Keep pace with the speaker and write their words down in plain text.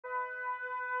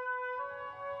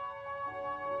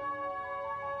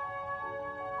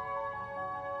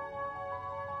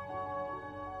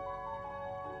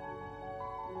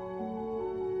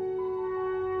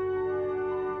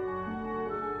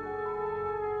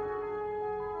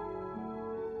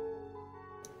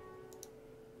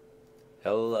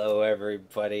Hello,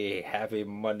 everybody. Happy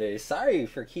Monday. Sorry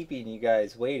for keeping you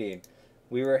guys waiting.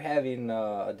 We were having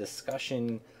a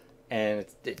discussion, and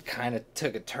it kind of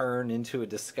took a turn into a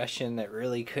discussion that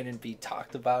really couldn't be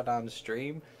talked about on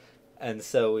stream, and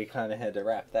so we kind of had to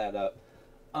wrap that up.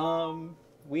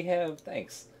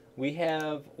 Thanks. We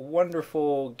have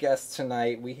wonderful guests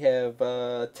tonight. We have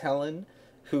Telin,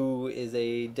 who is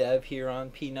a dev here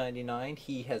on P99.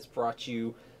 He has brought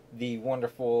you the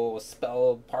wonderful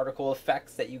spell particle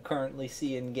effects that you currently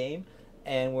see in game,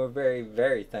 and we're very,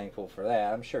 very thankful for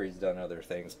that. I'm sure he's done other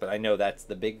things, but I know that's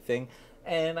the big thing.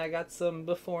 And I got some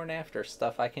before and after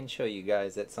stuff I can show you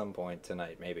guys at some point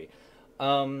tonight, maybe.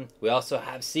 We also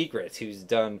have Secrets, who's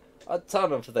done a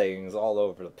ton of things all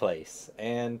over the place.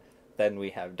 And then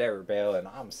we have Derubael, and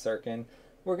I'm Sirken.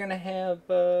 We're gonna have,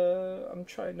 I'm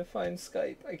trying to find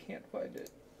Skype. I can't find it.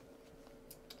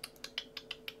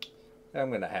 I'm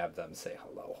gonna have them say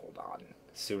hello. Hold on.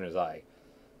 As soon as I...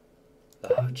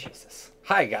 Oh, Jesus.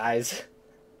 Hi, guys.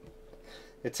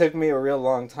 It took me a real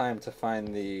long time to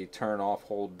find the turn off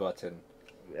hold button.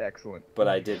 Excellent. But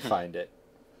I did find it.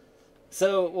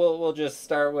 So, we'll just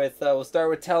start with,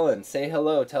 Telin. Say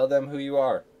hello. Tell them who you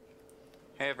are.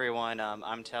 Hey everyone,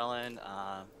 I'm Telin.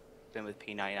 Been with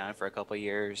P99 for a couple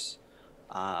years.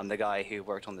 I'm the guy who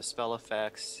worked on the spell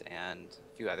effects and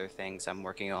a few other things I'm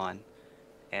working on.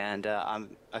 And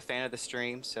I'm a fan of the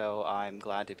stream, so I'm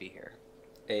glad to be here.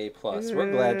 A+.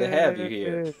 We're glad to have you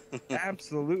here.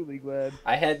 Absolutely glad.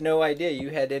 I had no idea you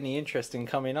had any interest in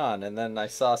coming on, and then I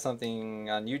saw something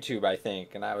on YouTube, I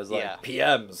think, and I was like, yeah.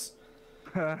 PMs.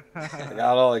 I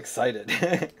got all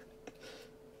excited.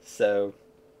 So...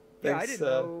 Yeah, I didn't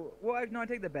know. Well, no, I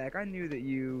take that back. I knew that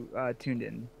you tuned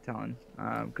in, Talon,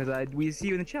 because we see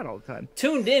you in the chat all the time.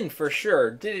 Tuned in for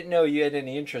sure. Didn't know you had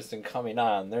any interest in coming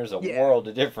on. There's a world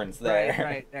of difference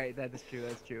there. Right. That is true.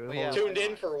 That's true. Yeah. Tuned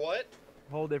in for what?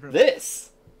 Whole different.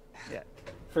 This. Yeah.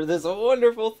 For this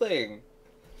wonderful thing.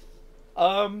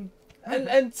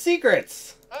 And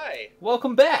Secrets. Hi.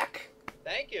 Welcome back.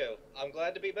 Thank you. I'm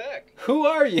glad to be back. Who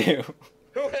are you?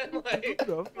 Who am I?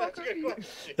 That's a good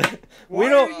question.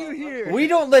 Why are you here? We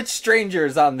don't let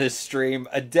strangers on this stream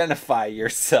identify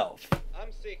yourself.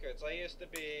 I'm Secrets. I used to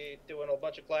be doing a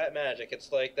bunch of quiet magic.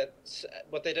 It's like that's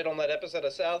what they did on that episode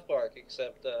of South Park,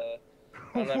 except I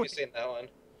don't know if you've seen that one.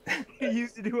 You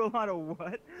used to do a lot of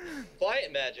what?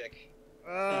 Quiet magic.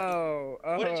 Oh.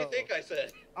 What did you think I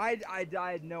said? I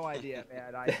had no idea,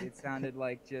 man. It sounded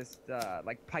like just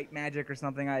like pipe magic or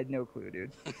something. I had no clue,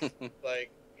 dude. Like,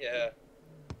 yeah.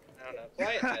 I don't know.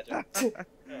 Quiet magic.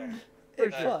 No.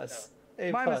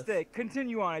 A+. My mistake.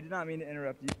 Continue on. I did not mean to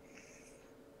interrupt you.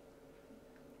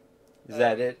 Is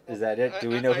that it? Is that it? Do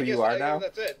we know who you are now?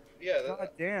 That's it. Yeah. God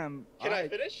damn. Can I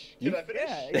finish? You- Can I finish?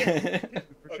 Yeah,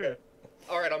 for sure. Okay.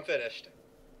 All right, I'm finished.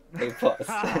 A+.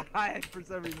 For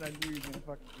some reason, I knew you were gonna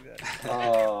fucking do that.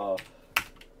 Oh.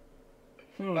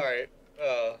 All right.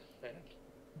 Man.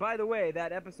 By the way,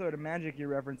 that episode of Magic you're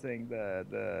referencing,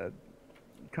 the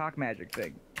cock magic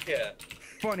thing. Yeah.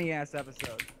 Funny ass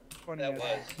episode. That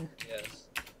was. Yes.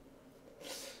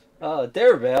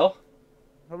 Derubael.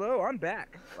 Hello, I'm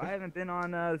back. I haven't been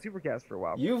on the SuperCast for a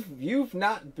while. You've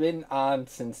not been on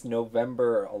since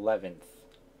November 11th.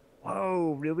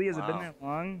 Whoa, really? Has it been Wow. that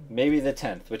long? Maybe the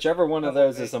 10th. Whichever one of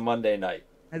those is a Monday night.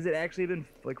 Has it actually been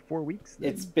like 4 weeks? Then?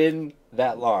 It's been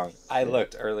that long. I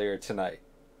looked earlier tonight.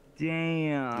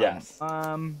 Damn. Yes.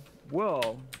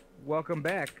 Well, welcome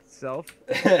back, self.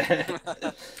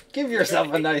 Give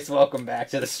yourself a nice welcome back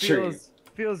to the stream.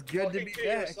 Feels good Talking to be to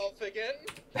back. yourself again?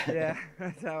 Yeah,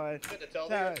 that's how I. Good to tell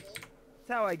That's yourself? That's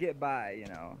how I get by, you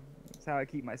know. That's how I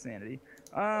keep my sanity.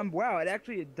 Wow,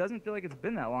 it doesn't feel like it's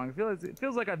been that long. It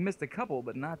feels like I've missed a couple,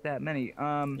 but not that many.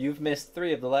 You've missed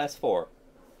 3 of the last 4.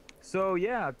 So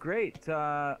yeah, great.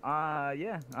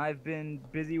 Yeah, I've been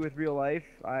busy with real life.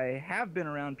 I have been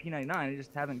around P99. I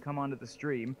just haven't come onto the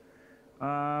stream.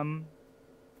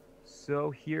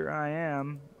 So here I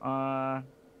am.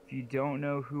 If you don't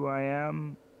know who I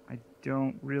am, I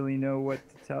don't really know what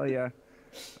to tell you.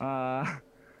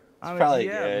 I'm Probably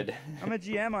a GM. good. I'm a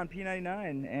GM on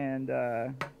P99, and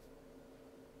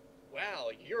Wow,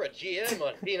 you're a GM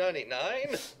on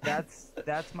P99?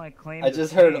 that's my claim. I to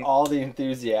just heard fame. all the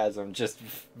enthusiasm just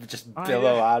I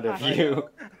billow know, out of I you.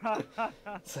 know.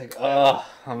 It's like, oh,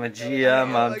 I'm a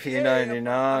GM on Like, hey, I'm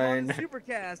on the P99.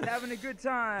 SuperCast, having a good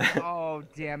time. Oh,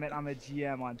 damn it, I'm a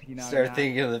GM on P99. Start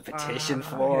thinking of the petition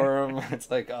forum. It's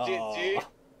like, oh.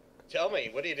 Tell me,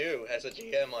 what do you do as a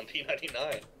GM on P99?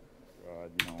 God,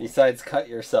 you know. Besides cut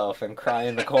yourself and cry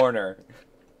in the corner.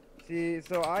 See,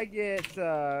 so I get,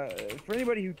 for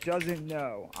anybody who doesn't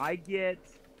know, I get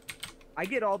I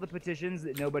get all the petitions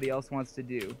that nobody else wants to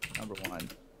do. Number one.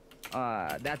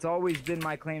 That's always been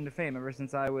my claim to fame ever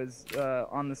since I was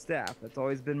on the staff. That's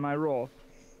always been my role.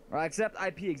 Except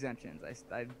IP exemptions.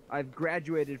 I've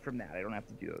graduated from that. I don't have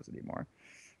to do those anymore.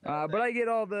 But I get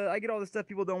all the stuff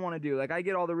people don't want to do. Like I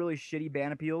get all the really shitty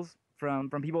ban appeals from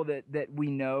people that we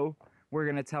know we're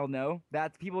gonna tell no.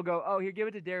 That's people go, oh, here, give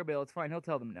it to Derubael. It's fine. He'll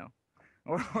tell them no.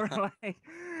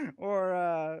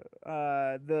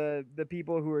 The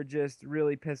people who are just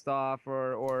really pissed off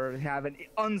or have an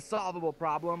unsolvable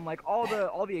problem. Like all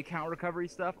the account recovery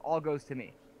stuff all goes to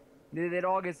me. It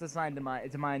all gets assigned to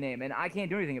my name, and I can't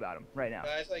do anything about them right now.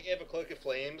 Guys, I gave a Cloak of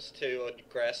Flames to a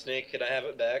Grass Snake. Can I have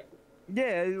it back?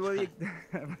 Yeah, well,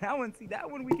 that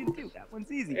one we can do. That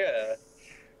one's easy. Yeah.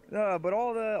 But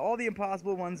all the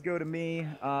impossible ones go to me.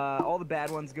 All the bad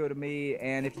ones go to me.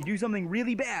 And if you do something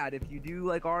really bad, if you do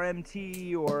like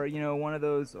RMT or one of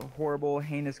those horrible,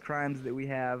 heinous crimes that we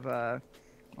have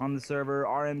on the server,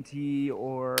 RMT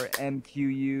or MQ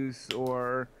use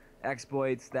or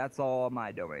exploits, that's all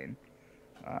my domain.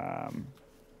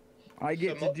 I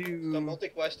get to do. So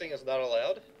multi-questing is not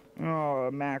allowed? Oh,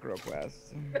 macro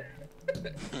quest.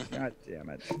 God damn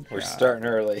it. We're starting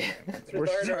early. We're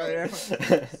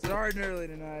starting early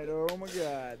tonight. Oh my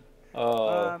god.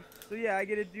 Oh. So yeah, I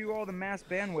get to do all the mass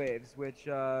ban waves, which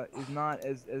is not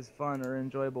as fun or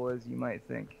enjoyable as you might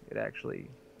think. It actually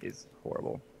is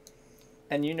horrible.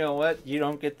 And you know what? You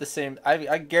don't get the same.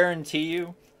 I guarantee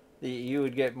you that you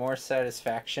would get more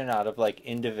satisfaction out of like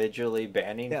individually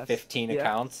banning 15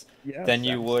 accounts than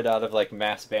you would out of like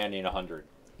mass banning 100.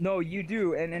 No, you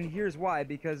do, and here's why.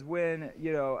 Because when,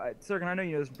 Sirken, I know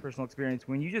you know this from personal experience,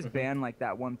 when you just ban like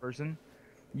that one person,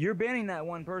 you're banning that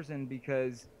one person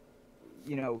because,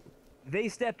 they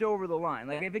stepped over the line.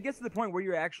 Like, if it gets to the point where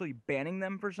you're actually banning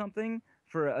them for something,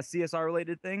 for a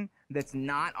CSR-related thing, that's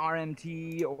not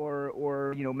RMT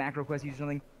or macro quest use or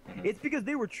something, it's because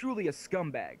they were truly a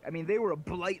scumbag. I mean, they were a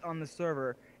blight on the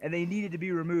server, and they needed to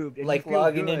be removed. And like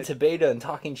logging into beta and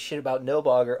talking shit about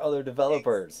Nobog or other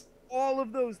developers. All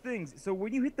of those things. So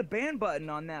when you hit the ban button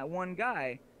on that one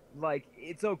guy, like,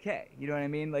 it's okay. You know what I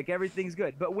mean? Like, everything's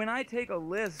good. But when I take a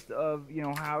list of,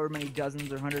 however many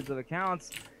dozens or hundreds of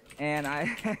accounts, and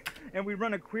and we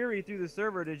run a query through the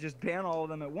server to just ban all of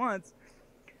them at once,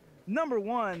 number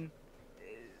one,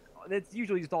 it's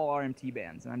usually just all RMT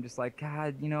bans. And I'm just like,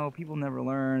 God, people never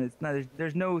learn. It's not,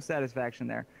 there's no satisfaction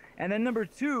there. And then number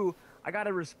two, I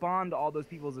gotta respond to all those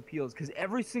people's appeals because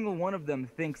every single one of them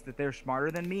thinks that they're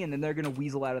smarter than me, and then they're gonna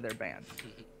weasel out of their ban.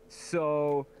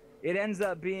 So it ends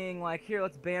up being like, here,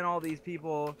 let's ban all these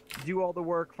people, do all the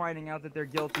work finding out that they're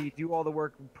guilty, do all the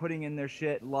work putting in their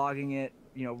shit, logging it,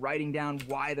 writing down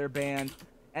why they're banned,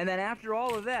 and then after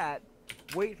all of that,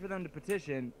 wait for them to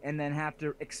petition, and then have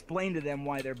to explain to them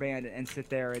why they're banned and sit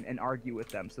there and argue with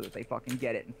them so that they fucking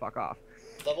get it and fuck off.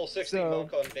 Level 60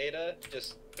 monk on beta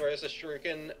just throws a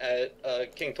shuriken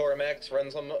at King Toramax,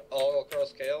 runs them all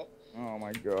across Kale. Oh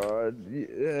my god.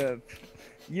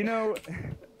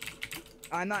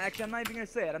 I'm not even gonna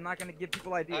say it. I'm not gonna give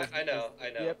people ideas. I know.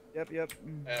 Yep.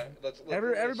 Let's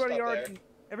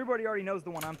Everybody already knows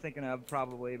the one I'm thinking of,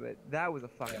 probably, but that was a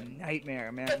fucking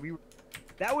nightmare, man.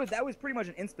 That was pretty much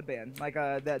an insta ban. Like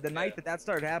the night that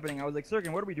started happening, I was like,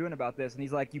 Sirken, what are we doing about this? And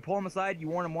he's like, you pull them aside, you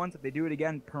warn them once, if they do it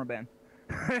again, permaban.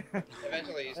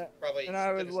 Eventually, he's probably. And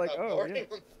I was like, oh yeah.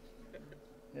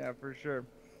 Yeah, for sure.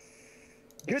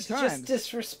 Good times. It's just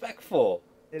disrespectful.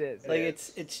 It is. Like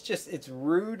it's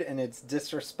rude and it's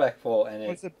disrespectful and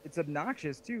it's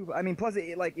obnoxious too. I mean, plus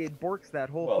it borks that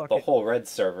whole. Well, the whole red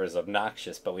server is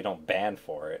obnoxious, but we don't ban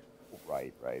for it.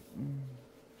 Right.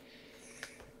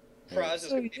 Fraz is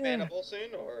going to be bannable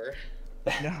soon, or?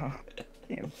 No,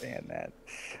 can't ban that.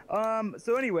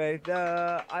 So anyway,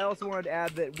 I also wanted to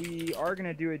add that we are going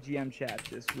to do a GM chat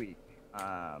this week.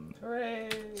 Hooray!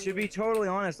 To be totally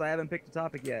honest, I haven't picked a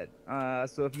topic yet.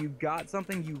 So if you've got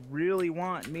something you really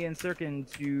want me and Sirken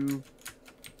to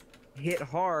hit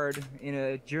hard in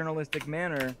a journalistic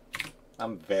manner,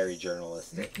 I'm very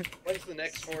journalistic. When's the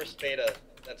next Force beta?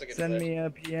 That's a good Send me a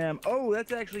PM. Oh,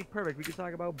 that's actually perfect. We could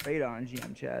talk about beta on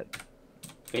GM chat.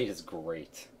 Beta's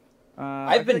great.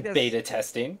 I've been beta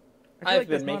testing. I've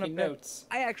been making notes.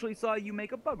 I actually saw you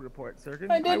make a bug report, Sirken.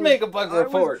 I did make a bug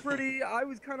report. I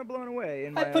was kind of blown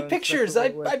away. I put pictures.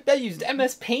 I used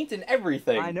MS Paint and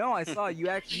everything. I know. I saw you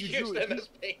actually. You used MS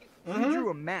Paint. He drew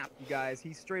a map, you guys.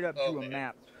 He straight up drew a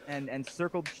map and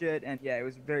circled shit, and yeah, it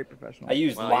was very professional. I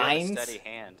used lines. You have a steady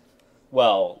hand.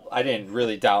 Well, I didn't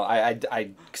really down.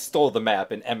 I stole the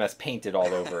map and MS Painted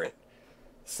all over it.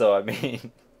 So I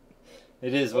mean,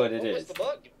 it is what it is. What was the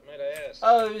bug? might I ask?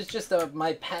 Oh, it was just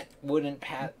my pet wouldn't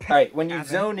pat. All right, when you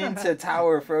Pattern. zone into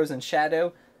Tower of Frozen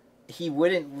Shadow, he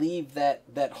wouldn't leave that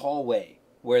hallway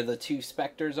where the two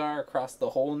specters are across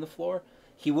the hole in the floor.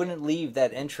 He wouldn't leave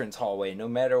that entrance hallway no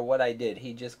matter what I did.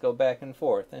 He'd just go back and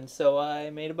forth. And so I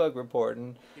made a bug report,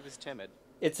 and He was timid.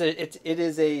 it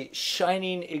is a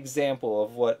shining example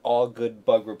of what all good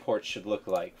bug reports should look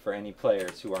like for any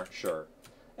players who aren't sure.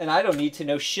 And I don't need to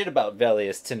know shit about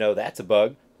Velius to know that's a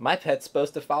bug. My pet's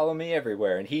supposed to follow me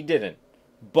everywhere, and he didn't.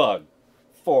 Bug.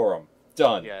 Forum.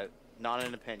 Done. Yeah, not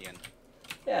an opinion.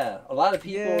 Yeah, a lot of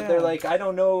people, Yeah. they're like, I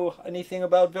don't know anything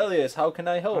about Velius. How can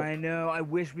I help? I know. I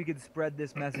wish we could spread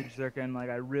this message, Sirken. Like,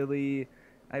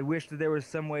 I wish that there was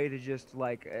some way to just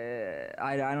like,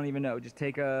 I don't even know, just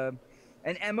take an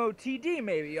MOTD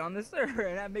maybe on the server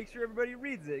and that make sure everybody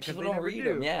reads it because People they don't never read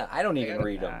do. them. Yeah, I don't even gotta-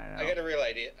 read them. I I know. got a real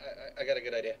idea. I got a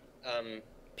good idea.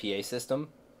 PA system?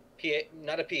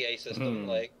 Not a PA system. Hmm.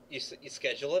 Like you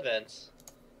schedule events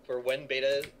for when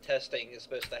beta testing is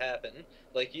supposed to happen,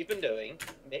 like you've been doing.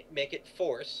 Make it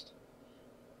forced,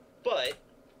 but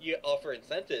you offer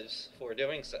incentives for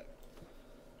doing so.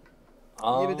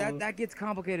 Yeah, but that gets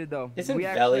complicated though. Isn't We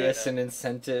actually- Velius an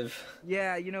incentive?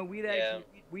 Yeah, you know, we'd Yeah. actually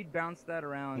we'd bounce that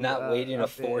around. Not waiting a bit.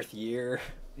 fourth year.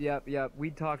 Yep.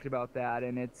 We talked about that,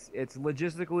 and it's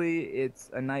logistically it's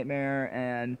a nightmare,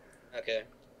 and Okay.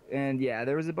 yeah,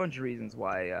 there was a bunch of reasons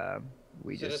why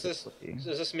we So just.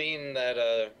 does this mean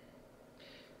that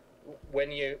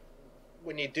when you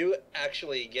do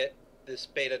actually get this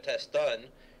beta test done,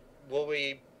 will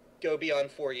we go beyond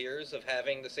 4 years of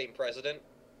having the same president?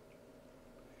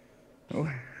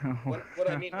 What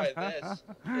I mean by this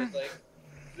is like,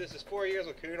 this is 4 years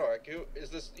with Kunark. Who is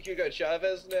this? Hugo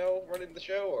Chavez now running the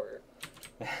show, or?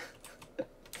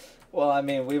 Well, I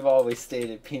mean, we've always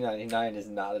stated P99 is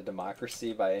not a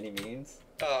democracy by any means.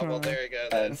 Oh well, there you go.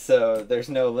 Then. And so there's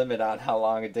no limit on how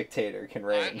long a dictator can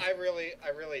reign. I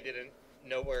really didn't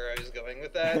know where I was going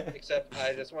with that, except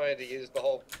I just wanted to use the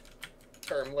whole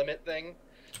term limit thing.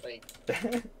 Like,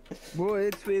 Well,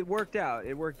 it worked out.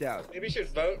 It worked out. maybe you should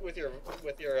vote with your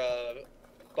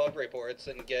bug reports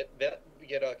and get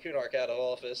Kunark out of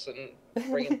office and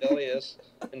bring in Velius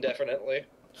indefinitely.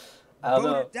 I don't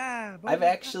Vote know. or die, vote I've or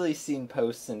actually seen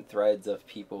posts and threads of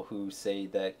people who say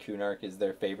that Kunark is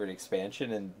their favorite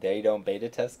expansion and they don't beta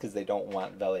test because they don't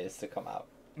want Velius to come out.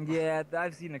 die. Yeah,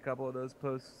 I've seen a couple of those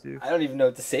posts too. I don't even know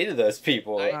what to say to those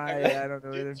people. I I don't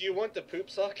know either. Do you want the poop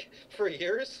suck for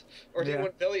years, or do you Yeah.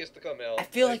 want Velius to come out? I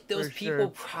feel like those for people sure.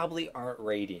 probably aren't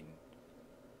raiding.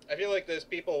 I feel like those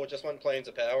people just want Planes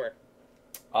of Power.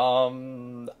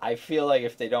 I feel like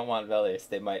if they don't want Velius,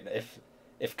 they might.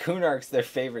 If Kunark's their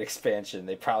favorite expansion,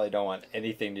 they probably don't want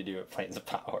anything to do with Planes of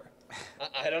Power.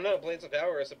 I don't know. Planes of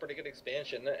Power is a pretty good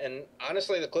expansion, and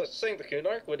honestly, the closest thing to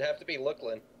Kunark would have to be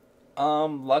Looklin.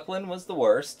 Luckland was the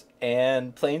worst,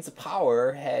 and Planes of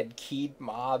Power had keyed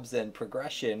mobs and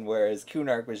progression, whereas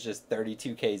Kunark was just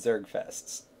 32k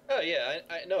Zergfests. Oh yeah,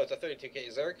 I know it's a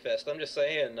 32k Zergfest. I'm just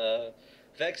saying,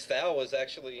 Vex Thal was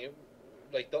actually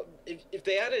like if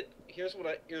they added. Here's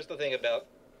the thing about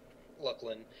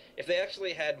Looklin. If they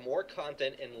actually had more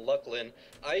content in Looklin,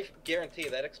 I guarantee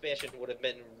that expansion would have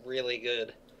been really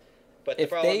good. But the If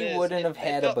problem they is, wouldn't have it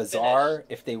had a felt bazaar, finished.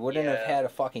 if they wouldn't have Yeah. had a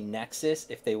fucking Nexus,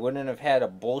 if they wouldn't have had a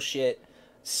bullshit,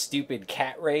 stupid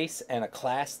cat race and a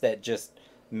class that just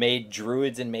made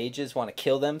druids and mages want to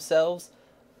kill themselves,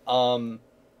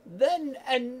 then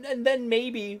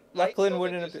maybe I still Luckland think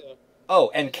wouldn't have. there's a- Oh,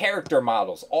 and character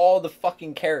models, all the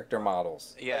fucking character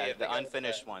models. Yeah, yeah, the they got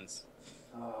unfinished that. ones.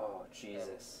 Oh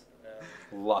Jesus, no.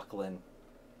 Luckland.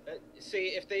 See,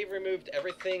 if they removed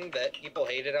everything that people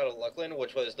hated out of Looklin,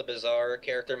 which was the bizarre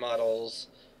character models,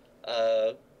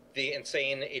 the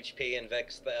insane HP in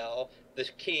Vex Thal, the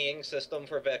keying system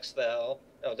for Vex Thal.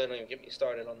 Oh, don't even get me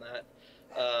started on that.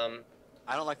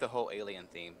 I don't like the whole alien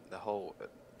theme.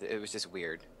 It was just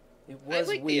weird. It I was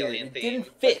like the weird. alien It theme, didn't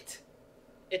but- fit.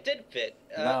 It did fit,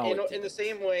 No, it in the didn't.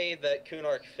 same way that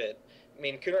Kunark fit. I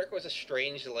mean, Kunark was a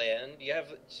strange land. You have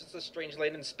just a strange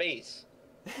land in space.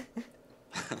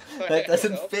 That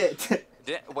doesn't know. fit.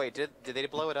 Did they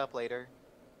blow it up later?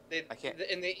 I can't-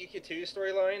 In the EQ2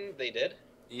 storyline, they did.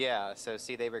 Yeah, so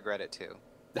see, they regret it too.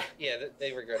 Yeah,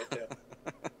 they regret it too.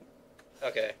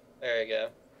 Okay, there you go.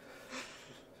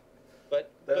 But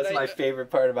That was but my favorite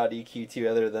part about EQ2,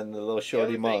 other than the little shorty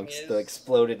other thing monks, the is-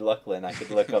 exploded Luckland I could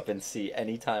look up and see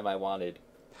anytime I wanted.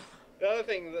 The other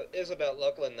thing that is about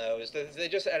Looklin, though, is that if they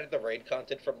just added the raid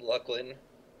content from Looklin,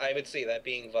 I would see that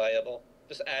being viable.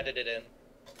 Just added it in.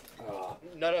 Oh,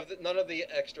 None of the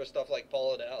extra stuff like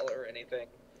Polydal or anything.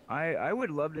 I would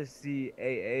love to see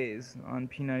AAs on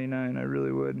P99. I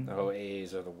really would. Oh,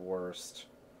 A's are the worst.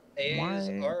 A's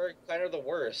Why? are kind of the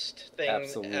worst thing.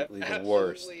 Absolutely the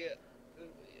worst. Absolutely.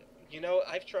 You know,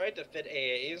 I've tried to fit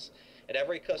AAs at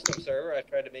every custom server I've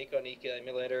tried to make on Eka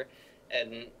Emulator,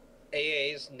 and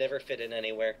AAs never fit in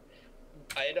anywhere.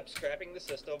 I end up scrapping the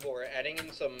system or adding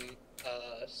in some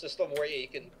system where you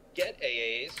can get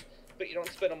AAs, but you don't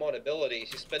spend them on abilities.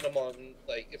 You spend them on,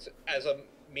 like, it's as a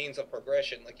means of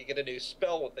progression. Like, you get a new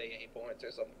spell with AA points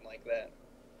or something like that.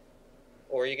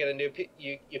 Or you get a new,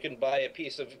 you can buy a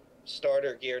piece of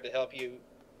starter gear to help you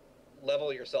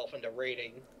level yourself into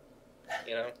rating,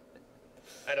 you know?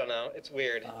 I don't know. It's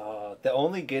weird. The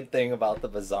only good thing about the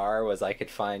bazaar was I could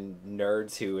find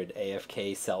nerds who would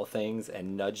AFK sell things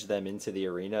and nudge them into the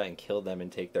arena and kill them and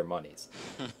take their monies.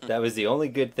 That was the only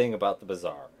good thing about the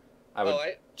bazaar. I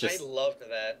loved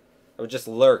that. I would just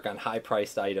lurk on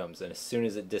high-priced items, and as soon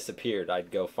as it disappeared, I'd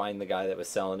go find the guy that was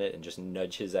selling it and just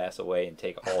nudge his ass away and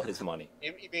take all his money.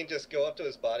 You mean just go up to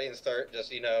his body and start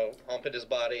just, you know, humping his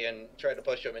body and try to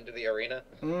push him into the arena?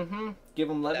 Mm-hmm. Give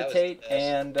them That was levitate, the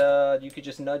best. and you could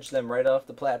just nudge them right off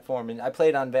the platform. And I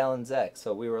played on Valen's X,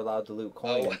 so we were allowed to loot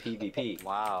coin Oh. in PvP.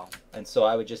 Wow. And so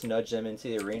I would just nudge them into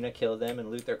the arena, kill them, and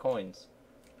loot their coins.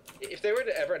 If they were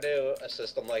to ever do a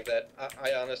system like that,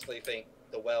 I honestly think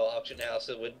the WoW auction house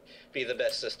would be the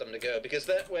best system to go, because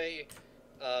that way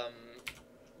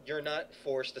you're not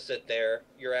forced to sit there.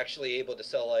 You're actually able to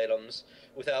sell items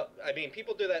without... I mean,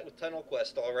 people do that with Tunnel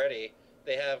Quest already.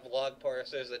 They have log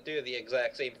parsers that do the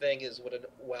exact same thing as what a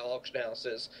WoW auction house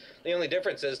is. The only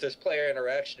difference is there's player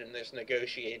interaction and there's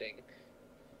negotiating.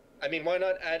 I mean, why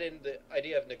not add in the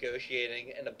idea of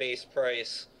negotiating and a base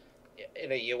price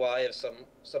in a UI of some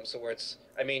sorts?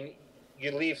 I mean,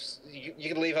 you can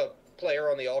leave a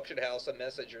player on the auction house a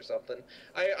message or something.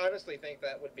 I honestly think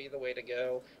that would be the way to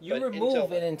go. You but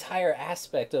remove an entire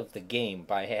aspect of the game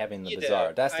by having the You bazaar.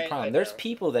 do. That's the I problem. There's know.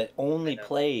 people that only I know.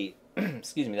 play,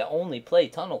 excuse me, that only play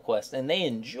Tunnel Quest, and they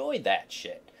enjoy that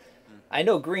shit. I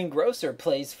know Green Grocer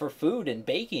plays for food and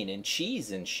baking and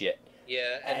cheese and shit.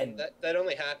 Yeah, and that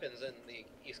only happens in the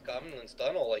East Commonlands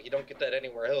Tunnel. Like, you don't get that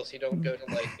anywhere else. You don't go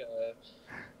to, like,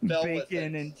 Felwith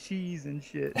Bacon and cheese and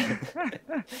shit.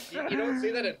 you don't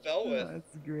see that in Felwith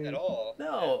That's great. at all.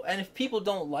 No, and if people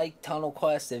don't like Tunnel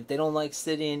Quest, if they don't like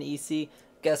City and EC,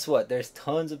 guess what? There's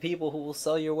tons of people who will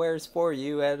sell your wares for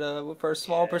you at for a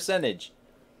small percentage.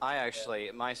 I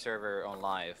actually, my server on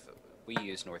live, we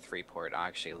use North Freeport. I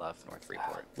actually love North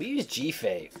Freeport. We use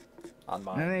GFave on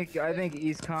mine. I think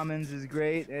East Commons is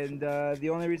great, and the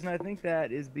only reason I think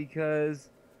that is because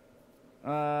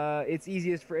it's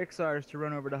easiest for Ixars to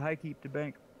run over to Highkeep to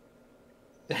bank.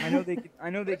 I know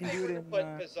they can do it in.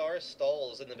 Put bizarre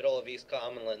stalls in the middle of East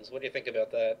Commonlands. What do you think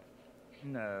about that?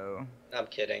 No. I'm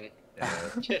kidding.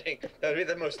 I'm kidding. That would be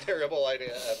the most terrible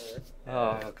idea ever.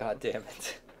 Oh, god damn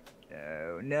it.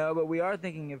 No, but we are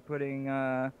thinking of putting.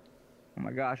 Oh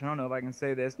my gosh, I don't know if I can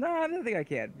say this. No, I don't think I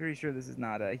can. Pretty sure this is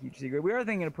not a huge secret. We are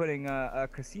thinking of putting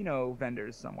casino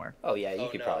vendors somewhere. Oh yeah, you Oh,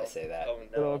 could no. probably say that. Oh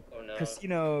no. Little Oh no.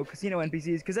 Casino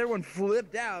NPCs, because everyone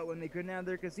flipped out when they couldn't have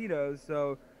their casinos.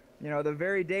 So, you know, the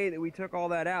very day that we took all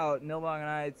that out, Nilbog and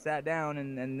I sat down,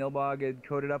 and Nilbog had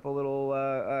coded up a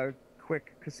little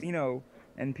quick casino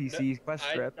NPC quest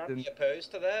I'd script. not And be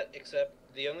opposed to that, except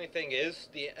the only thing is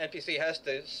the NPC has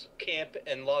to camp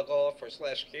and log off or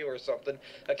 /Q or something.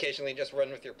 Occasionally, just run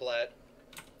with your plat.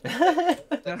 That's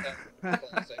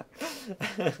classic.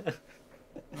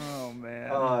 oh man.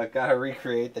 Oh, I gotta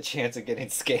recreate the chance of getting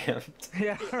scammed.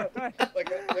 yeah. Right.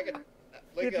 Like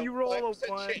If you roll a 5%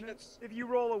 1, chance. if you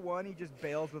roll a 1, he just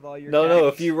bails with all your. No,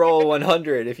 cash. if you roll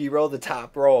 100, if you roll the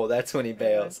top roll, that's when he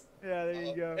bails. Yeah, there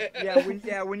you go.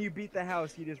 Oh. When you beat the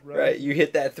house, he just runs. Right, you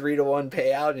hit that 3-to-1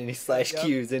 payout and he slash Yep.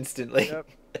 Qs instantly. Yep.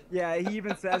 Yeah, he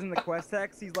even says in the quest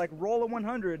text, he's like, roll a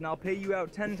 100 and I'll pay you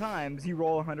out 10 times. You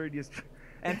roll 100,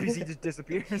 NPC just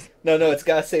disappears. No, it's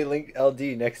gotta say Link LD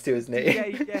next to his name.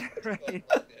 Yeah, right.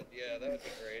 Yeah, that would be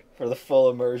great. For the full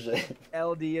immersion.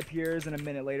 LD appears and a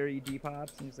minute later he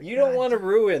depops. And he's like, You don't "God want to damn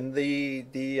ruin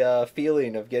the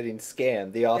feeling of getting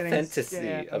scammed, the getting authenticity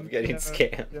scammed." of getting Yeah,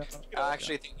 scammed. yeah. I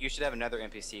actually think you should have another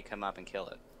NPC come up and kill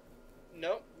it.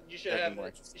 No, you should That'd have be more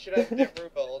interesting.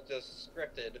 Derubael just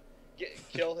scripted.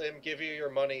 Kill him, give you your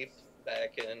money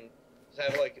back, and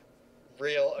have like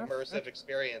real immersive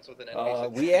experience with an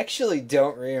NPC. We actually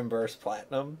don't reimburse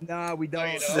platinum. Nah, we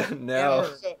don't. you don't? No.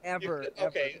 Ever.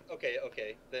 Okay.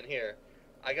 Then here,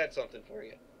 I got something for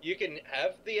you. You can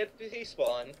have the NPC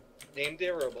spawn named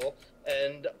Derubael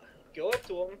and go up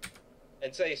to him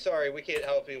and say, "Sorry, we can't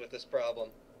help you with this problem."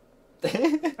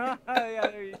 Yeah,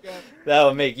 there you go.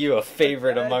 That'll make you a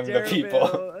favorite among the people.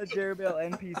 A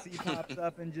Derubael NPC pops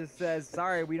up and just says,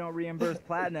 "Sorry, we don't reimburse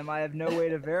platinum. I have no way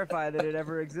to verify that it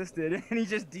ever existed." And he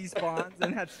just despawns,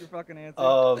 and that's your fucking answer.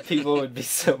 Oh, people would be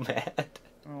so mad.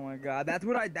 Oh my god, that's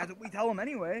what we tell them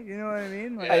anyway. You know what I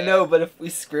mean? Like, I know, but if we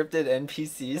scripted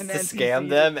NPCs to scam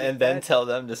them and then tell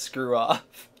them to screw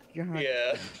off. God.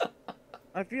 Yeah.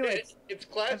 I feel like It's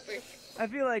classic. I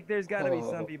feel like there's got to be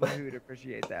some people who would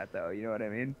appreciate that, though. You know what I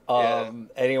mean?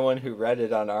 Anyone who read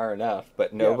it on RNF,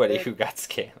 but nobody who got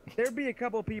scammed. There'd be a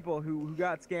couple people who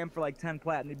got scammed for like 10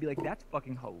 plat, and they'd be like, "That's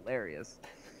fucking hilarious."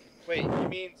 Wait, you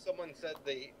mean someone said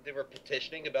they were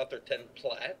petitioning about their 10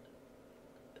 plat?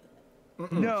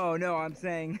 No, I'm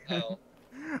saying. Oh.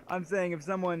 I'm saying if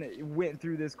someone went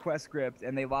through this quest script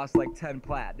and they lost like 10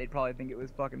 plat, they'd probably think it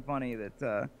was fucking funny that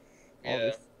all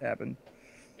this happened.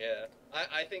 Yeah,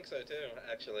 I think so too,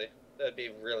 actually. That'd be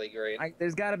really great.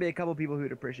 There's got to be a couple people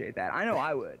who'd appreciate that. I know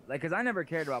I would. Like, because I never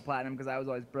cared about platinum because I was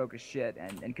always broke as shit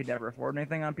and could never afford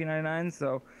anything on P99.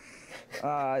 So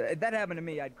if that happened to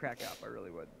me, I'd crack up. I really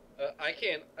would. I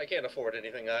can't afford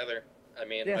anything either. I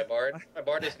mean, my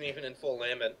bard isn't even in full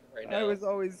lament right now. I was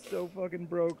always so fucking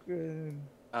broke.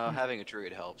 Having a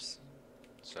druid helps.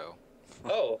 So.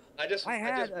 Oh, I just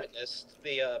witnessed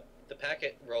the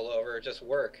packet rollover just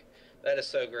work. That is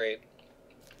so great.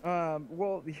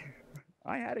 Well,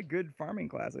 I had a good farming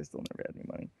class. I still never had any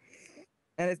money.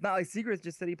 And it's not like Secrets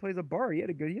just said he plays a bard. He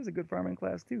has a good farming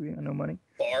class too. He had no money.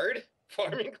 Bard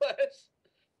farming class?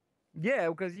 Yeah,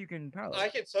 because you can power level. I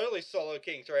can totally solo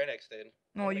King Tyrannex, dude.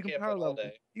 No, you can power level.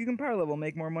 You can power level,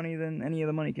 make more money than any of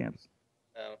the money camps.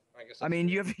 Oh, I guess. I mean,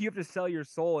 you have to sell your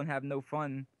soul and have no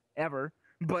fun ever,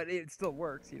 but it still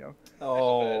works, you know.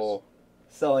 Oh,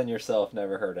 selling yourself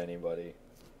never hurt anybody.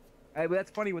 But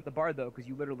that's funny with the bard though, because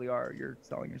you literally you're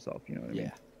selling yourself. You know what I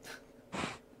mean? Yeah.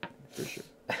 For sure.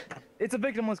 It's a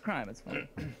victimless crime. It's funny.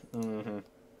 Mm-hmm.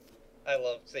 I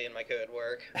love seeing my code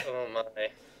work. Oh my.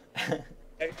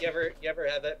 You ever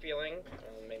had that feeling?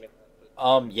 Maybe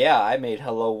not. Yeah, I made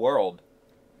Hello World,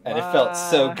 and it felt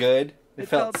so good. It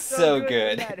felt so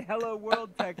good. That Hello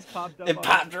World text popped up. It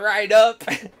popped right up.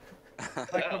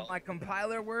 My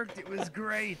compiler worked. It was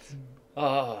great.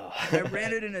 Oh. I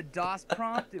ran it in a DOS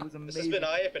prompt. It was amazing. This has been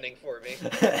eye-opening for me.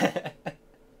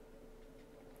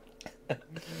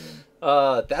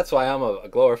 That's why I'm a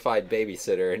glorified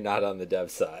babysitter and not on the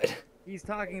dev side. He's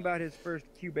talking about his first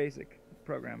QBasic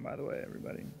program, by the way,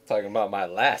 everybody. Talking about my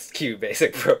last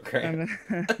QBasic program.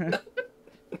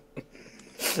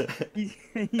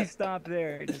 he stopped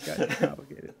there. It just got too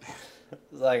complicated.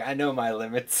 It's like, I know my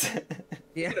limits.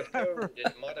 Yeah. Code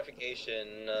and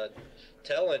modification.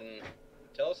 Telin,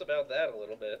 tell us about that a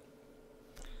little bit.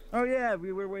 Oh yeah,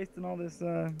 we were wasting all this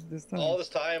time. All this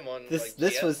time on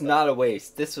this was not a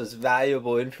waste. This was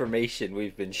valuable information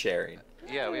we've been sharing.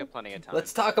 Yeah, we have plenty of time.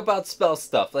 Let's talk about spell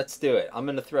stuff. Let's do it. I'm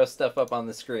gonna throw stuff up on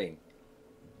the screen.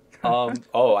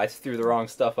 Oh, I threw the wrong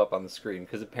stuff up on the screen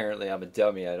because apparently I'm a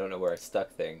dummy. I don't know where I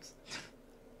stuck things.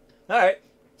 All right,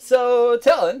 so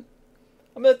Telin,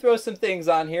 I'm gonna throw some things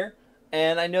on here,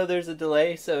 and I know there's a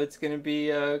delay, so it's gonna be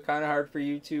kind of hard for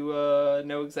you to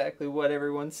know exactly what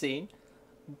everyone's seen.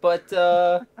 But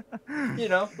you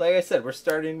know, like I said, we're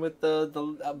starting with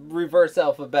the reverse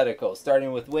alphabetical,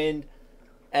 starting with wind,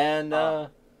 and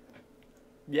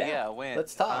wind.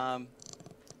 Let's talk.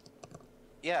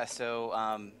 So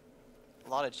a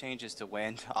lot of changes to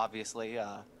wind. Obviously,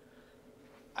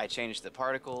 I changed the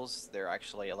particles. They're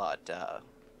actually a lot.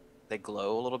 They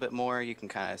glow a little bit more. You can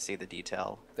kind of see the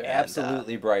detail. They're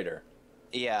absolutely brighter.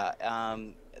 Yeah.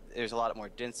 There's a lot more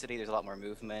density. There's a lot more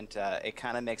movement. It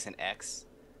kind of makes an X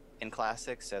in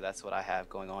Classic, so that's what I have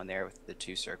going on there with the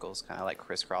two circles, kind of like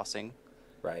crisscrossing.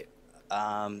 Right.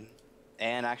 And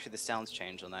actually, the sounds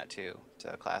change on that too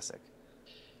to Classic.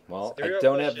 Well, So I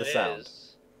don't have the sound.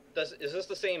 Is this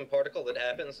the same particle that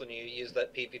happens when you use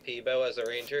that PvP bow as a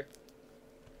ranger?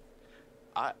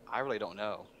 I really don't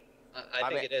know. I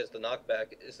think it is the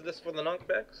knockback. Is this for the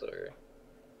knockbacks or?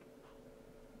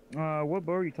 What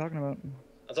bow are you talking about?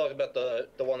 I'm talking about the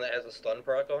one that has a stun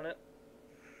proc on it.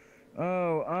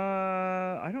 Oh,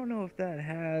 I don't know if that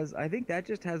has. I think that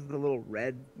just has the little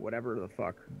red, whatever the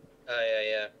fuck. Oh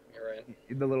yeah, you're right.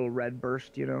 The little red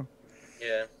burst, you know.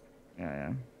 Yeah.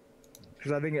 Yeah.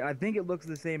 Because I think it looks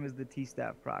the same as the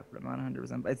T-staff proc, but I'm not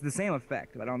 100%. It's the same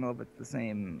effect, but I don't know if it's the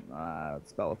same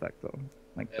spell effect though,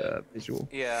 like the visual.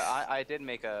 Yeah, I did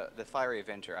make the Fiery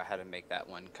Avenger. I had to make that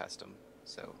one custom.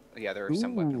 So yeah, there are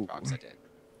some weapon procs I did.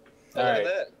 Oh, look at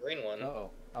that green one.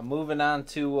 Uh-oh. I'm moving on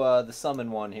to the summon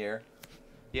one here.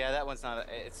 Yeah, that one's not.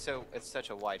 It's such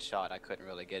a wide shot. I couldn't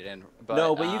really get it in. But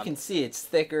No, but you can see it's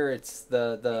thicker. It's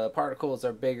the particles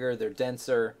are bigger. They're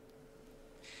denser.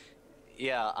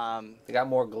 Yeah. They got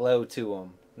more glow to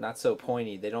them. Not so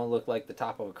pointy. They don't look like the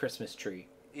top of a Christmas tree.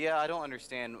 Yeah, I don't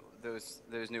understand those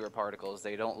newer particles.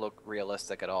 They don't look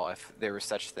realistic at all. If there was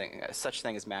such thing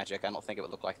as magic, I don't think it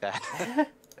would look like that.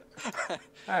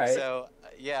 All right. So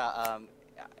yeah,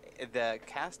 the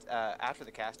cast after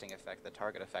the casting effect, the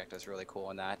target effect was really cool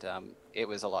in that it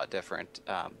was a lot different.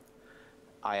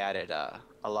 I added a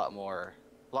lot more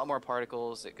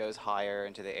particles. It goes higher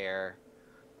into the air,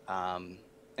 and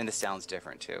the sound's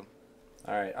different too.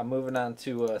 All right. I'm moving on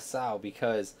to Sal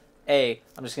because A,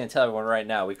 I'm just gonna tell everyone right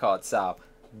now we call it Sal.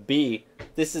 B,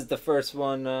 this is the first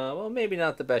one. Well, maybe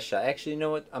not the best shot. Actually, you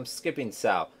know what? I'm skipping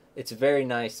Sal. It's very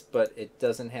nice, but it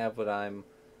doesn't have what I'm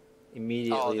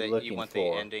immediately looking you want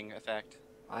for. the ending effect?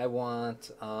 I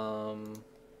want oh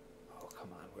come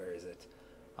on, where is it?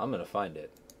 I'm gonna find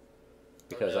it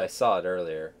because I saw it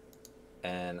earlier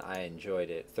and I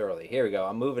enjoyed it thoroughly. Here we go.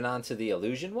 I'm moving on to the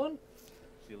illusion one.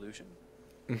 The illusion.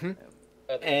 Mm-hmm.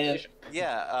 And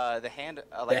Yeah, the hand,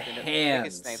 The the hands.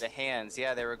 biggest thing, the hands.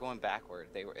 Yeah, they were going backward.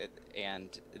 They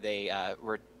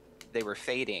were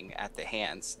fading at the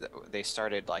hands. They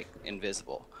started like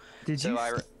invisible. Did So you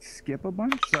I- skip a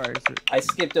bunch? Sorry. I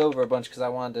skipped over a bunch because I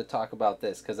wanted to talk about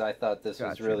this because I thought this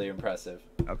was Gotcha. really impressive.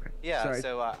 Okay. Yeah, Sorry.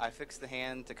 so I fixed the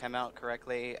hand to come out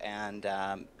correctly, and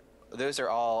those are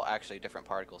all actually different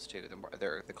particles too.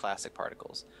 They're the classic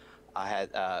particles. I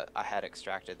had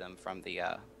extracted them from the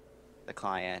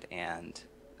client, and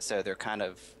so they're kind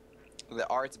of, the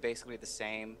art's basically the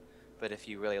same, but if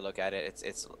you really look at it,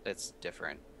 it's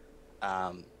different.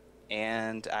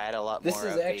 And I had a lot This more.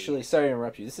 is of actually, sorry to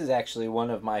interrupt you, this is actually one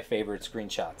of my favorite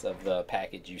screenshots of the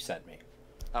package you sent me.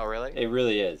 Oh, really? It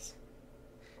really is.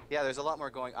 Yeah, there's a lot more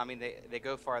going. I mean, they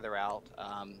go farther out.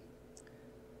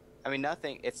 I mean,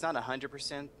 nothing. It's not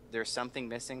 100%. There's something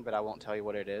missing, but I won't tell you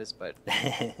what it is. But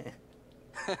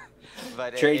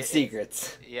but Trade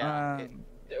secrets. Yeah.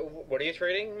 what are you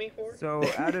trading me for? So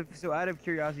out of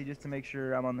curiosity, just to make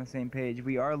sure I'm on the same page,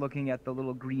 we are looking at the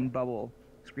little green bubble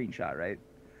screenshot, right?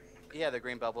 Yeah, the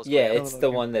green bubbles. Yeah, going up. it's the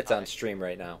one that's on stream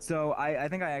right now. So I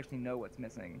think I actually know what's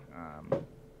missing.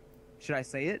 Should I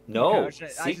say it? No, I should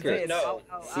say secrets. it. No.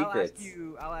 Secrets.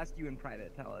 I'll ask you in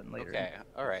private, Telin, later. Okay.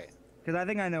 All right. Because I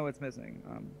think I know what's missing.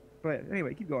 But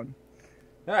anyway, keep going.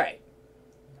 All right.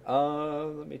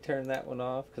 Let me turn that one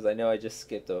off because I know I just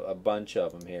skipped a bunch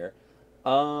of them here.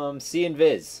 See and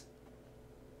Viz.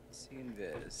 See and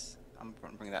Viz. I'm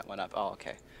gonna bring that one up. Oh,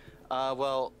 okay.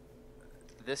 Well,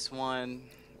 this one,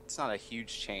 it's not a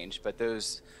huge change, but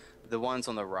the ones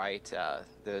on the right,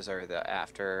 those are the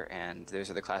after, and those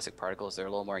are the classic particles. They're a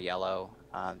little more yellow.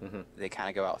 They kind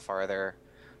of go out farther.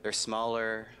 They're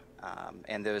smaller,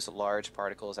 and those large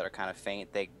particles that are kind of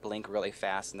faint, they blink really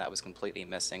fast, and that was completely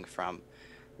missing from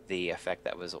the effect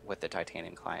that was with the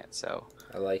titanium client. So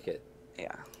I like it.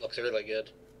 yeah, Looks really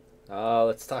good.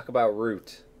 Let's talk about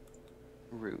Root.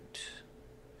 root.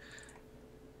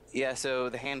 Yeah, so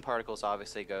the hand particles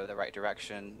obviously go the right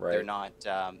direction. Right. They're not.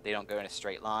 They don't go in a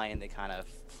straight line. They kind of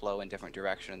flow in different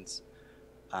directions.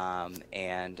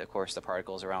 And of course, the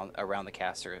particles around the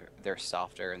caster, they're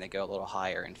softer and they go a little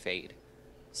higher and fade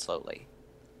slowly.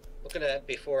 Looking at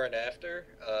before and after,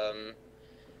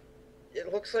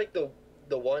 it looks like the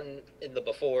one in the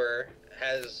before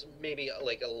has maybe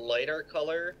like a lighter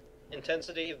color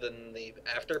intensity than the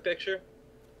after picture.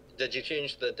 Did you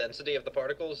change the density of the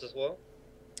particles as well?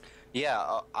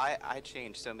 Yeah, I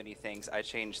changed so many things. I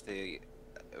changed the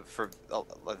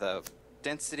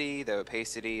density, the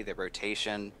opacity, the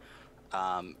rotation,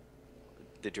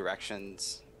 the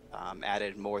directions.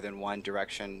 Added more than one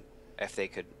direction if they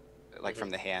could, like from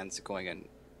the hands going in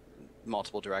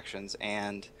multiple directions,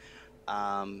 and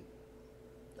a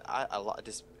lot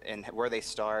just and where they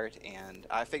start. And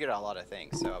I figured out a lot of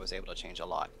things, so I was able to change a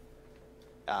lot.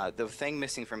 The thing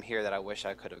missing from here that I wish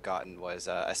I could have gotten was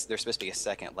there's supposed to be a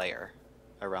second layer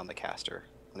around the caster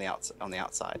on the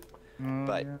outside,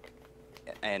 but Yeah.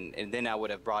 and then I would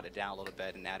have brought it down a little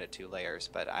bit and added 2 layers,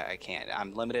 but I can't.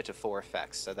 I'm limited to 4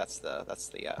 effects, so that's the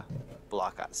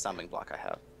stumbling block I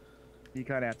have. You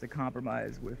kind of have to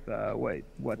compromise with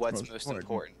what's Most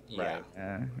important? Right.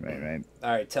 Yeah. Right.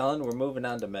 All right, Telin, we're moving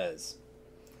on to Mez.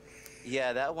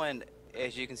 Yeah, that one.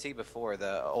 As you can see before,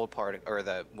 the old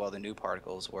the new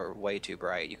particles were way too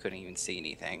bright. You couldn't even see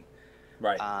anything.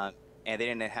 Right. And they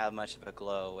didn't have much of a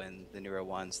glow. And the newer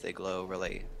ones, they glow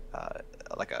really,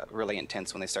 really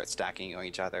intense when they start stacking on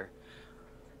each other.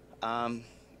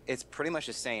 It's pretty much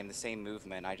the same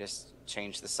movement. I just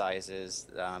changed the sizes,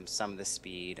 some of the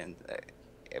speed, and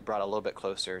it brought a little bit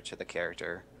closer to the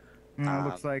character. It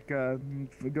looks like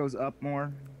it goes up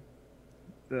more.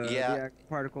 Yeah. The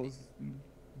particles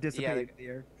dissipate in the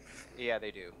air. Yeah,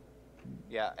 they do.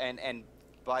 Yeah, and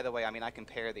by the way, I mean, I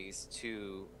compare these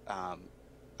to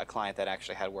a client that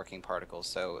actually had working particles.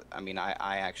 So, I mean,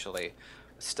 I actually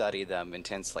studied them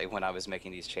intensely when I was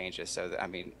making these changes. So, I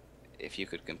mean, if you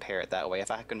could compare it that way, if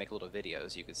I could make little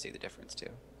videos, you could see the difference too.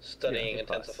 Studying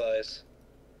intensifies.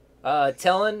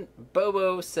 Telin,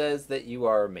 Bobo says that you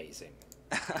are amazing.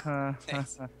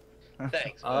 Thanks.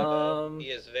 Thanks, Bobo. He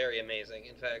is very amazing.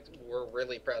 In fact, we're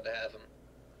really proud to have him.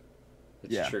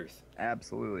 It's truth.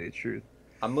 Absolutely, it's truth.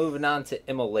 I'm moving on to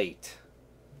Immolate.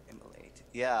 Immolate.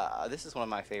 Yeah, this is one of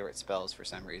my favorite spells for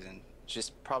some reason.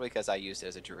 Just probably because I used it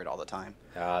as a druid all the time.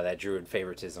 Ah, that druid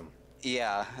favoritism.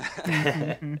 Yeah.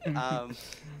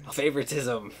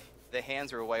 Favoritism. The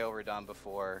hands were way overdone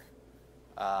before,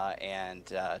 and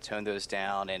toned those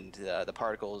down, and the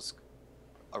particles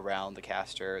around the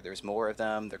caster, there's more of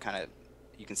them. They're kind of,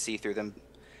 you can see through them,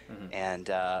 and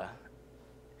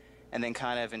then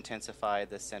kind of intensify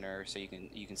the center so you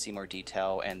can see more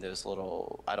detail, and those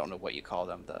little, I don't know what you call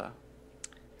them, the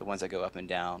ones that go up and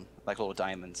down like little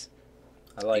diamonds.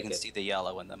 I like it. You can see the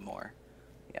yellow in them more.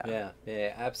 Yeah,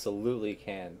 absolutely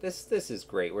can. This is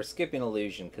great. We're skipping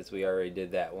illusion because we already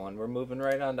did that one. We're moving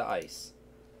right on to ice.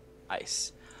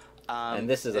 And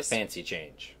this is a fancy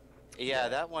change. Yeah,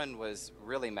 that one was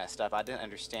really messed up. I didn't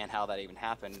understand how that even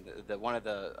happened. One of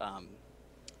the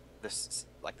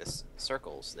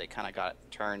circles, they kind of got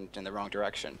turned in the wrong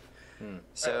direction.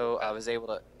 So I was able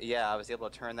to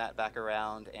turn that back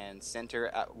around and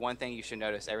center. One thing you should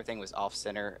notice, everything was off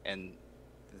center in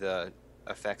the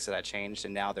effects that I changed,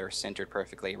 and now they're centered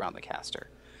perfectly around the caster.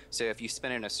 So if you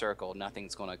spin in a circle,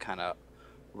 nothing's going to kind of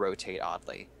rotate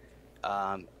oddly.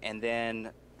 And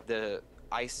then the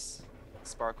ice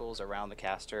sparkles around the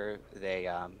caster, they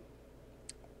are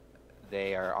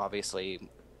obviously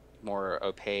more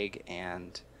opaque,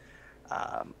 and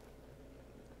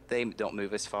they don't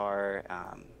move as far.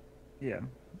 I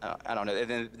don't know. And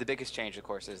then the biggest change, of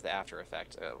course, is the after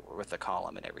effect with the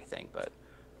column and everything, but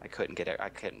I couldn't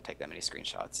take that many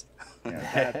screenshots.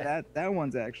 Yeah, that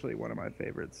one's actually one of my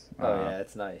favorites. Yeah,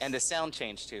 it's nice. And the sound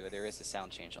change too. There is a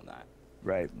sound change on that.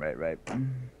 Right.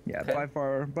 Yeah, by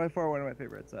far one of my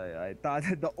favorites. I thought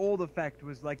that the old effect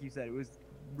was, like you said, it was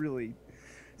really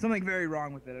something very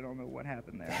wrong with it. I don't know what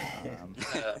happened there.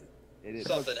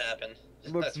 Something happened.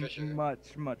 It looks That's for sure.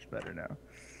 much better now.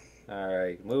 All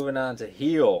right, moving on to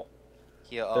heal.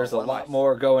 There's a lot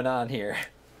more going on here.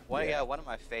 One of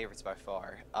my favorites by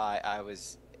far.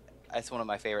 That's one of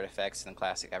my favorite effects in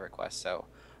Classic EverQuest. So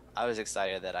I was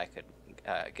excited that I could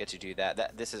get to do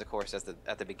that. This is, of course,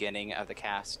 at the beginning of the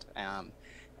cast, and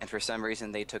for some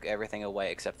reason they took everything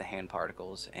away except the hand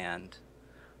particles, and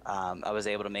I was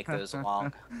able to make those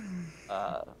long,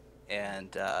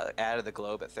 and added the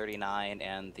globe at 39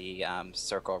 and the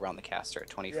circle around the caster at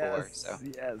 24.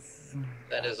 Yes.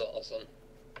 That is awesome.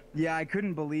 Yeah, I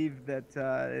couldn't believe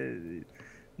that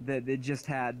that it just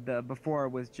had before it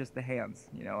was just the hands,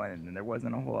 and there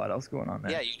wasn't a whole lot else going on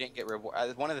there. Yeah, you didn't get reward.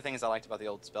 One of the things I liked about the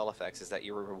old spell effects is that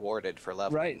you were rewarded for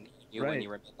leveling. When you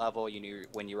were mid level, you knew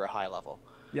when you were high level.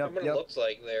 Yep. What it looks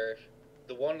like there,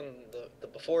 the one in the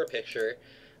before picture,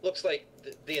 looks like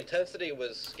the intensity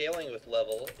was scaling with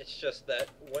level. It's just that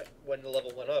when the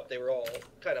level went up, they were all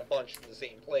kind of bunched in the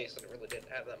same place, and it really didn't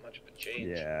have that much of a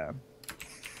change.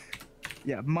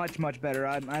 Yeah, much better.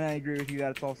 I agree with you.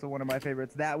 That's also one of my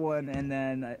favorites. That one, and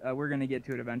then we're gonna get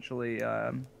to it eventually.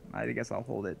 I guess I'll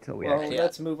hold it till we.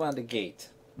 Let's move on to Gate.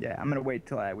 Yeah, I'm gonna wait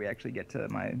till we actually get to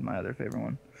my other favorite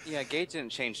one. Yeah, Gate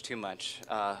didn't change too much.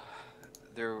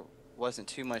 There wasn't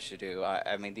too much to do.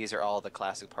 I mean, these are all the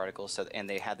classic particles, and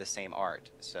they had the same art,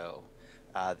 so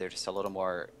they're just a little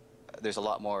more. There's a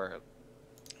lot more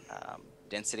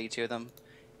density to them.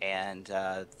 And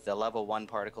the level 1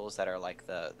 particles that are like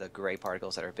the gray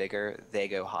particles that are bigger, they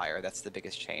go higher. That's the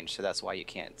biggest change. So that's why you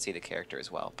can't see the character as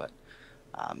well. But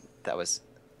that was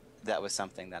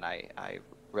something that I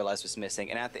realized was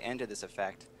missing. And at the end of this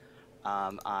effect,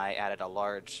 I added a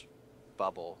large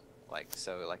bubble, like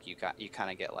you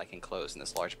kind of get like enclosed in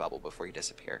this large bubble before you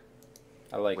disappear.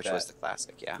 I like which that. was the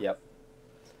classic, yeah. Yep.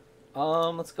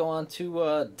 Let's go on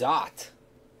to Dot.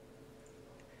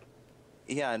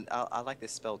 Yeah, and I like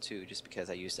this spell too, just because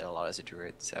I used it a lot as a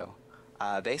druid. So,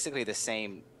 basically the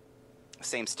same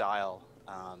style,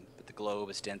 but the globe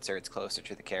is denser. It's closer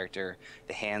to the character.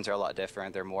 The hands are a lot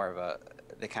different. They're more of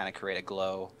they kind of create a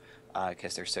glow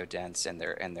because they're so dense and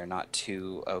they're not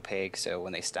too opaque. So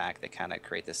when they stack, they kind of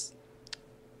create this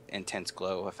intense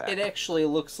glow effect. It actually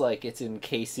looks like it's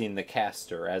encasing the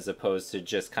caster as opposed to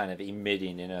just kind of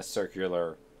emitting in a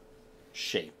circular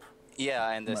shape. Yeah,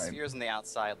 and the Right. spheres on the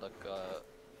outside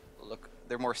look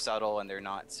they're more subtle and they're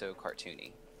not so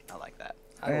cartoony. I like that.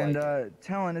 And like it.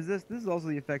 Telin, this is also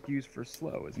the effect used for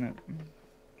slow, isn't it?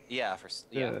 Yeah,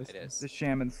 The- it is. The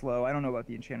shaman slow. I don't know about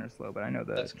the enchanter slow, but I know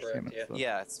the That's correct, shaman yeah. slow.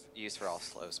 Yeah, it's used for all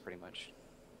slows pretty much.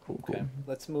 Cool. Okay,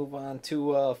 let's move on to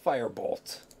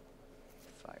Firebolt.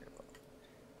 Firebolt.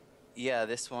 Yeah,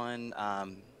 this one.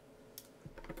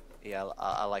 Yeah,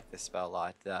 I like this spell a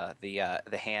lot.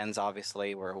 The hands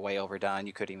obviously were way overdone.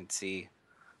 You couldn't even see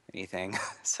anything,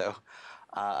 so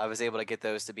I was able to get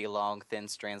those to be long, thin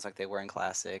strands like they were in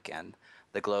Classic, and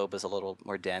the globe is a little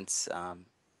more dense.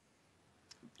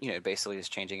 Basically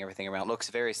just changing everything around. Looks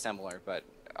very similar, but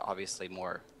obviously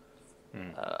more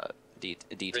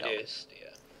detailed. Reduced, yeah.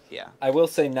 Yeah. I will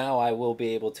say now I will be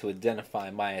able to identify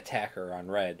my attacker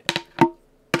on red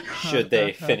should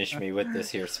they finish me with this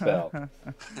here spell.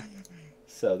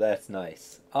 So that's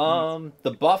nice.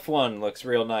 The buff one looks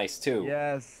real nice too.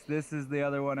 Yes, this is the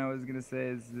other one I was gonna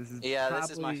say. This is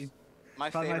This is probably, my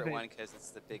probably my favorite one because it's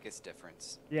the biggest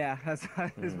difference. yeah, that's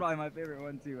it's probably my favorite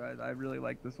one too. I really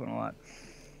like this one a lot.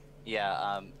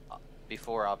 Yeah.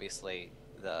 Before obviously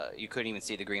you couldn't even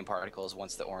see the green particles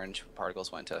once the orange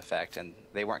particles went into effect, and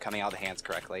they weren't coming out of the hands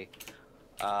correctly.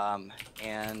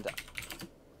 And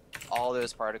all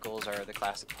those particles are the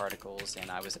classic particles,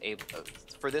 and I was able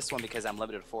for this one, because I'm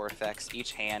limited to 4 effects,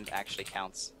 each hand actually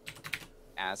counts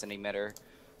as an emitter,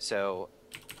 so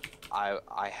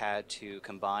I had to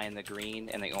combine the green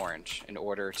and the orange in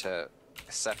order to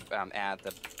add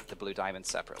the blue diamond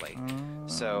separately.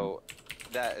 So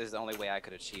that is the only way I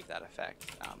could achieve that effect.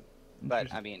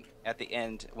 But I mean, at the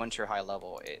end, once you're high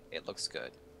level, it looks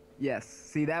good. Yes.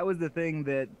 See, that was the thing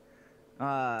that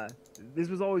this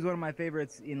was always one of my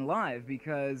favorites in live,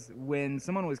 because when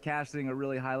someone was casting a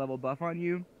really high level buff on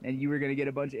you and you were going to get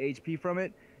a bunch of HP from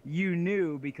it, you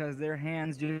knew because their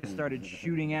hands just started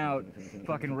shooting out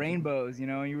fucking rainbows, you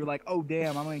know, and you were like, "Oh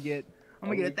damn, I'm going to get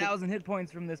 1,000 hit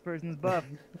points from this person's buff."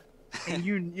 and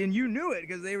you knew it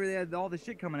because they had all the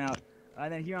shit coming out.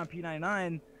 And then here on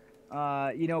P99,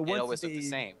 once It always looked the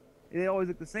same. It always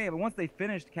looked the same, but once they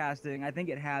finished casting, I think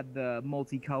it had the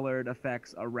multicolored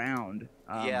effects around.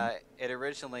 Yeah, it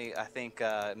originally, I think,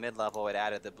 mid-level, it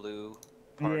added the blue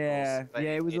particles. Yeah, but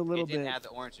it was a little It didn't bit- add the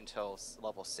orange until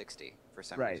level 60 for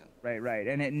some Right, reason. right.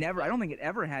 And it never, I don't think it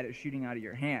ever had it shooting out of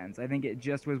your hands. I think it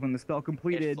just was when the spell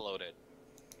completed. It floated.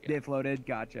 Yeah. It floated,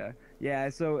 gotcha. Yeah,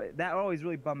 so that always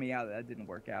really bummed me out that didn't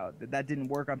work out. That didn't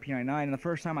work on P99, and the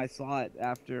first time I saw it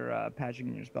after patching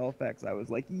in your spell effects, I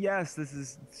was like, yes, this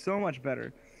is so much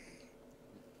better.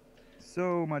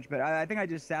 So much better. I think I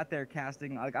just sat there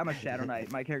casting, like, I'm a Shadow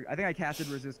Knight. My character, I think I casted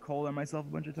Resist Cold on myself a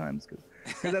bunch of times, because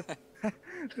that's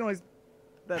it's the only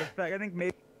that effect. I think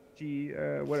maybe she,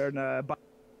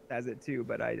 has it too,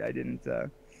 but I didn't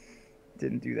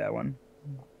do that one.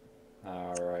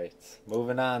 All right,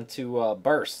 moving on to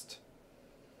Burst.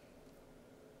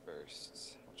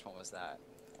 Bursts. Which one was that?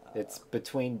 It's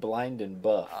between blind and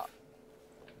buff.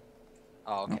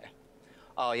 Oh, okay.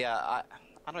 Oh, yeah,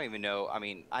 I don't even know. I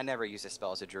mean, I never used this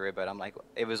spell as a druid, but I'm like,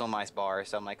 it was on my bar,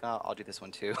 so I'm like, oh, I'll do this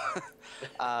one too.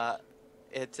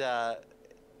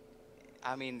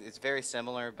 I mean, it's very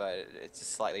similar, but it's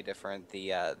just slightly different.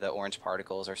 The orange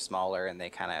particles are smaller, and they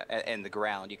kind of, and the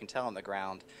ground, you can tell on the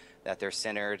ground that they're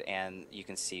centered, and you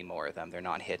can see more of them. They're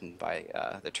not hidden by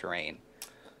the terrain.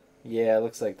 Yeah, it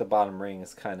looks like the bottom ring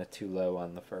is kind of too low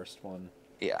on the first one.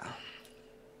 Yeah.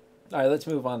 All right, let's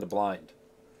move on to blind.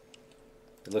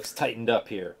 It looks tightened up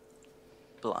here.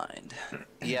 Blind.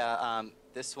 Yeah,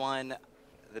 this one,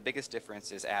 the biggest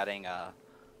difference is adding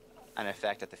an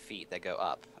effect at the feet that go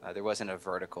up. There wasn't a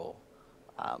vertical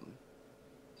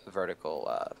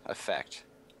effect,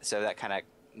 so that kind of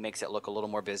makes it look a little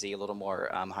more busy, a little more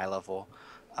high level,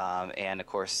 and of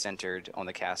course centered on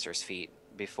the caster's feet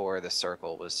before the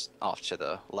circle was off to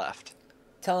the left.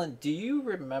 Telin, do you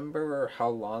remember how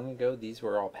long ago these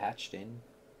were all patched in?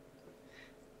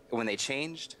 When they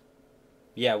changed?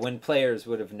 Yeah, when players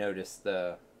would have noticed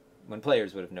it.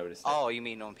 Oh, you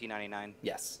mean on P99?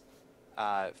 Yes.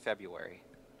 February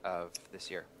of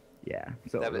this year. Yeah.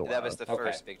 So That was the Okay.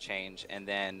 first big change, and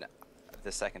then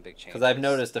the second big change. Because I've was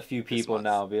noticed a few this people month.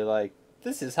 now be like,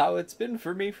 "This is how it's been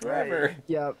for me forever."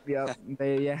 Yep.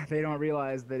 They don't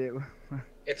realize that it.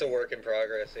 It's a work in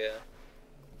progress, yeah.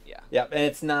 Yeah. Yep, and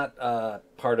it's not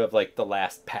part of like the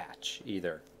last patch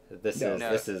either. This No. is No,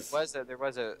 this is there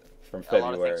was a from lot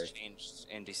of February. things changed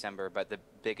in December, but the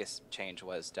biggest change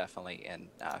was definitely in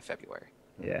February.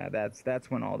 Yeah,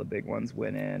 that's when all the big ones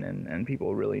went in, and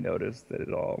people really noticed that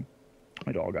it all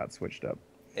got switched up.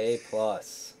 A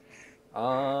plus.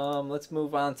 Let's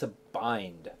move on to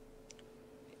bind.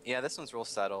 Yeah, this one's real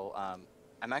subtle.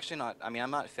 I'm actually not. I mean,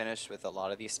 I'm not finished with a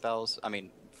lot of these spells. I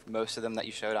mean, most of them that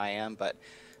you showed, I am, but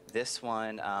this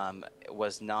one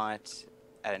was not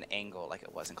at an angle like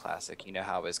it was in Classic. You know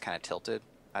how it was kind of tilted.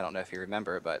 I don't know if you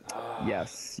remember, but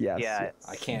Yes. yeah,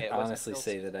 I can't it was honestly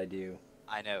say tilted. that I do.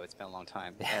 I know it's been a long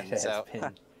time, It and has so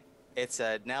been. it's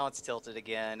now it's tilted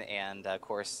again, and of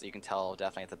course you can tell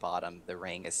definitely at the bottom the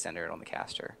ring is centered on the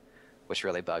caster, which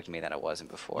really bugged me that it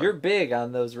wasn't before. You're big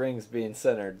on those rings being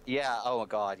centered. Yeah. Oh my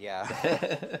God. Yeah.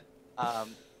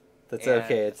 That's And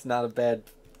okay. It's not a bad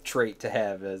trait to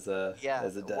have as a yeah.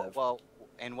 dev. Well,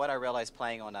 and what I realized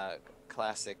playing on a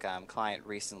Classic client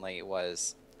recently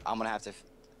was I'm gonna have to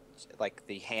like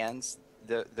the hands,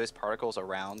 those particles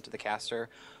around the caster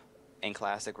in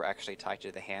Classic were actually tied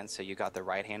to the hand, so you got the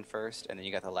right hand first, and then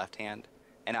you got the left hand.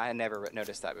 And I had never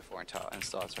noticed that before until I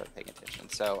started paying attention.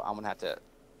 So I'm gonna have to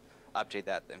update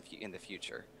that in the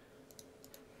future.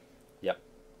 Yep,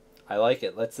 I like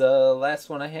it. Let's last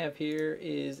one I have here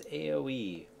is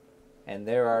AOE, and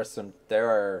there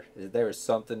is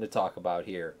something to talk about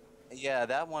here. Yeah,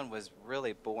 that one was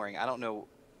really boring. I don't know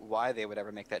why they would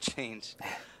ever make that change.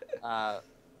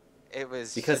 It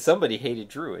was Because just, somebody hated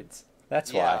druids.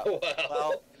 That's yeah, why.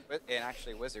 well, and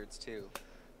actually wizards too.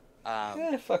 Fuck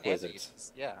And wizards.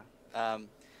 mages, yeah.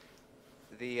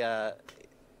 The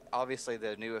obviously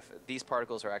these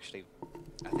particles are actually,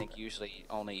 I think, usually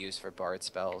only used for bard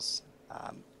spells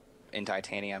in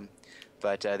titanium,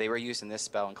 but they were used in this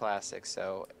spell in Classic.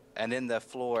 So, and then the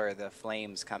floor, the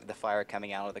flames, the fire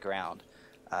coming out of the ground,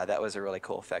 that was a really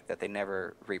cool effect that they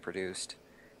never reproduced.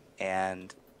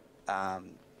 And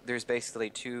there's basically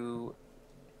two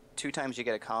times you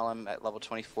get a column. At level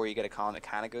 24 you get a column that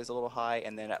kind of goes a little high,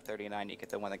 and then at 39 you get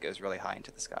the one that goes really high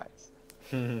into the skies.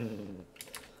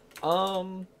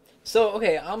 So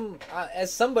okay,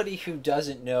 as somebody who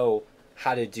doesn't know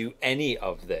how to do any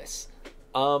of this,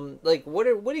 like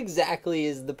what exactly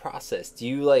is the process?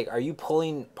 Are you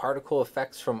pulling particle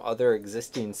effects from other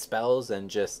existing spells and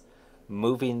just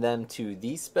moving them to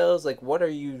these spells? Like what are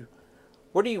you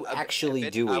actually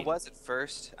doing? I was at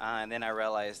first, and then I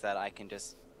realized that I can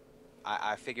just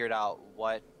I figured out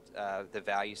what the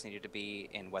values needed to be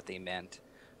and what they meant.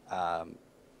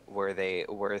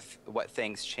 What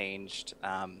things changed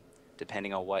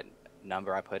depending on what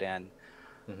number I put in.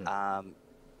 Mm-hmm.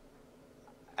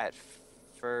 At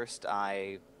first,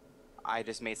 I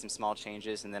just made some small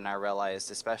changes, and then I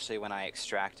realized, especially when I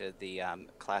extracted the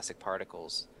Classic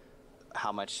particles,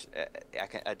 how much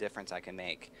a difference I can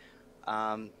make.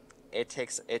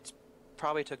 It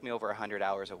probably took me over 100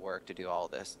 hours of work to do all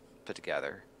this put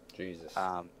together. Jesus.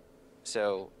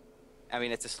 So, I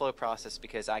mean, it's a slow process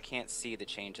because I can't see the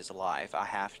changes live. I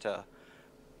have to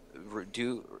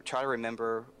try to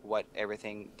remember what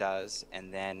everything does,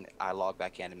 and then I log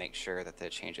back in to make sure that the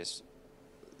changes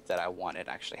that I wanted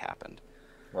actually happened.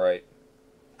 Right.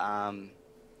 And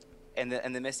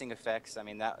the missing effects, I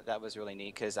mean, that was really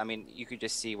neat because, I mean, you could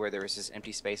just see where there was just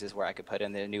empty spaces where I could put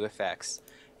in the new effects,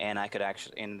 and I could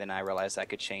and then I realized I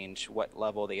could change what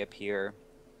level they appear.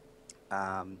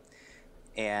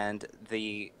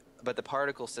 But the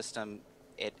particle system,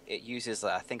 it uses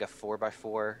I think a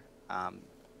 4x4,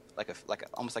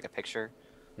 almost like a picture,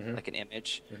 Mm-hmm. like an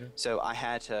image. Mm-hmm. So I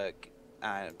had to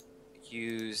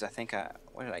use, I think,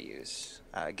 what did I use?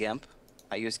 GIMP.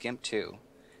 I used GIMP too,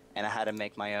 and I had to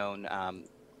make my own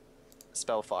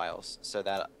spell files so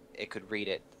that it could read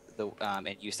it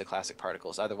and use the Classic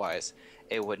particles. Otherwise,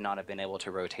 it would not have been able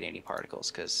to rotate any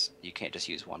particles because you can't just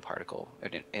use one particle,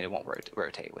 and it won't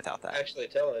rotate without that. Actually,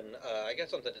 Telin, I got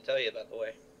something to tell you, by the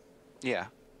way. Yeah.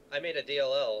 I made a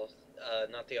DLL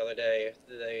not the other day.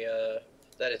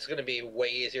 That it's going to be way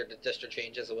easier to distro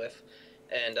changes with,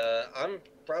 and I'm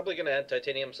probably going to add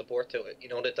titanium support to it. You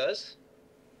know what it does?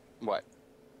 What?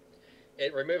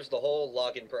 It removes the whole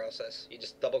login process. You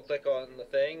just double click on the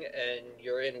thing, and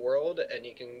you're in world, and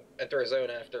you can enter a zone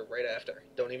right after.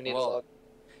 Don't even need to log.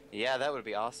 Yeah, that would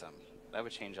be awesome. That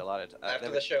would change a lot of.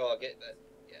 After the show, I'll get that.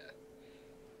 Yeah.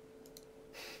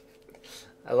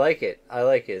 I like it.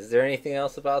 Is there anything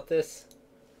else about this?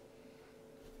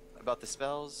 About the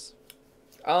spells?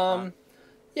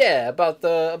 Yeah, about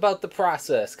the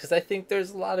process, because I think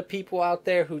there's a lot of people out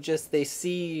there who they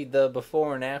see the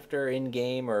before and after in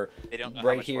game or They don't know how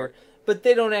right much here, work. but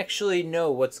they don't actually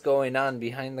know what's going on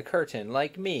behind the curtain.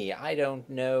 Like me, I don't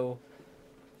know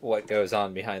what goes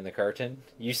on behind the curtain.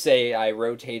 You say I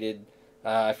rotated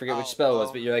I forget which spell it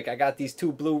was, but you're like, I got these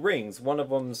 2 blue rings. One of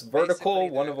them's vertical,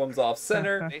 Basically, one of them's off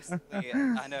center. Basically,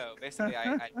 I know. Basically,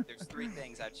 there's 3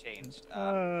 things I've changed.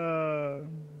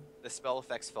 The spell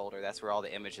effects folder, that's where all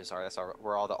the images are. That's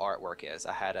where all the artwork is.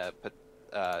 I had to put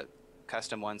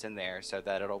custom ones in there so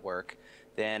that it'll work.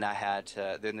 Then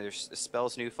then there's a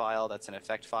spells new file, that's an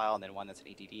effect file, and then one that's an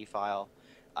EDD file.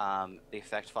 The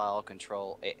effect file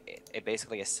it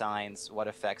basically assigns what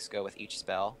effects go with each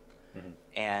spell. Mm-hmm.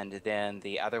 And then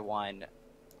the other one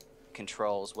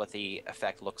controls what the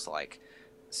effect looks like.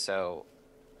 So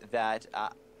that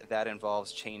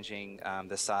involves changing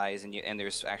the size, and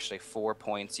there's actually 4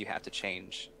 points you have to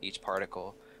change each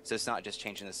particle. So it's not just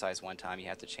changing the size one time, you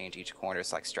have to change each corner.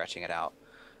 It's like stretching it out.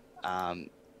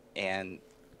 And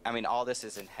I mean, all this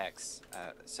is in hex,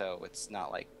 so it's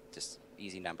not like just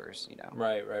easy numbers, you know.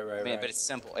 Right. I mean, but it's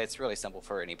simple. It's really simple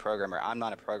for any programmer. I'm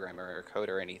not a programmer or coder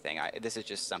or anything. This is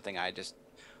just something I just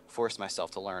forced myself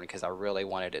to learn because I really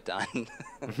wanted it done.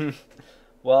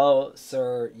 Well,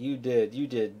 sir, you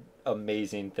did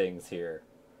amazing things here.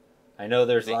 I know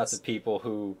there's lots of people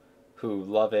who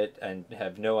love it and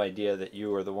have no idea that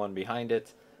you are the one behind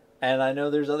it. And I know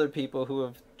there's other people who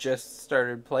have just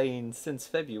started playing since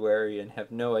February and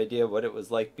have no idea what it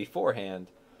was like beforehand.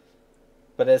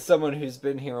 But as someone who's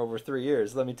been here over 3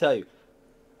 years, let me tell you,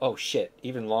 oh shit,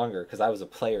 even longer, because I was a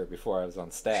player before I was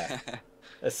on staff.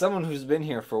 As someone who's been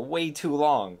here for way too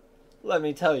long, let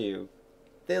me tell you,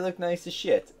 they look nice as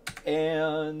shit.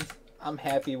 And I'm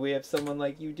happy we have someone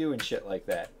like you doing shit like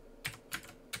that.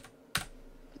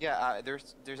 Yeah,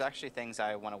 there's actually things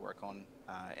I want to work on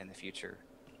in the future.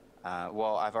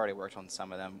 Well, I've already worked on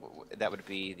some of them. That would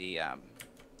be the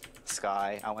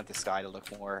sky. I want the sky to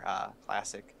look more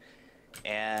classic.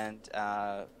 And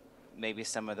maybe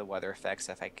some of the weather effects,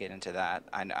 if I get into that.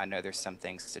 I know there's some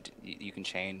things you can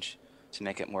change to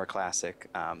make it more classic.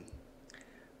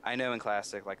 I know in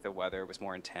classic, like, the weather was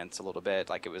more intense a little bit.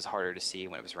 Like, it was harder to see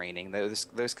when it was raining. Those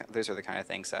are the kind of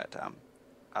things that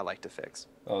I like to fix.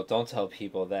 Oh, don't tell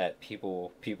people that.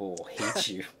 People will hate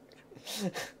you.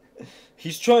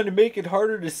 He's trying to make it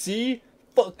harder to see?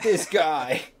 Fuck this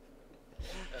guy.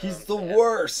 He's the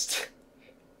worst.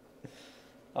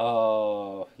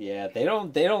 Oh, yeah. They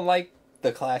don't like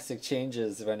the classic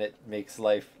changes when it makes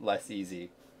life less easy.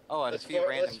 Oh, and a few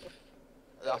random...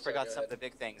 I forgot some of the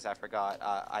big things. I forgot.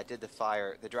 I did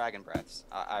the dragon breaths.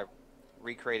 I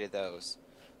recreated those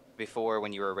before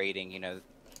when you were raiding. You know,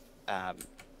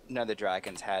 none of the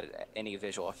dragons had any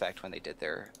visual effect when they did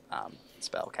their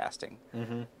spell casting.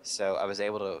 Mm-hmm. So I was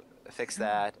able to fix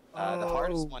that. The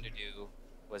hardest one to do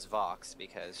was Vox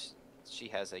because she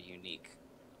has a unique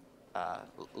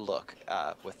look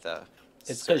with the.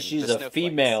 It's because she's a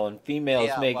female, and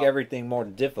females make everything more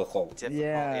difficult.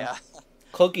 Yeah.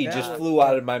 Cookie just flew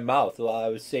out of my mouth while I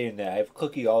was saying that. I have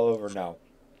cookie all over now.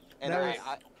 And I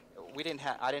didn't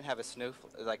have a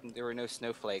snowflake. Like, there were no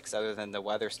snowflakes other than the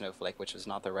weather snowflake, which was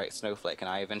not the right snowflake. And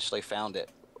I eventually found it,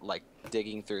 like,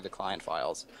 digging through the client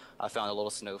files. I found a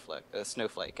little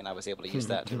snowflake, and I was able to use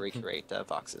that to recreate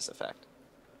Vox's effect.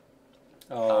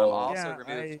 I also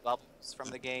removed bubbles from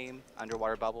the game,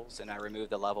 underwater bubbles, and I removed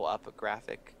the level up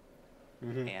graphic.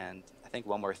 Mm-hmm. And I think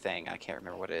one more thing, I can't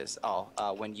remember what it is.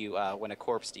 When a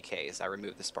corpse decays, I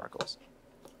remove the sparkles.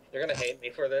 You're gonna hate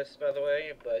me for this, by the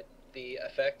way, but the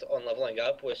effect on leveling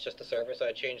up was just a service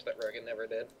I changed that Rogan never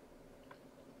did.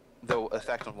 The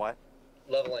effect on what?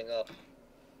 Leveling up.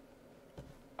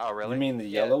 Oh, really? You mean the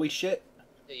yellowy shit?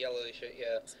 The yellowy shit,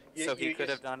 yeah. So he could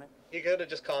have done it? He could have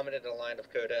just commented a line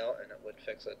of code out and it would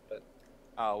fix it, but...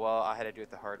 Oh, well, I had to do it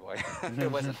the hard way.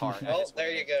 It wasn't hard. Well,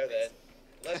 there you go, then.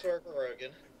 Less work for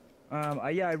Rogan.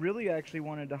 I really actually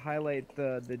wanted to highlight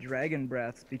the dragon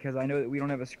breaths because I know that we don't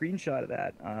have a screenshot of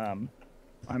that.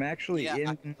 I'm actually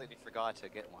I completely forgot to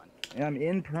get one. I'm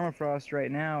in permafrost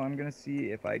right now. I'm gonna see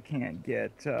if I can't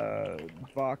get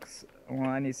Vox. Well,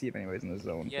 I need to see if anybody's in the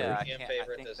zone first.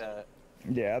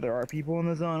 Yeah, there are people in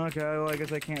the zone. Okay, well, I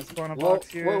guess I can't spawn a box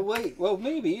here. Well, wait. Well,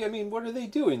 maybe. I mean, what are they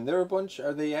doing? They're a bunch...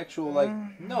 Are they actual, like...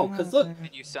 No, because look...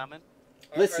 Did you summon?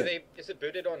 Listen. Is it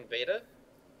booted on beta?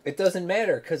 It doesn't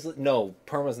matter, because... No,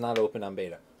 Perma's not open on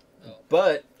beta. Oh.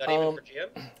 But... Not even for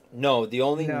GM? No, the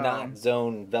only not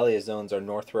zone... Velia zones are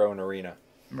North Row and Arena.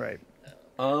 Right.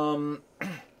 But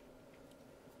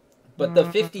the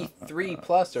 53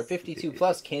 plus or 52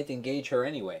 plus can't engage her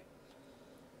anyway.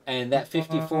 And that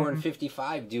 54 and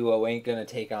 55 duo ain't gonna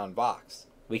take on Vox.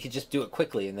 We could just do it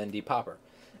quickly and then depop her.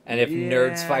 And if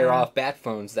nerds fire off bat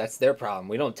phones, that's their problem.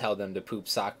 We don't tell them to poop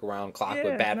sock around clock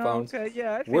with bat phones. Okay,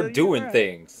 yeah, we're doing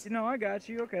things. I got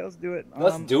you. Okay, let's do it.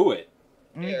 Let's do it.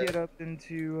 Let me Here. get up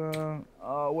into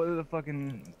what are the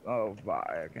fucking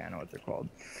okay, I know what they're called.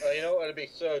 You know what would be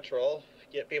so troll?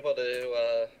 Get people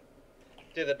to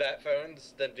do the bat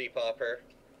phones, then depop her.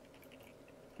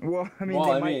 Well, I mean, well,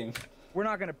 they I might. mean, We're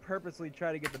not gonna purposely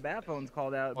try to get the bat phones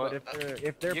called out, Well, but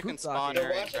if they're you can poop spawn sockets, her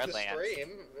They're in watching the Redlands. stream.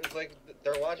 It's like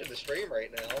they're watching the stream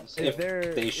right now. So if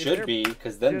they're they if should they're- be,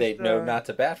 because then just, they'd know not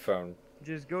to bat phone.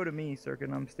 Just go to me,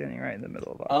 Sirken. I'm standing right in the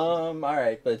middle of.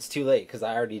 Alright, but it's too late, because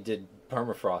I already did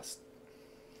permafrost.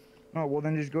 Oh well,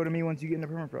 then just go to me once you get into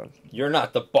permafrost. You're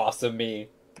not the boss of me.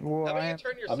 Well, how about you I,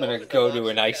 turn yourself gonna into go Vox to an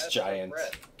and ice cast it on giant.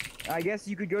 Brett? I guess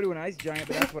you could go to an ice giant,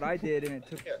 but that's what I did, and it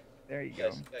took. Here. There you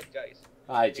go. Guys,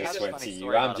 I Here's just a went funny to you.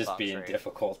 story I'm about a just Vox being raid.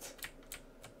 difficult.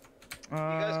 you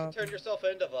guys can turn yourself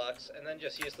into Vox and then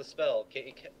just use the spell. Can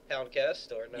you pound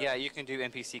cast or no? Yeah, you can do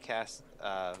NPC cast.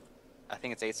 I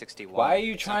think it's 861. Why are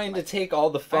you trying to take all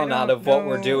the fun out of what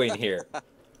we're know. doing here?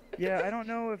 Yeah, I don't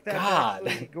know if that's God.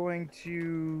 actually going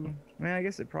to. I mean, I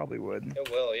guess it probably would. It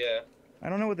will, yeah. I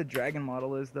don't know what the dragon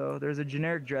model is though. There's a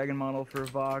generic dragon model for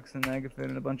Vox and Megafin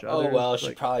and a bunch of Oh others. well, should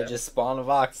like- probably just spawn a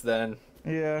Vox then.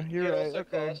 Yeah, You you're can right. also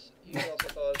Okay. you can also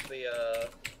cause the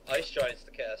ice giants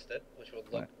to cast it, which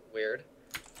would look weird.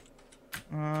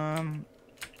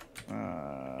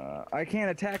 I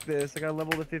can't attack this. I gotta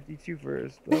level to 52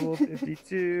 first. Level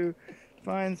 52.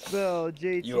 Find spell.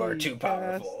 JT. You are too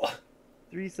cast powerful.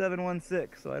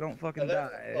 3716, so I don't fucking Oh, there-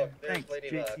 die. look, there's Thanks, Lady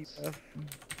JT. Vox. buff.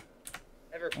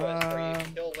 EverQuest where you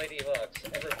kill Lady Vox.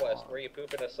 EverQuest where you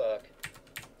poop in a sock.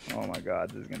 Oh my god,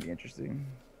 this is gonna be interesting.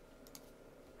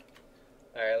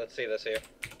 Alright, let's see this here.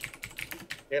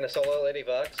 You're gonna solo Lady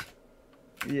Vox?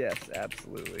 Yes,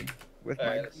 absolutely. With All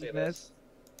my right, let's see greenness.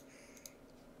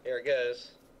 Here it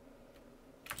goes.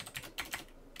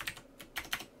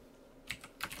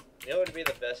 You know what would be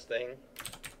the best thing?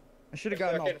 I should If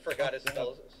have gotten all. Sirken forgot his fucked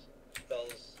up.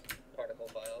 spells particle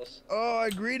files. Oh, I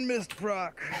green mist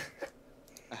proc.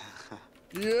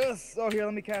 Yes. Oh, here,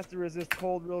 let me cast a resist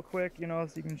cold real quick, you know,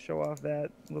 so you can show off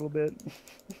that a little bit.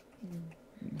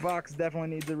 Vox definitely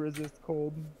needs a resist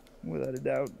cold, without a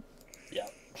doubt.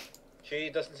 She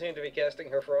doesn't seem to be casting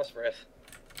her frost breath.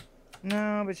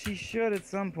 No, but she should at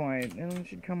some point. And it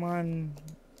should come on.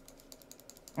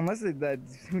 Unless that,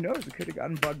 who knows? It could have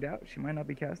gotten bugged out. She might not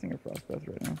be casting her frost breath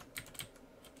right now.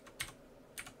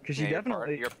 Because she Yeah,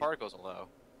 definitely, your particles are low.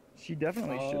 she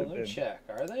definitely should have Let me been. check.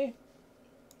 Are they?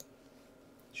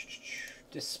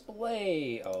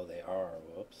 Display. Oh, they are.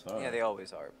 Whoops. All Yeah, right. they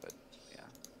always are, but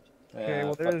Okay, Yeah,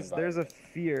 well fucking there's a vibrate.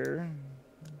 fear.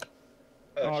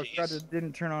 Oh, I forgot jeez. it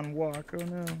didn't turn on walk. Oh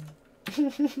no.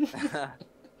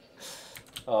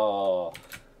 Oh,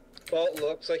 Well, it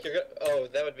looks like you're gonna. Oh,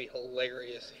 that would be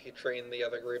hilarious if you train the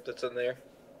other group that's in there.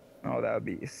 Oh, that would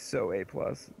be so A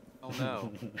plus. oh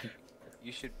no,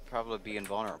 you should probably be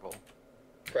invulnerable.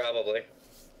 Probably.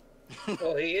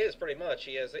 Well, he is pretty much.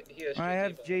 He has. I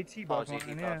have buff. JT Oh, buff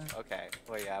GT on, yeah. buff. Okay.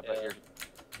 Well, yeah, but Yeah. you're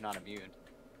not immune.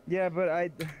 Yeah, but I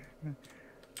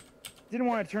didn't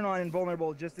want to turn on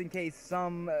invulnerable just in case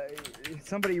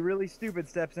somebody really stupid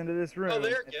steps into this room. Oh,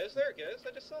 there it goes. There it goes.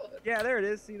 I just saw it. Yeah, there it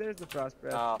is. See, there's the frost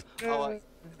breath.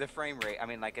 The frame rate. I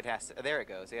mean, like it has to. There it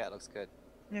goes. Yeah, it looks good.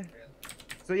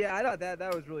 So yeah, I thought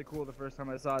that was really cool the first time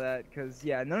I saw that, because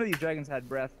yeah, none of these dragons had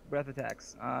breath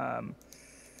attacks. Wow.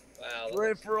 that For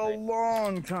looks for a great.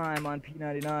 long time on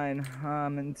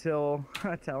P99, until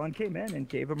Telin came in and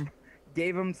gave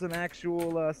him some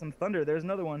actual some thunder. There's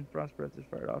another one. Frost breath just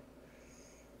fired off.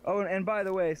 Oh, and by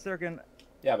the way, Sirken,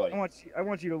 yeah, buddy. I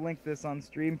want you to link this on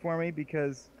stream for me,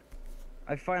 because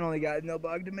I finally got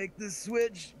Nilbog to make this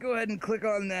switch. Go ahead and click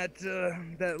on that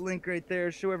that link right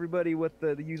there. Show everybody what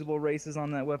the usable races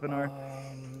on that weapon are.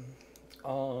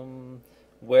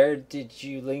 Where did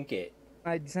you link it?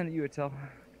 I sent it you a tell.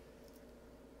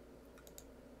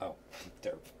 Oh,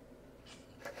 derp.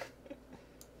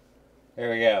 There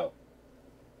we go.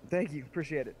 Thank you,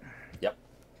 appreciate it.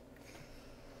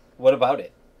 What about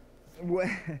it?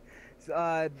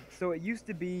 So it used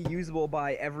to be usable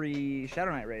by every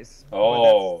Shadow Knight race. but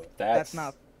Oh, that's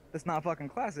not fucking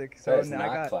classic. So that's now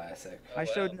not classic. Oh,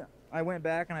 wow. I went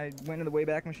back and I went into the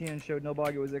Wayback Machine and showed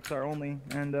Nilbog it was XR only,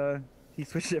 and he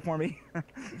switched it for me.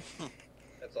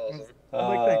 That's awesome.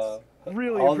 I'm like, thanks.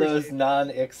 Really all appreciate those it.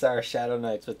 non-XR Shadow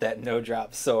Knights with that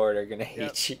no-drop sword are gonna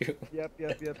hate you.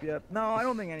 Yep. No, I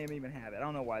don't think any of them even have it. I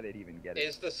don't know why they'd even get it.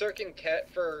 Is the Sirken cat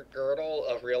fur girdle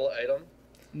a real item?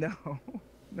 No.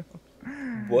 No.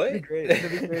 What? It'd be great.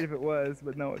 It'd be great if it was,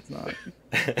 but no, it's not.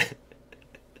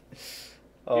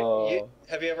 Oh,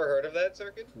 Have you ever heard of that,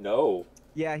 Sirken? no.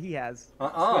 Yeah, he has.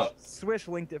 Uh-uh. Swish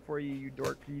linked it for you, you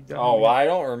dork. You Oh, well, I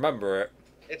don't remember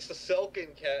it. It's the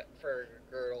Sirken cat fur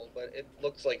girdle, but it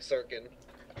looks like Sirken.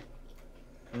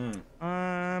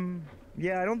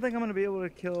 Yeah, I don't think I'm gonna be able to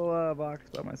kill Vox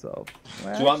by myself.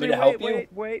 Well, Do you want me to help you?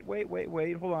 Wait.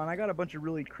 Hold on. I got a bunch of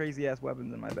really crazy ass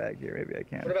weapons in my bag here. Maybe I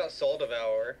can. What about Soul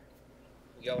Devour?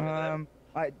 You got one of them?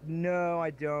 No, I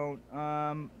don't.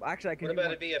 Actually, I can. What do about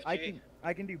one- a BFG?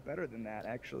 I can do better than that.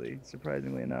 Actually,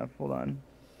 surprisingly enough. Hold on.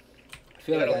 I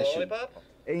feel You like got a I should. lollipop?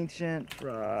 Ancient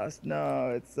Frost.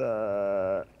 No, it's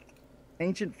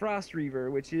Ancient Frost Reaver,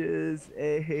 which is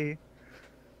a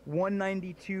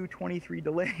 192-23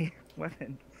 delay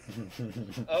weapon.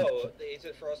 Oh, the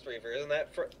Ancient Frost Reaver. Isn't that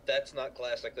that's not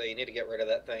classic though. You need to get rid of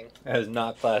that thing. That is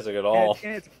not classic at all.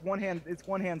 And it's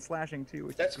one hand slashing too.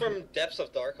 Which That's is from Depths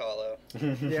of Dark Hollow.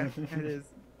 yeah, it is.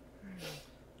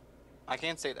 I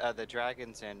can't say the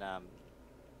dragons in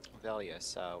Velia,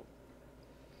 so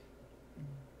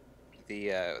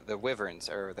the wyverns,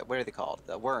 or what are they called?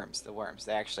 The worms.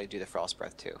 They actually do the frost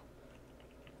breath too.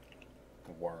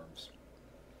 Worms.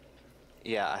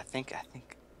 Yeah, I think.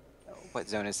 What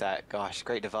zone is that? Gosh,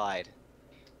 Great Divide.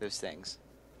 Those things.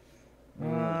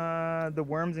 The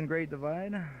worms in Great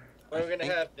Divide. We're gonna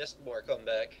have Mistmore come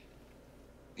back.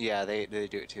 Yeah, they do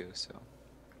it too. So.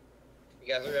 You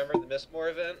guys remember the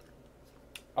Mistmore event?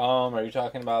 Are you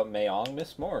talking about Mayong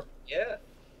Miss Moore? Yeah.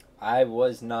 I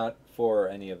was not for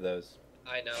any of those.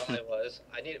 I know, I was.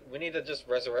 We need to just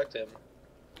resurrect him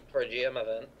for a GM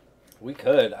event. We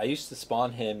could. I used to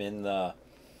spawn him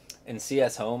in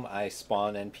CS Home. I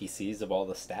spawn NPCs of all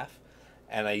the staff,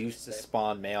 and I used to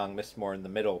spawn Mayong Mistmore in the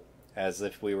middle, as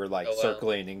if we were like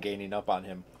circling and gaining up on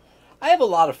him. I have a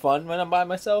lot of fun when I'm by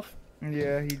myself.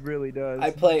 Yeah, he really does.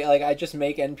 I just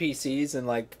make NPCs and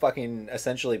like fucking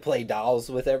essentially play dolls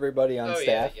with everybody on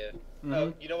staff. Yeah. Mm-hmm.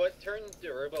 Oh, you know what? Turn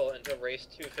Derubael into race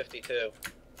 252.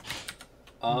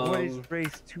 What is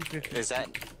race 250? Is that?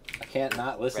 I can't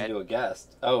not listen Red- to a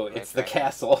guest. Oh, Red it's the Dragon.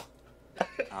 castle.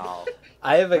 Oh.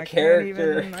 I have a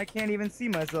character. I can't even see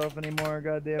myself anymore.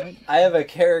 God damn it! I have a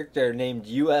character named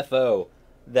UFO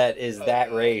that is that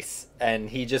God. race, and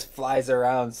he just flies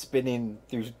around spinning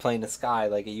through plane of sky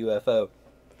like a UFO.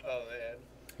 Oh man.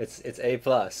 It's A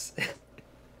plus.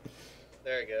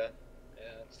 There you go.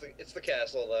 Yeah, it's the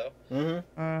castle though.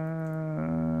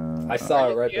 Mm-hmm. I saw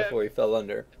it right Yeah. before he fell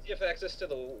under. Do you have access to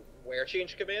the wear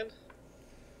change command?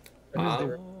 Or What is does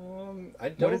the- I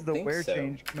don't What is the think wear so.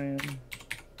 change command?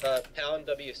 pound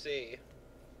WC.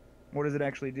 What does it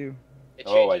actually do? It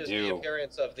Oh, I changes the do.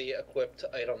 appearance of the equipped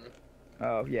item.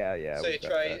 Oh yeah. So you we've got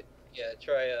try,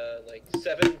 try like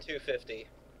 7-250.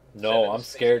 No, 7 I'm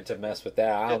scared to mess with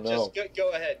that. I don't know. Just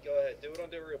go ahead. Do it on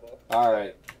Derubael. All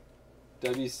right.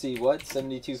 WC what?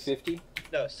 7250?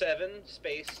 No, 7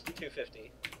 space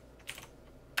 250.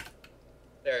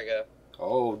 There you go.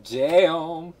 Oh,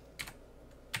 damn.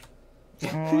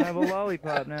 that. Oh, I have a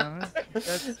lollipop now.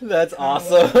 That's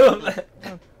awesome.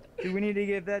 Do we need to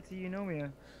give that to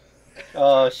Eunomia?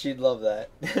 Oh, she'd love that.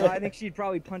 I think she'd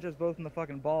probably punch us both in the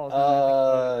fucking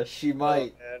balls. She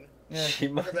might. Oh, man. Yeah. She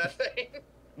Look at might. that thing.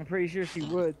 I'm pretty sure she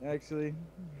would actually.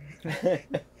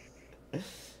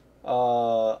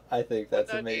 I think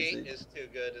that's 198 amazing. is too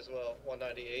good as well.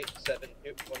 198,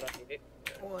 198.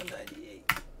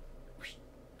 198.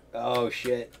 Oh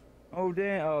shit. Oh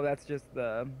damn! Oh, that's just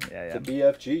the The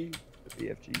BFG. the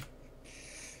BFG.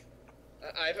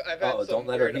 I've had Oh, some don't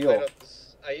let her weird heal.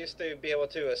 items. I used to be able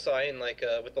to assign like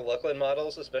with the Lucklin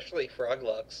models, especially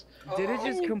Froglux. Did it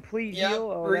just complete Yep.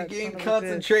 heal? Oh, that Regain son of a bitch.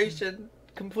 concentration.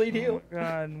 Complete Oh heal. my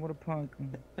god, what a punk.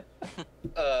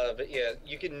 But yeah,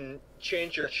 you can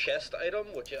change your chest item,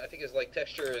 which I think is like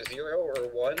texture 0 or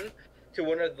 1, to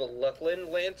one of the Lucklin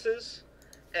lances,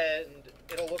 and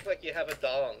it'll look like you have a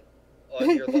dong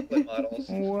on your Lucklin models,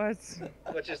 What?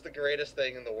 which is the greatest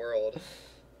thing in the world.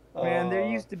 Man, there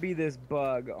used to be this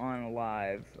bug on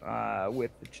Live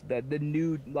with the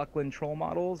new Lucklin troll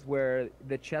models where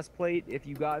the chest plate, if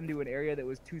you got into an area that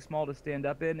was too small to stand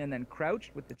up in and then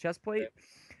crouched with the chest plate,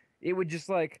 it would just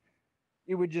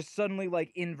suddenly like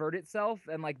invert itself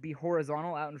and like be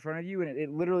horizontal out in front of you, and it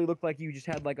literally looked like you just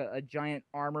had like a giant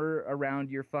armor around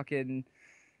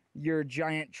your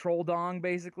giant troll dong.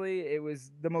 Basically, it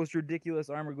was the most ridiculous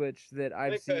armor glitch that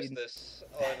Let me I've post seen. this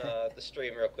on the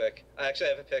stream real quick. I actually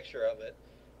have a picture of it.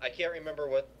 I can't remember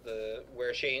what the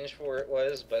wear change for it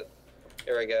was, but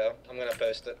here we go. I'm gonna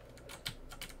post it.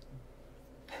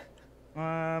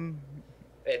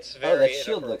 It's very that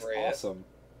shield looks inappropriate, awesome.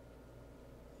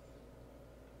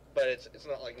 but it's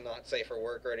not like not safe for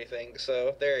work or anything.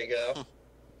 So there you go.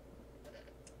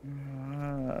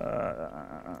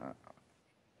 I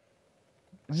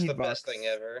It's need the best Vox. thing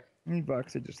ever. I need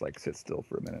Vox to just like sit still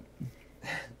for a minute.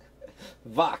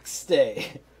 Vox,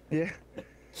 stay. Yeah.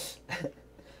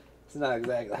 It's not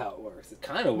exactly how it works. It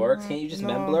kind of works. Can't you just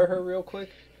No. memblur her real quick?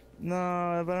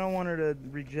 No, but I don't want her to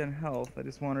regen health. I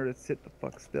just want her to sit the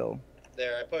fuck still.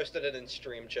 There, I posted it in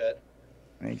stream chat.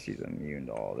 I think she's immune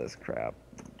to all this crap.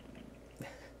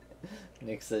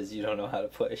 Nick says you don't know how to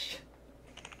push.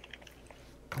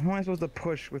 How am I supposed to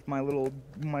push with my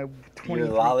 23 Your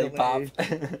lollipop.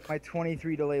 delay, my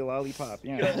 23 delay lollipop?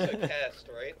 You can Yeah. also cast,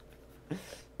 right?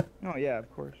 Oh yeah,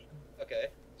 of course. Okay,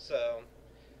 so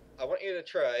I want you to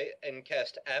try and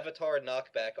cast Avatar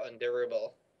Knockback on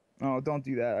Derubael. Oh, don't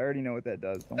do that. I already know what that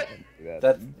does. Don't fucking do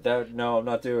that. That no, I'm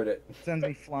not doing it. It sends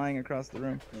me flying across the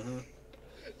room.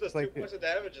 Does like 2 points of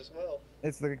damage as well.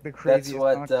 It's the That's craziest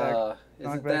what. knockback.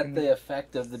 Isn't knockback that in the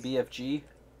effect of the BFG?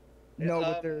 No,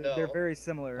 but they're no. very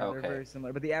similar. Okay. They're very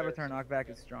similar. But the Avatar knockback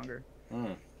is stronger.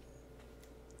 Mm.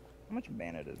 How much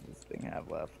mana does this thing have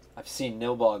left? I've seen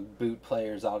Nilbog boot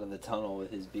players out of the tunnel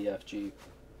with his BFG.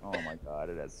 Oh my god,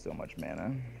 it has so much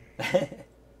mana.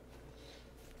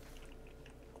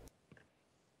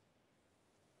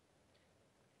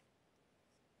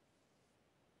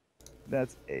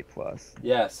 That's A+.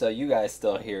 Yeah, so you guys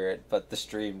still hear it, but the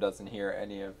stream doesn't hear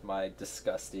any of my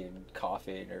disgusting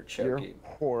coughing or Your choking.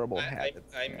 horrible I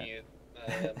habits. I yeah.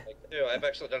 mute. I've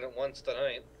actually done it once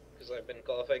tonight because I've been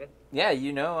coughing. Yeah,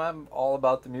 you know I'm all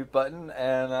about the mute button,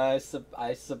 and I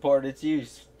support its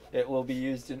use. It will be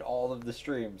used in all of the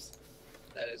streams.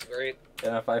 That is great.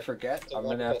 And if I forget, It's a I'm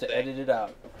going to have to wonderful edit it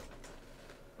out.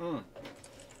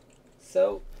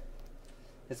 So,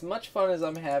 as much fun as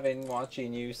I'm having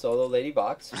watching you solo Lady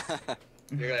Box,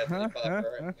 You're gonna have to leave off,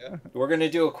 right? Yeah. we're going to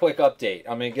do a quick update.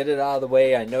 I'm going to get it out of the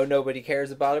way. I know nobody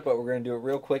cares about it, but we're going to do it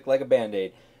real quick like a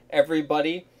Band-Aid.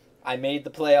 Everybody, I made the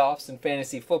playoffs in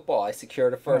fantasy football. I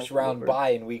secured a first round Lord. bye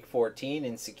in week 14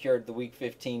 and secured the week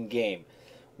 15 game.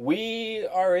 We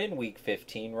are in week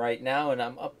 15 right now, and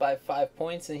I'm up by 5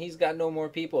 points, and he's got no more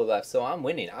people left, so I'm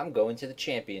winning. I'm going to the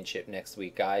championship next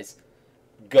week, guys.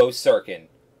 Go Sirken.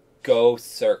 Go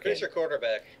Sirken. Who's your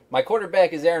quarterback? My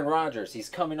quarterback is Aaron Rodgers. He's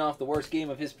coming off the worst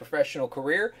game of his professional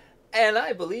career, and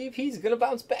I believe he's going to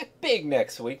bounce back big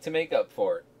next week to make up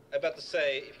for it. I'm about to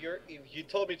say, if you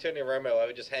told me Tony Romo, I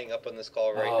would just hang up on this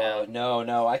call right now.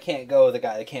 No, I can't go with a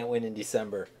guy that can't win in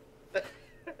December.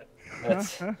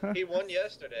 That's He won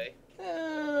yesterday.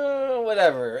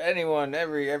 whatever. Anyone,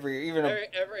 even a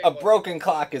Everyone. broken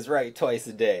clock is right twice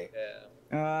a day.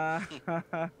 Yeah.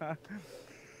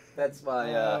 That's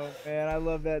my. Oh man, I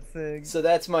love that thing. So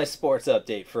that's my sports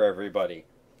update for everybody.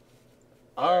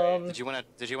 Did you want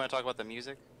to talk about the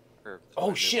music? Or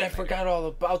Oh shit! I forgot all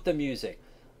about the music.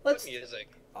 What music?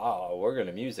 Oh, we're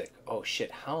gonna music. Oh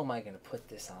shit! How am I gonna put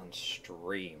this on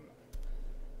stream?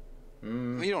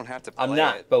 You don't have to play I'm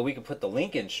not, it. but we can put the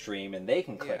link in stream and they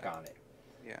can click on it.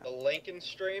 Yeah. The Lincoln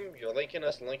stream? You're linking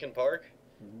us Lincoln Park?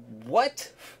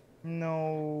 What?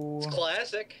 No. It's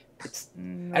classic.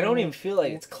 No. I don't even feel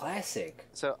like it's classic.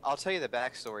 So I'll tell you the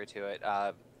backstory to it.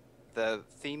 The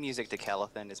theme music to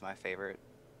Kelithin is my favorite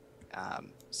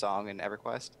song in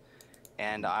EverQuest,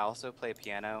 and I also play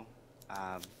piano.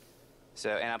 And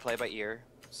I play by ear,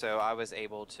 so I was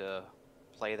able to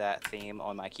play that theme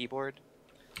on my keyboard.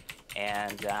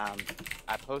 And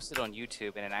I posted on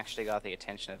YouTube, and it actually got the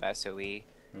attention of SOE.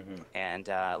 And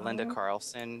Linda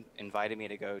Carlson invited me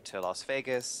to go to Las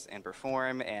Vegas and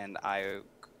perform, and I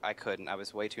couldn't. I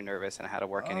was way too nervous, and I had to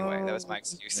work anyway. That was my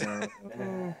excuse.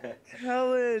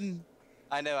 Helen.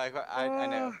 I know. I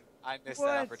know. I missed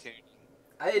that opportunity.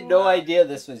 I had no idea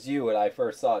this was you when I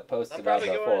first saw it posted I'm on probably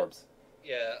the going- forums.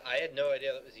 Yeah, I had no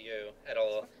idea that was you at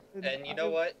all. And you know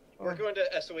what? We're going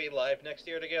to SOE Live next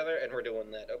year together, and we're doing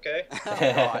that, okay?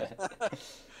 Oh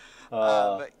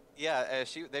God. But yeah,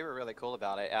 they were really cool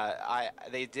about it.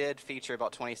 They did feature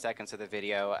about 20 seconds of the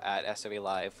video at SOE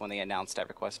Live when they announced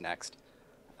EverQuest Next.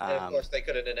 And of course, they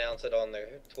couldn't announce it on their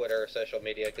Twitter or social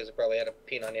media because it probably had a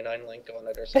P99 link on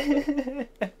it or something.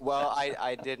 Well,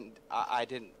 I didn't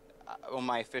on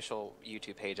my official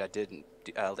YouTube page. I didn't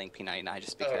link P99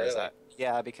 just because. Really?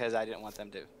 Because I didn't want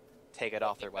them to take it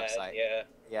off their website.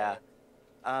 Yeah.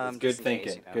 Good just in thinking.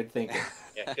 case, you know. Good thinking.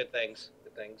 Yeah, good things.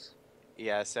 Good things.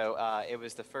 Yeah, so it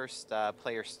was the first they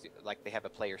have a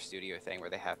player studio thing where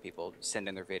they have people send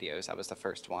in their videos. That was the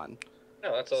first one.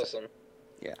 No, that's awesome.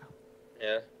 Yeah.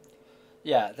 Yeah.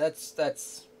 Yeah,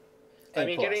 that's. I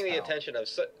mean, getting the pal. attention of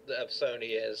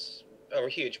Sony is a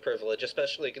huge privilege,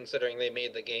 especially considering they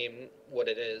made the game what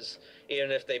it is,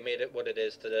 even if they made it what it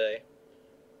is today.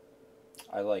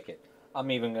 I like it. I'm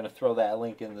even going to throw that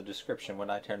link in the description when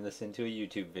I turn this into a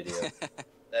YouTube video.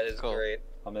 That is Cool. great.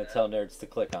 I'm going to tell nerds to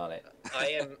click on it.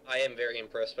 I am very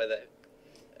impressed by that.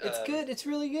 It's good. It's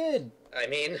really good. I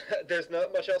mean, there's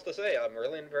not much else to say. I'm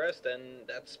really impressed, and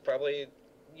that's probably...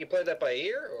 You played that by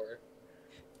ear, or...?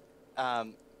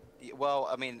 Well,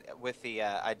 I mean, with the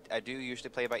I do usually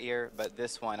play by ear, but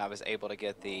this one I was able to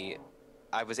get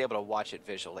I was able to watch it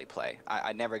visually play.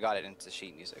 I never got it into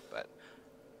sheet music, but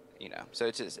you know, so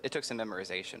it took some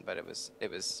memorization, but it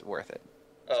was worth it.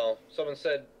 Oh, someone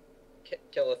said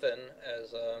Kelathan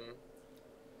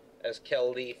as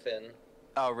Kellethan.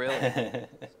 Oh, really? I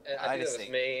think it was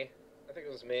me. I think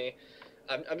it was me.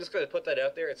 I'm just gonna put that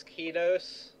out there. It's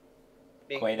Kinos.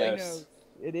 Quanos.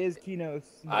 It is Kinos.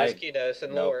 It's Kinos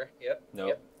and lore. Yep. Nope.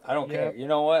 Yep. I don't care. You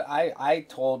know what? I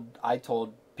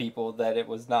told people that it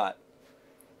was not.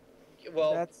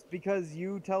 Well, that's because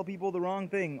you tell people the wrong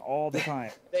thing all the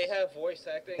time. They have voice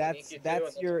acting.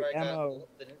 That's your MO.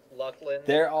 Lucklin.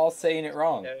 They're all saying it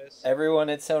wrong. Everyone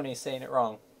at Sony's saying it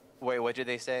wrong. Wait, what did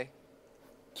they say?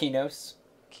 Kinos.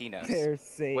 Kinos. They're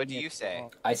saying what do you say?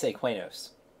 Wrong. I say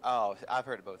Quanos. Oh, I've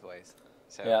heard it both ways.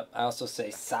 So. Yeah, I also say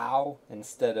Sao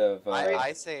instead of.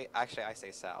 I say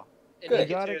Sao. In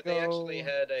Nika 2, they actually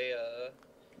had a.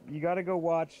 You gotta go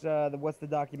watch what's the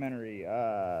documentary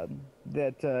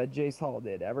that Jace Hall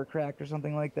did, Evercracked or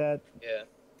something like that. Yeah.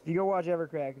 If you go watch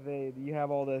Evercracked, you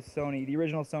have all the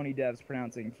original Sony devs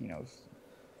pronouncing Kinos.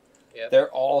 Yeah.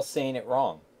 They're all saying it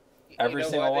wrong. Every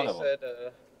single one of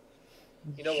them.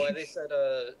 You know why they said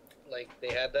like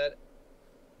they had that?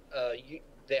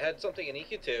 They had something in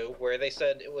EQ2 where they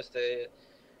said it was the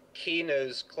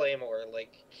Keynos Claymore,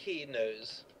 like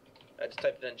Keynos. I just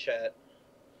typed it in chat.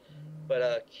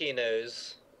 But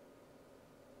Keynos.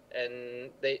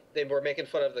 And they were making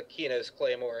fun of the Keynos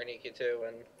Claymore in EQ2,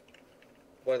 and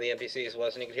one of the NPCs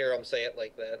was, and you could hear them say it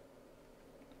like that.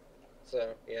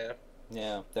 So, yeah.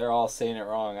 Yeah, they're all saying it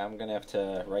wrong. I'm going to have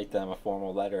to write them a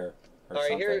formal letter or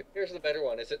something. Alright, here's the better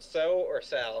one. Is it So or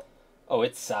Sal? Oh,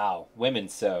 it's Sao. Women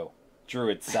So.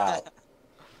 Druid Sao.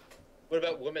 What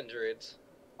about women druids?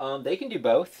 They can do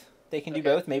both. They can do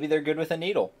both. Maybe they're good with a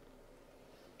needle.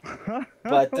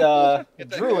 But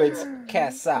druids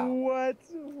cast Sao. What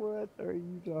are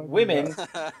you talking Women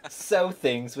about? sew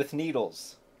things with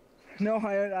needles. No,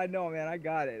 I know, man. I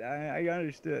got it. I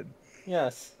understood.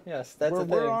 Yes, that's the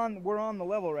thing. We're on the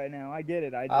level right now. I get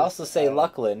it. I also say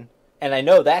Lucklin, and I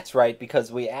know that's right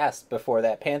because we asked before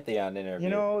that Pantheon interview.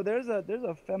 You know, there's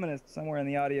a feminist somewhere in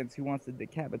the audience who wants to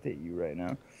decapitate you right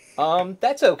now.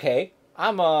 That's okay.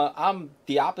 I'm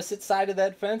the opposite side of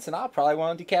that fence, and I'll probably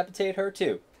want to decapitate her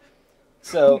too.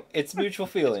 So it's mutual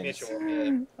feelings. It's mutual,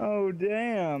 yeah. Oh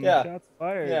damn! Yeah. Shots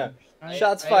fired. Yeah.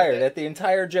 Shots fired at the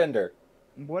entire gender.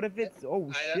 What if it's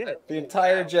shit? The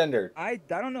entire gender. I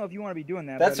don't know if you want to be doing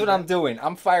that. That's what I'm doing.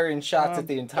 I'm firing shots at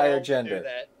the entire gender.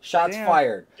 Shots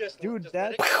fired. Dude,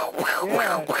 that.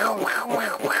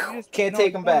 Can't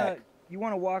take them back. You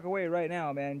want to walk away right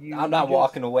now, man. I'm not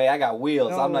walking away. I got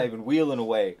wheels. I'm not even wheeling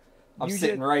away. I'm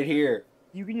sitting right here.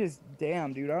 You can just,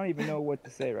 damn, dude. I don't even know what to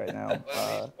say right now.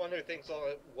 Well, one who thinks all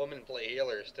women play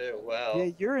healers too. Wow.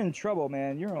 Yeah, you're in trouble,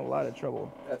 man. You're in a lot of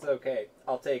trouble. That's okay.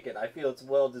 I'll take it. I feel it's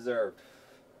well deserved.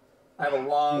 I have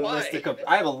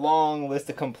a long list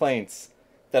of complaints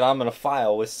that I'm gonna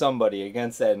file with somebody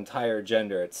against that entire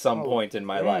gender at some point in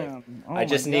my life. I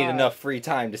just need enough free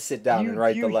time to sit down and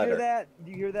write the letter.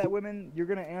 Do you hear that, women? You're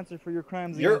gonna answer for your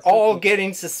crimes. You're all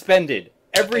getting suspended.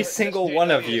 Every single one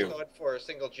of you. For a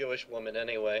single Jewish woman,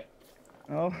 anyway.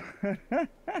 Oh.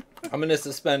 I'm gonna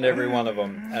suspend every one of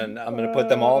them, and I'm gonna put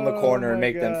them all in the corner and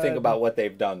make them think about what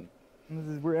they've done.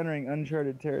 We're entering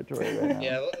uncharted territory right now.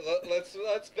 Yeah, let's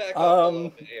back up a little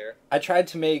bit here. I tried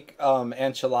to make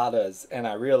enchiladas, and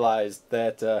I realized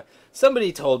that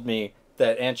somebody told me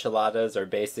that enchiladas are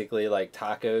basically like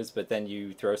tacos, but then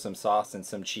you throw some sauce and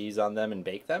some cheese on them and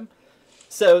bake them.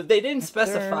 So they didn't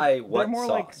specify what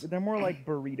sauce. They're more like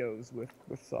burritos with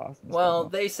sauce. Well,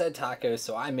 they said tacos,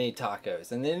 so I made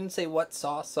tacos. And they didn't say what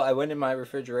sauce, so I went in my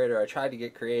refrigerator. I tried to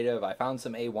get creative. I found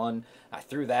some A1. I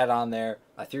threw that on there.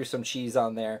 I threw some cheese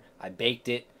on there. I baked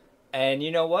it. And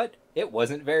you know what? It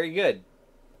wasn't very good.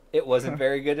 It wasn't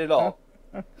very good at all.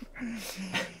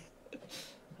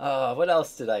 What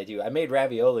else did I do? I made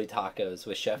ravioli tacos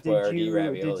with Chef Boyardee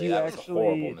ravioli. That was a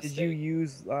horrible mistake.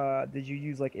 Did you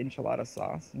use like enchilada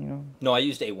sauce? You know? No, I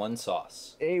used A1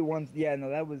 sauce. A1, yeah, no,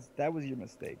 that was your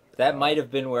mistake. That might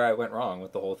have been where I went wrong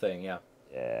with the whole thing. Yeah.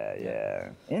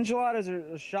 Yeah. Enchiladas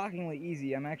are shockingly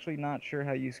easy. I'm actually not sure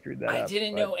how you screwed that up. I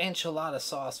didn't know enchilada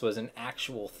sauce was an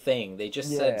actual thing. They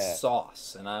just said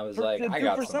sauce, and I was I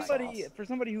got some sauce. For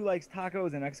somebody who likes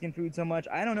tacos and Mexican food so much,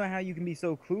 I don't know how you can be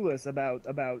so clueless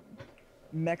about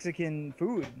Mexican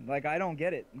food. Like, I don't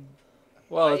get it.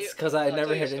 Well, it's because I I'll never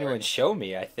tell you a had anyone story. show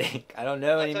me, I think. I don't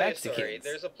know I'll any tell you a story. Mexicans.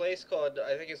 There's a place called,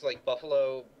 I think it's like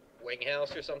Buffalo Wing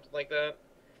House or something like that.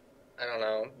 I don't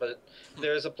know, but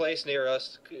there's a place near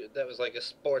us that was like a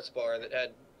sports bar that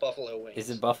had buffalo wings. Is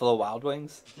it Buffalo Wild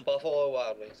Wings? Buffalo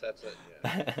Wild Wings? That's it.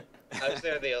 Yeah. I was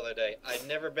there the other day. I'd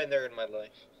never been there in my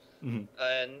life, Mhm.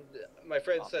 and my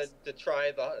friend said to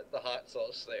try the hot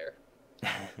sauce there.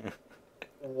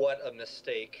 What a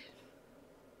mistake!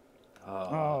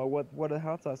 Oh, what a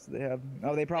hot sauce do they have?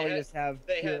 Oh, they probably just have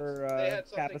they had pure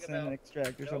something capsaicin about-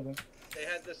 extract or Nope. something. They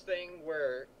had this thing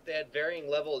where they had varying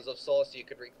levels of sauce you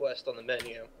could request on the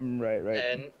menu, Right.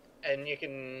 and you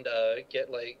can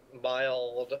get like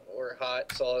mild or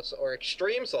hot sauce or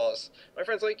extreme sauce. My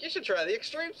friend's like, you should try the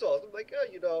extreme sauce. I'm like,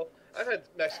 oh, I've had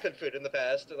Mexican food in the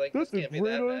past. They're like, this That's a can't be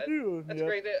great that bad. idea. That's Yep.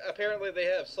 great. Apparently, they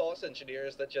have sauce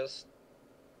engineers that just,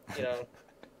 you know.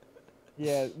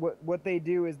 Yeah, what they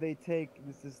do is they take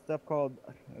this stuff called,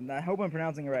 and I hope I'm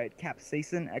pronouncing it right,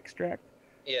 capsaicin extract.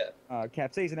 Yeah.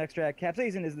 Capsaicin extract.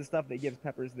 Capsaicin is the stuff that gives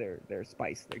peppers their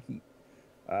spice, their heat.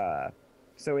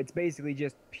 So it's basically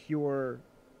just pure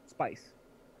spice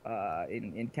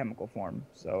in chemical form.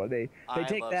 So they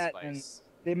take love that spice. and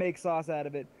they make sauce out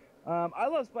of it. I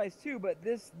love spice too, but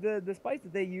the spice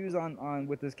that they use on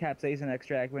with this capsaicin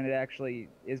extract, when it actually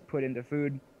is put into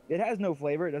food, it has no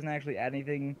flavor. It doesn't actually add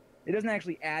anything. It doesn't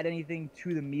actually add anything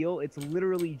to the meal. It's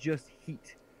literally just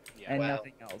heat and Wow.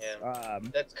 nothing else. Yeah.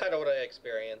 That's kind of what I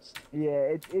experienced.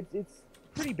 Yeah, it's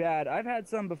pretty bad. I've had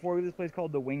some before. We have this place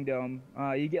called the Wing Dome.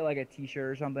 You get like a T-shirt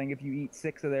or something if you eat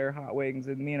 6 of their hot wings.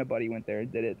 And me and a buddy went there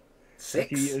and did it a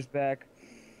few 6? years back.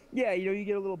 Yeah, you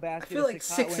get a little I basket. feel of like 6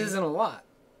 hot 6 wings. isn't a lot.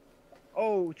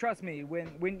 Oh, trust me.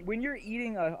 When you're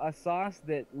eating a sauce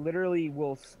that literally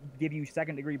will give you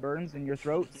second-degree burns in your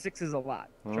throat, 6 is a lot.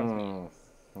 Trust me.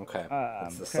 Okay.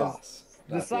 That's the 'cause sauce.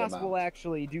 The not sauce amount. will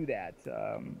actually do that.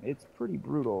 It's pretty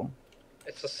brutal.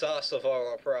 It's the sauce of all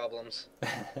our problems.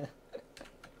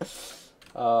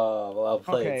 Oh, well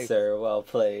played, Okay. sir. Well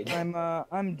played.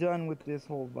 I'm done with this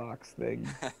whole Vox thing.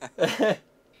 I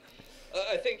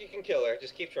think you can kill her.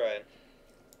 Just keep trying.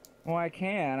 Well, I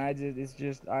can.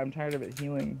 I'm tired of it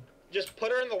healing. Just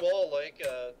put her in the wall like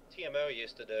TMO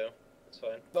used to do. It's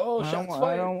fine. Oh, I shots don't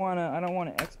fired.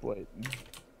 want to exploit.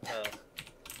 Oh.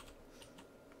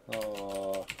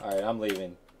 Oh, alright, I'm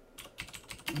leaving.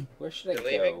 Where should I You're go?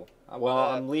 leaving? Well,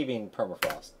 I'm leaving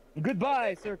permafrost.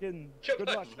 Goodbye, Sirken. Good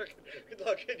luck. Good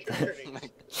luck in your journey.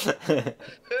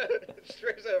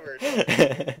 Straight over.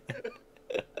 I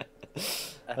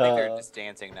think they're just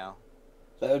dancing now.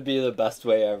 That would be the best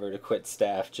way ever to quit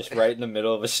staff. Just right in the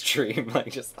middle of a stream,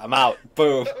 like just I'm out.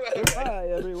 Boom. Goodbye,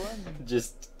 everyone.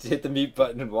 Just hit the mute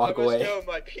button and walk I must away. go,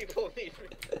 my people need me.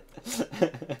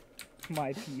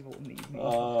 My people need me.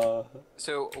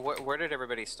 So, where did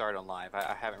everybody start on live?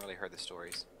 I haven't really heard the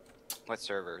stories. What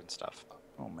server and stuff?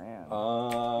 Oh man.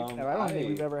 I I don't think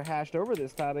we've ever hashed over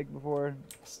this topic before.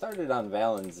 started on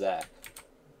Val and Zach.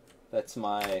 That's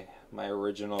my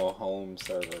original home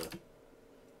server.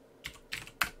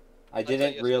 I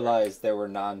didn't realize there were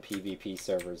non-PvP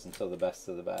servers until the best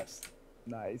of the best.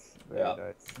 Nice. Very Yeah.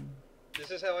 nice.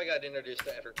 This is how I got introduced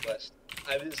to EverQuest.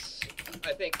 I was,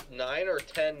 I think, 9 or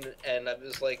 10, and I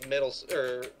was like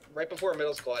right before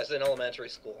middle school. I was in elementary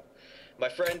school. My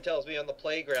friend tells me on the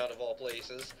playground of all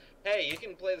places, "Hey, you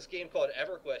can play this game called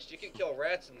EverQuest. You can kill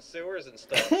rats in sewers and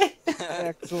stuff."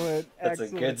 Excellent. That's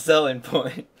excellent. a good selling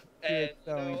point. And Good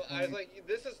selling I was point. like,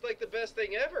 "This is like the best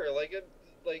thing ever." Like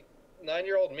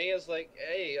 9-year-old me is like,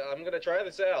 "Hey, I'm gonna try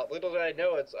this out." Little did I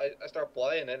know I start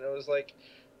playing it, and it was like,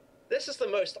 this is the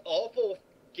most awful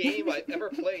game I've ever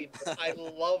played, but I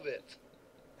love it.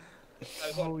 I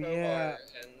was on Oh, Crowbar, yeah.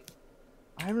 and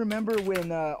I remember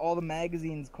when all the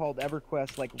magazines called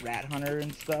EverQuest like Rat Hunter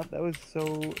and stuff. That was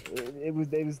so. It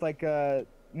was like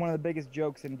one of the biggest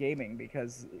jokes in gaming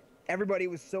because everybody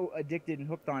was so addicted and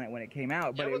hooked on it when it came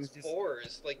out. But now it was it's just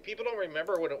boars. Like, people don't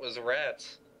remember when it was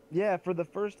rats. yeah. For the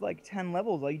first like 10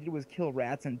 levels, all you did was kill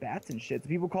rats and bats and shit. So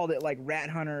people called it like Rat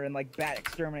Hunter and like Bat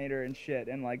Exterminator and shit.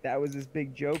 And like that was this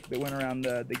big joke that went around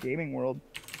the gaming world.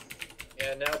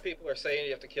 And now people are saying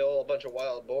you have to kill a bunch of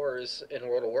wild boars in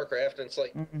World of Warcraft, and it's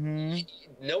like, Mm-hmm.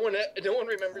 no one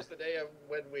remembers the day of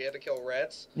when we had to kill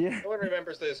rats. Yeah. No one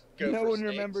remembers those gopher No one snakes.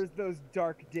 remembers those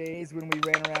dark days when we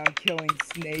ran around killing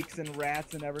snakes and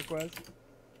rats in EverQuest.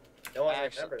 No one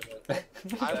Actually- remembers it.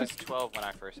 I was 12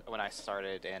 when I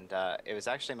started, and it was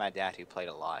actually my dad who played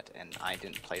a lot, and I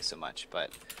didn't play so much.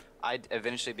 But I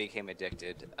eventually became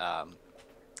addicted. I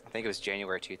think it was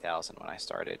January 2000 when I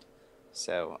started.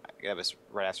 So that was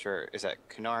right after. Is that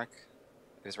Kunark?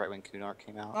 It was right when Kunark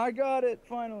came out. I got it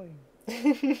finally.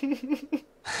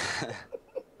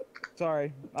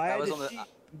 Sorry, I had was to on the- cheat,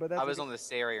 but that's I was okay. on the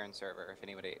Sarian server. If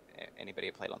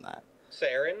anybody played on that.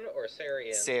 Saren or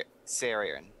Sarian?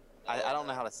 Sarian. I don't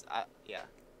know how to. Yeah.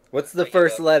 What's the I give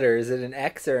first up. letter? Is it an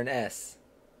X or an S?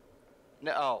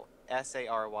 No. Oh,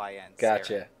 Saryn.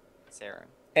 Gotcha. Saren.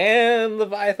 And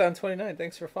Leviathan29,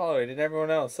 thanks for following. And everyone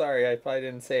else, sorry, I probably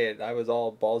didn't say it. I was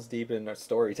all balls deep in our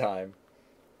story time.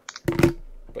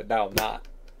 But now I'm not.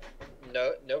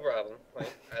 No problem.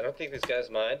 Like, I don't think these guys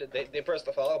mind. They press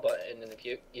the follow button, and if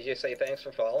you just say thanks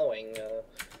for following,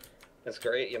 that's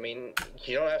great. I mean,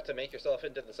 you don't have to make yourself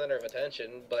into the center of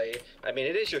attention. I mean,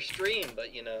 it is your stream,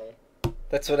 but you know.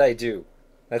 That's what I do.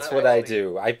 That's what I I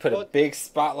do. I put a well, big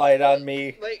spotlight on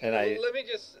me, Like, and I... let me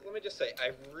just say,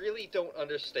 I really don't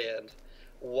understand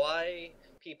why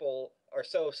people are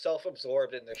so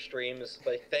self-absorbed in their streams.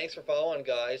 Like, thanks for following,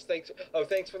 guys. Thanks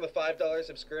for the $5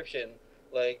 subscription.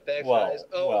 Like, thanks, guys.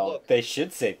 Oh, well, look. they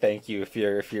should say thank you if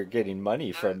you're getting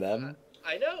money from them.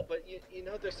 I know, but you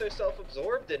know, they're so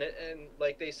self-absorbed in it, and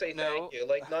like they say No. thank you,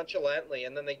 like nonchalantly,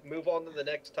 and then they move on to the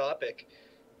next topic.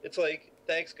 It's like,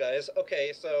 thanks, guys.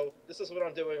 Okay, so this is what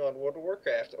I'm doing on World of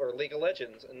Warcraft or League of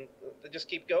Legends, and they just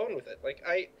keep going with it. Like,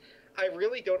 I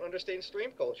really don't understand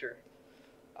stream culture.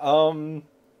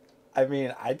 I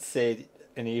mean, I'd say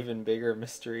an even bigger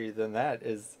mystery than that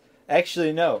is...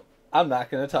 Actually, no. I'm not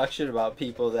going to talk shit about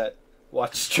people that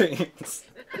watch streams.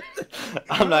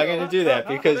 I'm not going to do that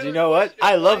because you know what?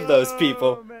 I love those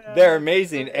people. They're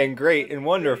amazing and great and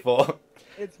wonderful.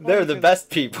 It's funny They're the 'cause best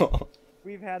people.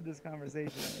 We've had this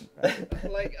conversation. In fact.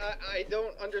 Like, I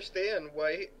don't understand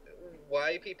why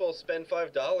people spend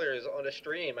 $5 on a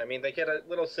stream. I mean, they get a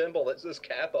little symbol that says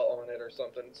Kappa on it or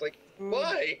something. It's like,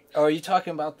 why? Oh, are you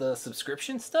talking about the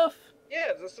subscription stuff?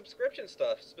 Yeah, the subscription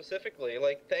stuff specifically.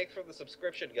 Like, thanks for the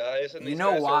subscription, guys. And You these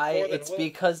know guys are why? more than It's willing-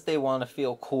 because they want to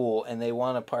feel cool and they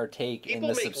want to partake in people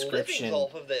the make subscription. livings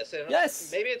off of this. And Yes.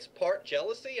 maybe it's part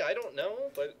jealousy. I don't know,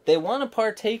 but They want to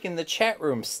partake in the chat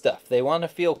room stuff. They want to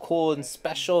feel cool and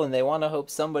special, and they want to hope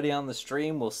somebody on the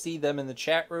stream will see them in the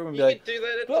chat room and be you like, could do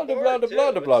that at blah, the blah, bar blah, too.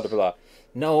 blah, blah, blah, It's- blah.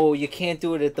 No, you can't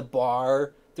do it at the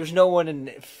bar. There's no one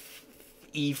in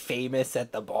E-famous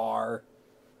at the bar.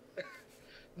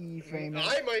 E-famous.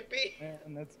 I might be.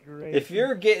 Man, that's great. If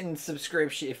you're getting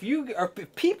subscription, if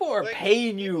people are Like,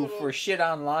 paying you people for don't- shit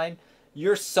online,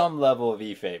 you're some level of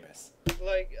E-famous.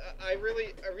 Like, I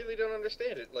really don't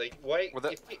understand it. Like, why Well,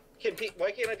 that-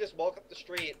 why can't I just walk up the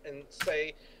street and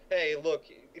say, hey, look,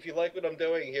 if you like what I'm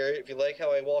doing here, if you like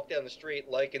how I walk down the street,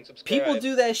 like and subscribe. People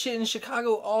do that shit in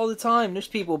Chicago all the time. There's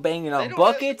people banging They on don't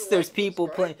buckets. ask you to There's like and people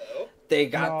playing. subscribe, though. They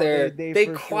got No, their. they They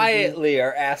for sure quietly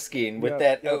are asking with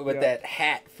Yep, that with yep. that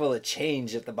hat full of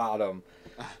change at the bottom.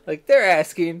 Like they're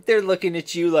asking. They're looking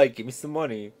at you like, give me some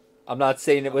money. I'm not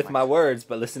saying it Oh with my my God. words,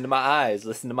 but listen to my eyes.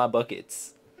 Listen to my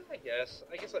buckets. I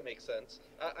guess that makes sense.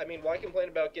 I mean, why complain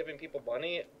about giving people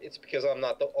money? It's because I'm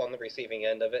not on the receiving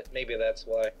end of it. Maybe that's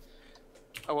why.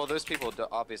 Oh well, those people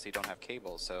obviously don't have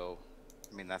cable, so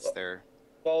I mean that's their.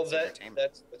 Well, It's entertainment.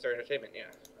 that's their entertainment.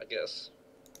 Yeah, I guess.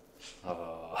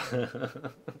 Oh.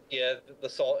 Yeah, the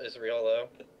salt is real though.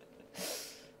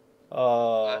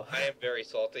 Oh. I am very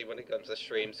salty when it comes to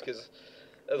streams because,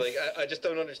 like, I just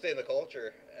don't understand the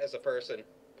culture as a person.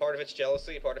 Part of it's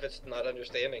jealousy, part of it's not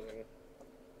understanding. And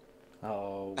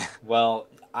Oh. Well,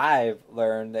 I've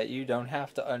learned that you don't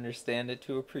have to understand it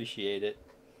to appreciate it.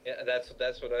 yeah,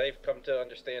 that's what I've come to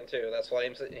understand too. That's why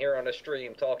I'm sitting here on a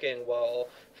stream talking while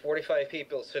 45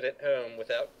 people sit at home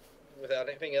without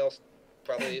anything else,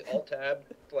 probably alt tab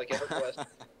like EverQuest,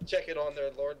 checking on their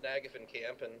Lord Nagavan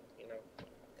camp, and you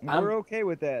know, We're okay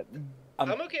with that.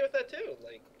 I'm okay with that too.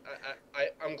 Like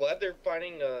I'm glad they're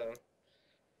finding an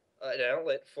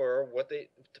outlet for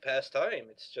to pass time.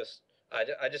 It's just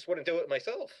I just wouldn't do it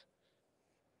myself.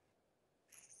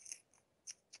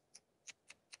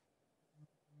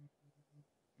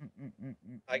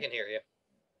 I can hear you.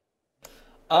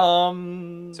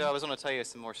 So I was going to tell you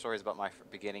some more stories about my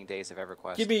beginning days of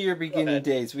EverQuest. Give me your beginning ahead.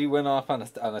 days. We went off on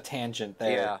a tangent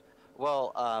there. Yeah.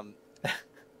 Well,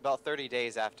 about 30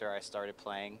 days after I started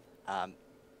playing,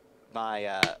 my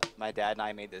dad and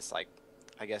I made this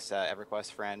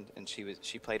EverQuest friend, and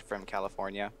she played from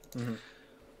California. Mhm.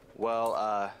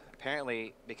 Well,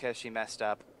 apparently because she messed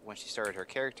up when she started her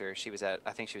character,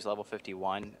 I think she was level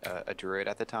 51, a druid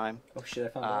at the time. Oh shit! I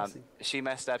found Elsie. She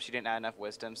messed up. She didn't add enough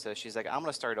wisdom, so she's like, "I'm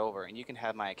gonna start over, and you can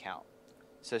have my account."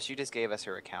 So she just gave us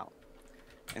her account,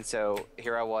 and so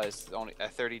here I was, only a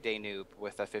 30-day noob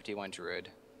with a 51 druid,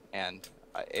 and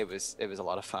it was a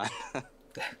lot of fun.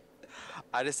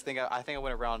 I think I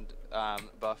went around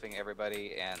buffing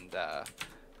everybody, and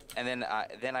then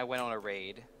I went on a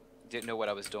raid didn't know what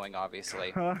I was doing,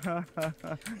 obviously.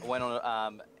 Went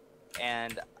on,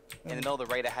 and in the middle of the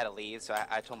raid, I had to leave, so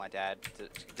I told my dad to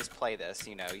just play this,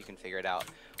 you know, you can figure it out.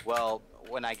 Well,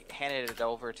 when I handed it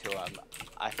over to him,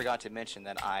 I forgot to mention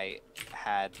that I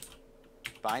had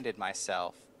binded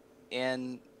myself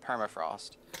in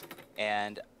permafrost,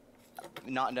 and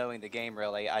not knowing the game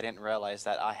really, I didn't realize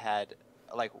that I had,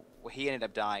 like, he ended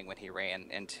up dying when he ran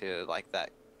into like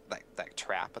that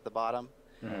trap at the bottom.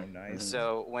 Oh, nice.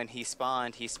 So when he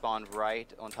spawned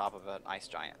right on top of an ice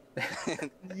giant.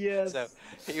 Yes. So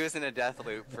he was in a death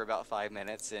loop for about 5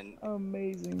 minutes, and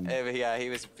Amazing. yeah, he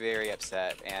was very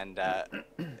upset, and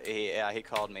he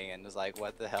called me and was like,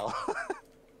 "What the hell?"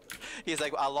 He's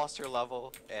like, "I lost your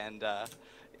level," and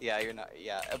yeah, you're not.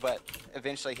 Yeah, but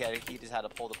eventually he just had to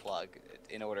pull the plug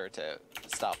in order to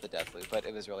stop the death loop. But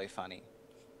it was really funny.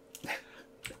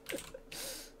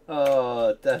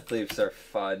 Oh, death loops are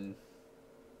fun.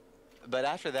 But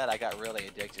after that, I got really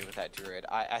addicted with that druid.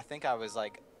 I think I was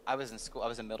in school. I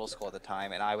was in middle school at the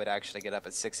time, and I would actually get up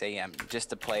at 6 a.m. just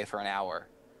to play for an hour.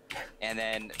 And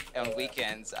then on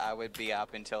weekends, I would be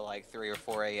up until like 3 or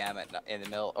 4 a.m. in the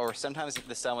middle, or sometimes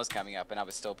the sun was coming up and I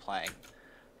was still playing.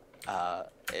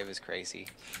 It was crazy.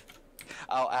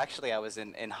 Oh, actually, I was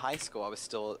in high school. I was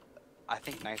still, I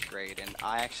think, 9th grade, and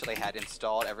I actually had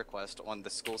installed EverQuest on the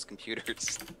school's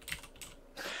computers.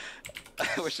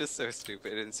 Which is so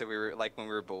stupid, and so we were like, when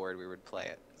we were bored, we would play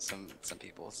it. Some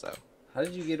people. So. How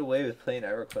did you get away with playing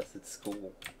EverQuest at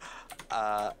school?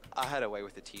 I had away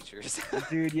with the teachers.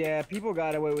 Dude, yeah, people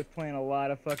got away with playing a lot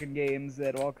of fucking games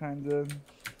that all kinds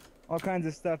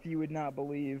of stuff you would not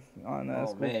believe on.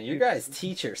 Oh man, you guys'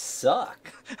 teachers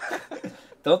suck.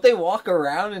 Don't they walk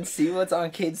around and see what's on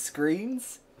kids'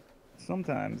 screens?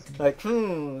 Sometimes. Like,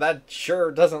 that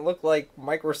sure doesn't look like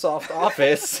Microsoft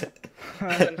Office.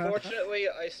 Unfortunately,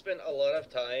 I spent a lot of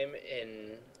time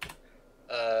in,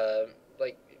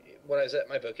 like, when I was at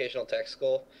my vocational tech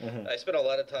school, I spent a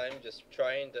lot of time just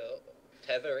trying to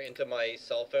tether into my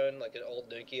cell phone, like an old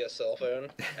Nokia cell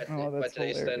phone, at my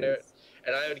today's standard.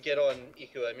 And I would get on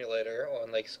EQ Emulator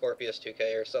on, like, Scorpius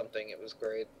 2K or something. It was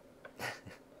great.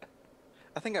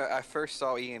 I think I first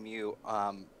saw EMU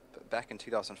back in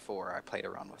 2004. I played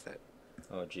around with it.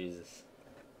 Oh Jesus.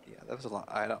 Yeah, that was a lot.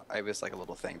 I was like a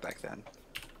little thing back then.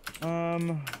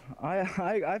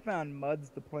 I found MUDs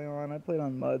to play on. I played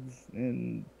on MUDs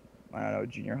in, I don't know,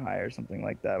 junior high or something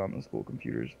like that on the school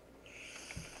computers.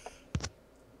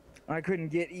 I couldn't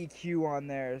get EQ on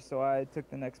there, so I took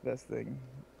the next best thing.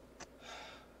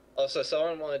 Also,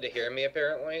 someone wanted to hear me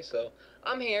apparently, so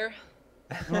I'm here.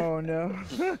 Oh no.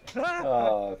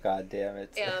 Oh god damn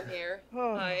it. Yeah, I'm here.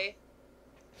 Oh. Hi.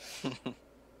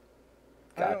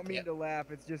 I don't mean to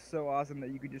laugh, it's just so awesome that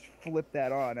you could just flip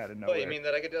that on out of nowhere. Oh, you mean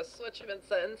that I could just switch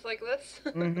mid-sentence like this?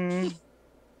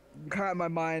 My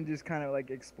mind just kind of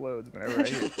like explodes whenever I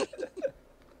hear it.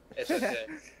 It's okay.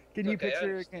 Can you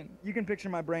picture? You can picture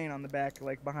my brain on the back,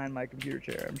 like behind my computer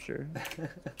chair. I'm sure.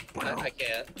 I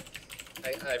can't.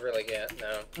 I really can't.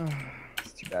 No.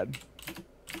 It's too bad.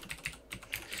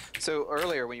 So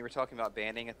earlier, when you were talking about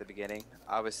banning at the beginning,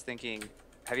 I was thinking,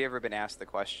 have you ever been asked the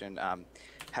question,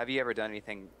 have you ever done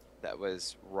anything that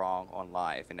was wrong on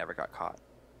live and never got caught?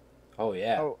 Oh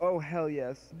yeah. Oh hell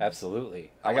yes.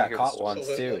 Absolutely. I got caught once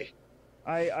too.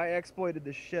 I exploited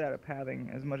the shit out of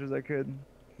pathing as much as I could.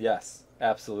 Yes,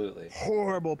 absolutely.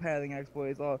 Horrible pathing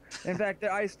exploits. In fact,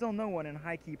 I still know one in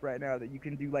High Keep right now that you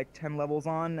can do like 10 levels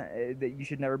on that you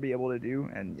should never be able to do,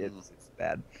 and it's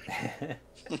bad.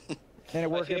 And it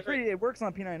works. It works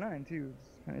on P99 too.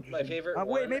 It's kind of interesting. My favorite.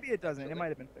 Wait, maybe it doesn't. It might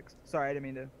have been fixed. Sorry, I didn't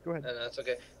mean to. Go ahead. No, that's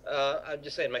okay. I'm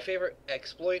just saying, my favorite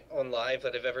exploit on live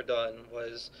that I've ever done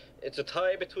was, it's a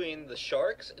tie between the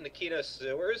sharks and the Kino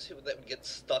sewers that would get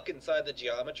stuck inside the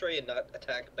geometry and not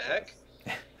attack back.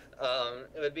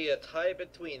 It would be a tie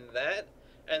between that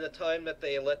and the time that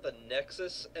they let the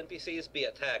Nexus NPCs be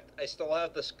attacked. I still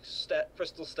have the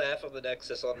crystal staff of the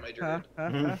Nexus on my druid.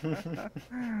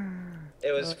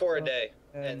 It was for a day,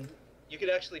 and you could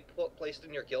actually place it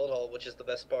in your guild hall, which is the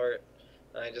best part.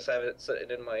 I just have it sitting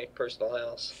in my personal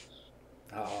house.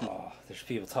 Oh, there's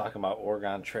people talking about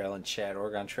Oregon Trail in chat.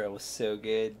 Oregon Trail was so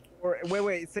good.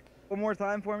 Wait, say it one more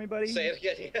time for me, buddy. Say it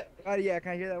again, yeah. Yeah,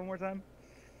 can I hear that one more time?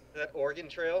 That Oregon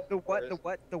Trail? The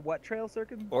what trail,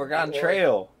 Sirken? Oregon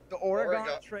Trail. The Oregon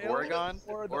Trail?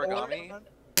 Origami?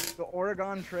 The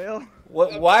Oregon Trail?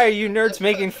 Why are you nerds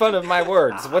making fun of my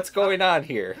words? What's going on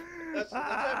here? Let's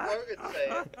have Rogan say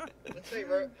it. Let's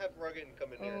have Rogan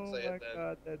come in here and say it then. Oh my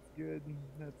god, that's good.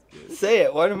 That's good. Say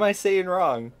it. What am I saying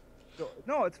wrong?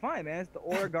 No, it's fine, man. It's the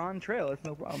Oregon Trail. It's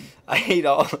no problem. I hate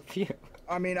all of you.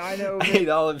 I mean, I know. I hate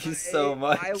all of you so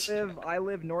much. I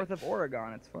live north of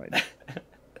Oregon. It's fine.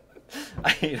 I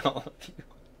hate all of you.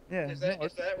 Yeah. Is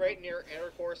that right near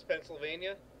Intercourse,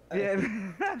 Pennsylvania? Yeah.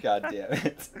 God damn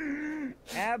it.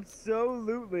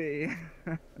 Absolutely.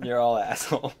 You're all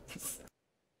assholes.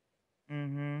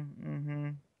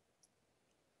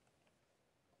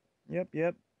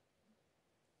 Yep.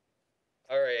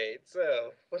 All right.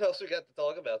 So, what else we got to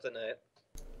talk about tonight?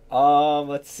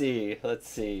 Let's see.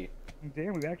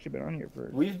 Damn, we've actually been on here for.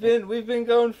 We've been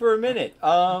going for a minute.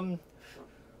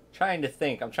 Trying to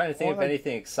think. I'm trying to think if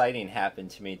anything exciting happened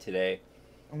to me today.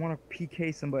 I want to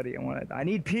PK somebody. I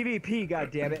need PvP. God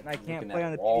damn it! And I can't play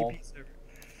on the wall. PvP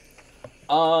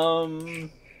server.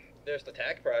 There's the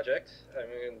TAC project. I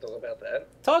mean, talk about that.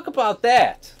 Talk about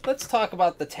that. Let's talk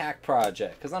about the TAC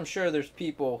project, because I'm sure there's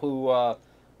people who are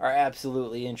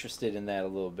absolutely interested in that a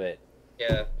little bit.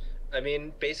 Yeah. I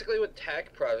mean, basically what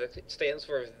TAC project, it stands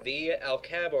for the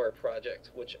Alcabar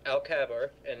project, which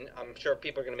Alcabar, and I'm sure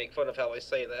people are going to make fun of how I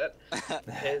say that,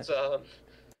 is,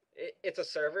 it's a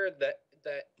server that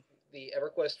the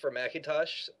EverQuest for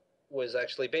Macintosh was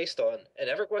actually based on. And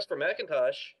EverQuest for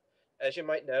Macintosh, as you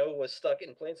might know, was stuck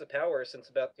in Planes of Power since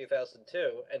about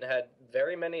 2002 and had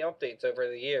very many updates over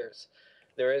the years.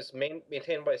 There is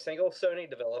maintained by a single Sony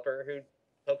developer who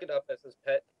took it up as his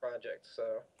pet project.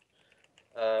 So,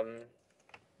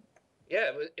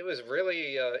 yeah, it was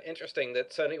really interesting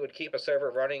that Sony would keep a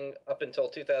server running up until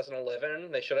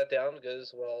 2011. They shut it down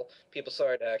because, well, people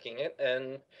started hacking it,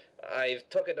 and I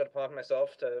took it upon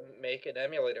myself to make an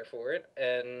emulator for it,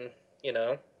 and, you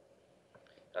know,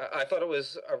 I thought it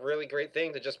was a really great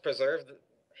thing to just preserve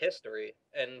history,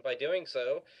 and by doing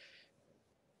so,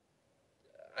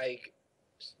 I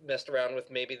messed around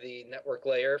with maybe the network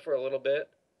layer for a little bit,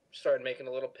 started making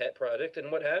a little pet project,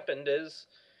 and what happened is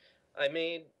I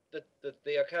made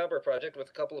the Alcabra project with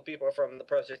a couple of people from the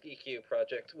Project EQ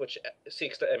project, which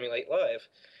seeks to emulate live.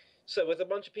 So with a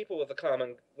bunch of people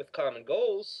with common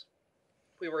goals,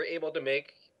 we were able to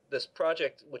make this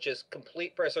project, which is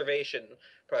complete preservation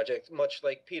project, much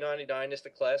like P99 is the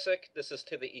classic. This is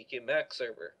to the EQ Max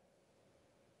server.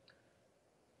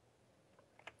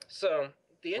 So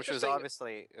the Which was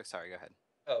obviously. Oh, sorry, go ahead.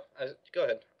 Oh, go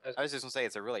ahead. I was just gonna say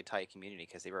it's a really tight community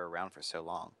because they were around for so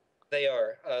long. They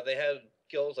are. They had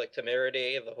guilds like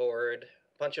Temerity, the Horde, a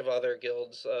bunch of other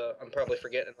guilds. I'm probably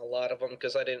forgetting a lot of them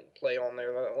because I didn't play on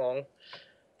there that long.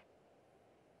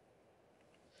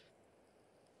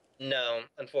 No,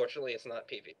 unfortunately, it's not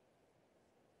PvP.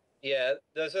 Yeah,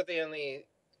 those are the only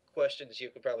questions you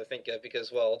could probably think of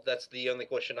because, well, that's the only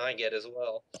question I get as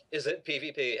well. Is it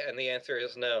PvP? And the answer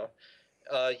is no.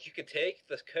 You could take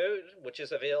the code, which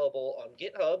is available on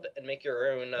GitHub, and make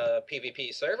your own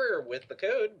PvP server with the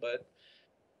code, but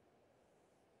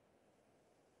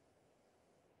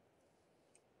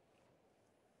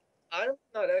I'm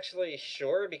not actually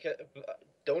sure because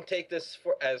don't take this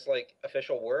as like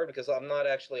official word because I'm not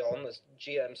actually on this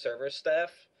GM server staff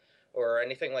or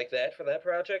anything like that for that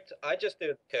project. I just do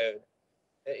the code.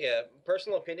 Yeah,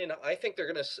 personal opinion. I think they're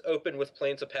gonna open with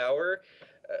Planes of Power,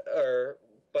 or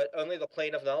but only the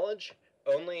Plane of Knowledge,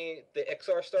 only the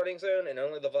XR starting zone, and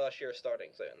only the Vashir starting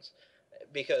zones,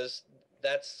 because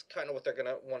that's kind of what they're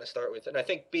gonna want to start with. And I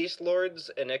think Beast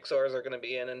Lords and XRs are gonna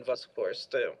be in Vus, of course,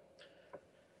 too.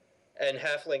 And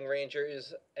Halfling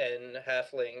Rangers and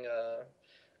Halfling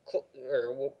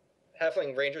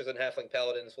Halfling Rangers and Halfling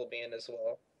Paladins will be in as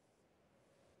well.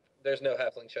 There's no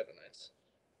Halfling Shadow Knights.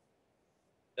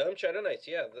 Gnome Shadow Knights,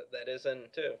 yeah, that is in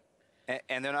too.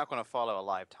 And they're not going to follow a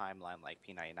live timeline like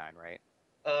P99, right?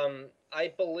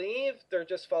 I believe they're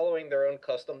just following their own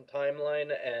custom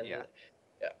timeline, and yeah.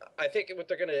 I think what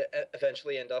they're going to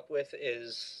eventually end up with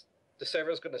is the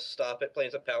server is going to stop at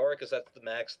Planes of Power because that's the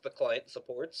max the client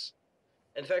supports.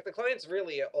 In fact, the client's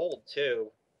really old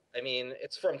too. I mean,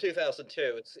 it's from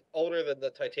 2002. It's older than the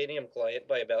Titanium client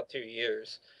by about 2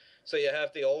 years. So you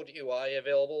have the old UI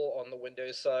available on the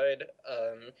Windows side.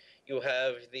 You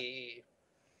have the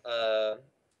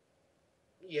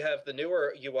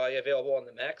newer UI available on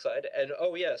the Mac side, and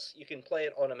oh yes, you can play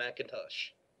it on a Macintosh.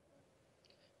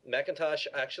 Macintosh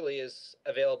actually is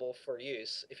available for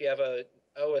use. If you have a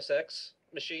OS X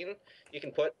machine, you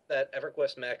can put that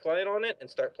EverQuest Mac client on it and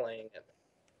start playing it.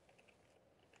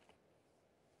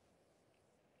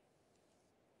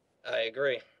 I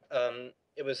agree.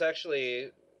 It was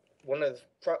actually one of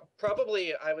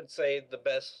probably I would say the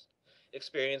best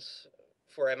experience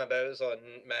for MMOs on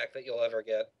Mac that you'll ever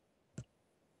get.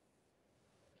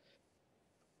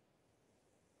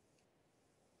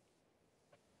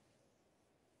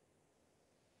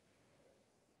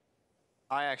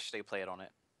 I actually played on it.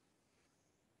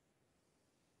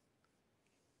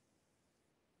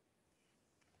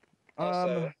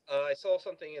 Also, I saw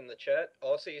something in the chat.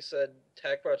 Also, you said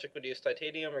Tag Project would use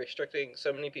titanium, restricting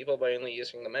so many people by only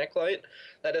using the Mac client.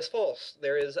 That is false.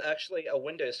 There is actually a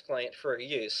Windows client for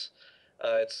use.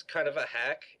 It's kind of a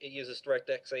hack. It uses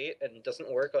DirectX 8 and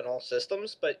doesn't work on all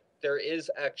systems, but there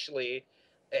is actually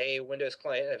a Windows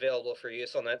client available for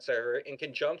use on that server in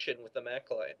conjunction with the Mac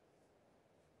client.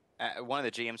 One of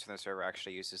the GMs from the server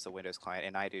actually uses the Windows client,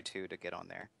 and I do too, to get on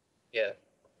there. Yeah.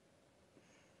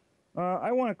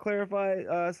 I want to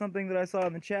clarify something that I saw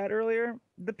in the chat earlier.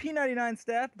 The P99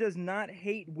 staff does not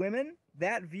hate women.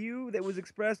 That view that was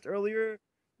expressed earlier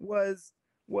was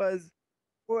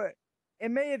or it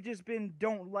may have just been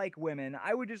don't like women.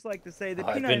 I would just like to say that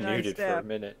I've P99 been muted staff, for a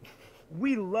minute.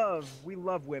 we love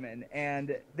women,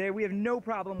 and we have no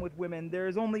problem with women. There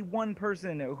is only one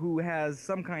person who has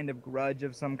some kind of grudge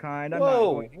of some kind. I'm not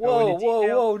going to go into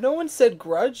detail. No one said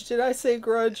grudge. Did I say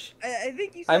grudge? I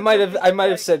think you said I might have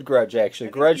like, said grudge actually.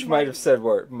 I think Grudge you might might- have said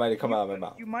word. Might have come out of my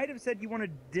mouth. You might have said you want to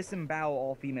disembowel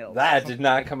all females. That did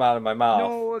not come out of my mouth.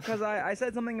 No, because I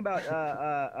said something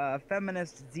about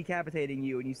feminists decapitating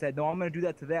you, and you said, no, I'm going to do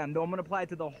that to them. No, I'm going to apply it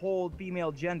to the whole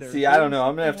female gender. See, So I don't know.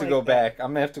 I'm something gonna have to like go that. back. I'm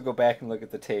gonna have to go back and look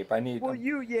at the tape. I need. Well, I'm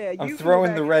you I'm can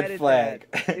throwing go the back red and edit flag.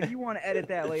 that. If you want to edit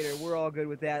that later, we're all good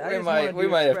with that. we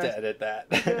might have to edit that.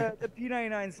 The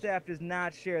P99 staff does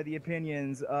not share the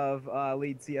opinions of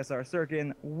lead CSR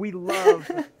Sirken. We love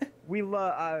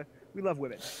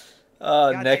women.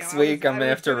 God Next damn, I week was- I'm I gonna was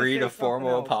have to gonna read say a formal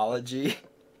something else. apology.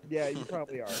 Yeah, you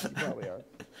probably are.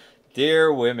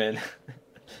 Dear women,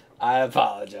 I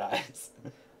apologize.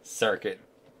 Circuit.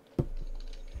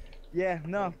 Yeah,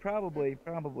 no, probably.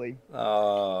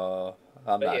 Oh,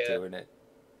 I'm But not yeah. doing it.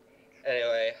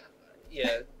 Anyway,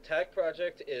 yeah, Tag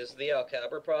Project is the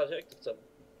Alcabra project. It's a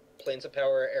Planes of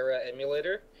Power era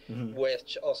emulator, Mhm.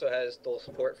 which also has dual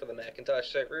support for the Macintosh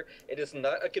server. It is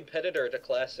not a competitor to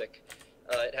Classic.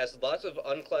 It has lots of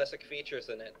unclassic features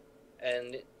in it,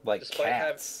 and Like despite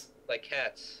cats. like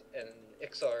cats and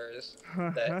Ixars.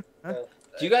 Uh-huh. Well,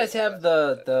 Do you guys have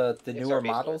the It's newer our base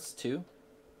models too?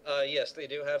 Yes, they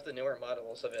do have the newer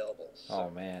models available. So. Oh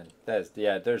man, there's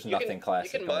You nothing can,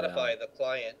 classic. You can going modify on. the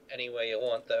client any way you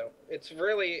want, though. It's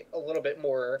really a little bit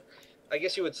more, I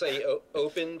guess you would say,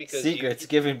 open because Secrets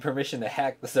giving permission to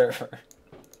hack the server.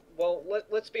 Well,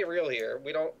 let's be real here.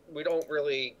 We don't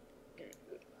really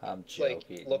I'm like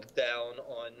joking. look down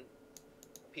on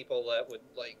people that would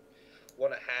like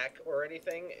want to hack or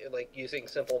anything, like using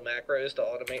simple macros to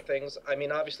automate things. I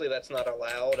mean, obviously that's not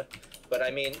allowed, but I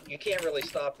mean, you can't really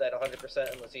stop that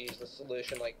 100% unless you use a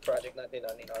solution like Project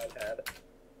 1999 had.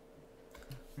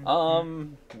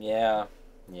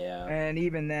 Yeah. And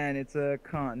even then, it's a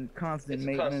constant It's a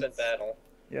maintenance. constant battle.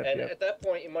 Yep, And yep. at that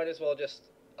point, you might as well just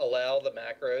allow the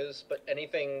macros, but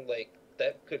anything like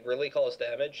that could really cause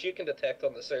damage, you can detect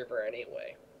on the server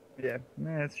anyway. Yeah,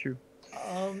 that's true.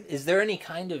 Is there any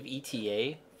kind of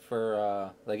ETA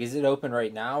for is it open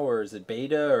right now or is it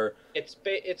beta or? It's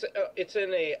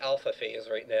in a alpha phase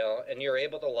right now, and you're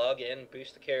able to log in,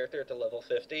 boost the character to level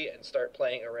 50, and start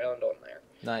playing around on there.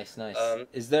 Nice.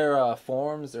 Is there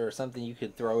forums or something you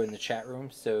could throw in the chat room?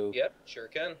 So Yep, sure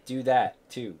can. do that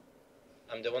too.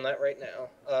 I'm doing that right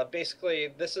now. Basically,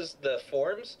 this is the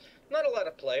forums. Not a lot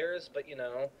of players, but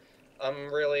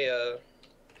I'm really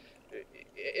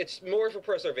it's more of a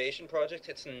preservation project.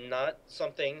 It's not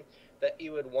something that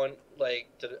you would want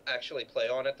to actually play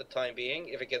on at the time being.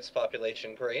 If it gets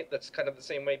population, great. That's kind of the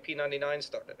same way P99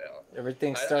 started out.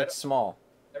 Everything I starts small.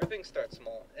 Everything starts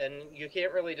small, and you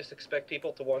can't really just expect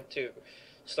people to want to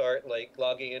start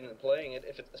logging in and playing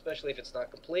it, especially if it's not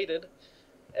completed.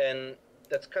 And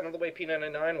that's kind of the way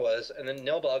P99 was. And then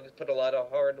Nilbog put a lot of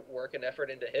hard work and effort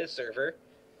into his server,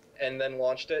 and then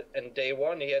launched it. And day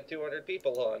one, he had 200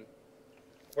 people on.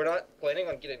 We're not planning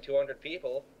on getting 200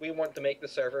 people. We want to make the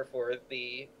server for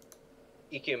the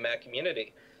EQ Mac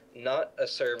community, not a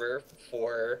server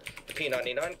for the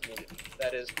P99 community.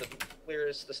 That is the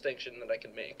clearest distinction that I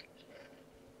can make.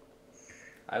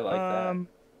 I like that.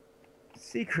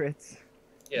 Secrets.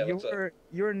 Yeah, what's up?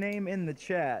 Your name in the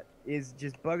chat is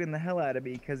just bugging the hell out of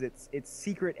me because it's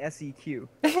secret SEQ.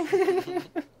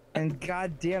 And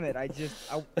god damn it, I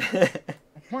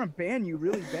want to ban you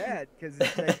really bad because I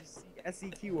just see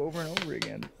SEQ over and over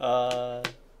again.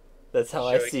 That's how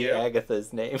I Showing see you.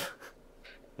 Agatha's name.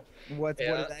 What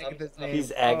Yeah, is Agatha's name?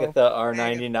 He's Agatha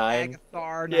R99. Agatha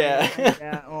R99. Yeah.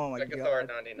 Yeah. Oh my Secretary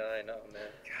god. 99, oh man.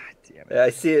 God damn it. Yeah, I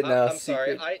see it now. I'm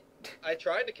sorry, Secret. I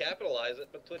tried to capitalize it,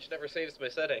 but Twitch never saves my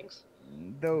settings.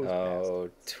 Those Oh,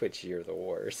 Twitch, you're the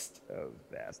worst. bastards.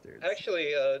 Those bastards.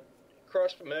 Actually,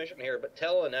 cross promotion here, but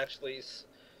Telin actually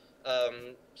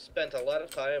spent a lot of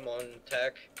time on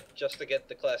tech just to get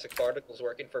the classic particles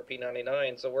working for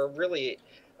P99. So we're really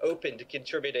open to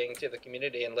contributing to the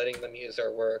community and letting them use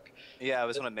our work. Yeah, I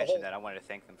was going to mention that. I wanted to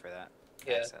thank them for that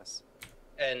access.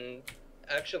 And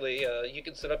actually, you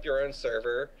can set up your own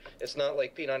server. It's not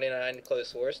like P99 closed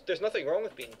source. There's nothing wrong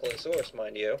with being closed source,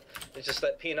 mind you. It's just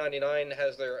that P99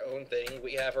 has their own thing.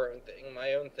 We have our own thing.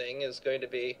 My own thing is going to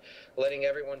be letting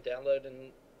everyone download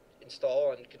and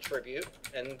install and contribute,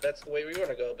 and that's the way we want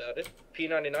to go about it.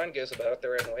 P99 goes about it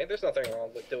their own way. There's nothing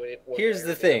wrong with doing it. Here's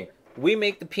the thing. We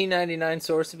make the P99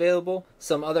 source available,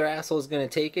 some other asshole is going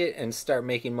to take it and start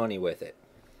making money with it.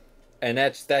 And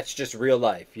that's just real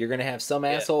life. You're going to have some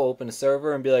asshole open a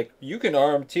server and be like, you can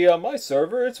RMT on my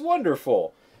server, it's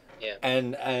wonderful. Yeah.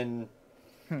 And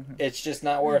it's just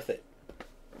not worth it.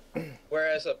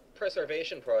 Whereas a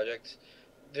preservation project,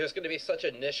 there's going to be such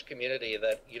a niche community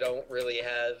that you don't really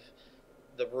have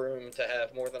the room to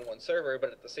have more than one server,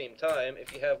 but at the same time,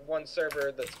 if you have one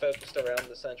server that's focused around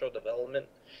the central development,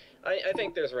 I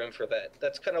think there's room for that.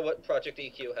 That's kind of what Project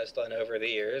EQ has done over the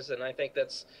years, and I think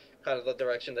that's kind of the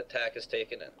direction that TAC has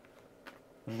taken it.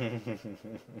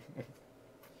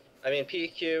 I mean,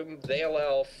 PQ, they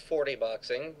allow 40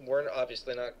 boxing. We're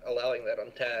obviously not allowing that on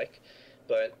TAC,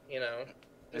 but, you know...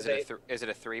 Is it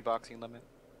a 3 boxing limit?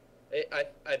 I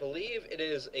believe it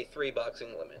is a 3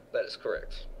 boxing limit. That is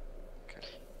correct. Okay.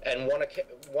 And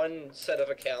one set of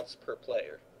accounts per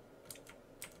player.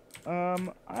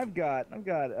 I've got,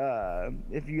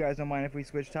 if you guys don't mind if we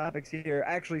switch topics here.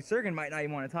 Actually, Sirken might not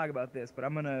even want to talk about this, but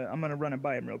I'm gonna run it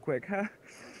by him real quick.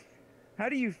 How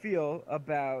do you feel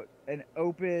about an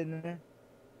open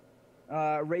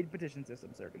raid petition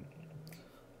system, Sirken?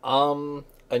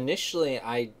 Initially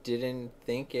I didn't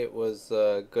think it was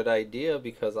a good idea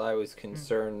because I was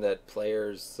concerned that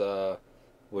players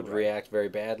would react very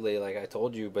badly, like I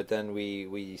told you, but then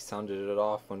we sounded it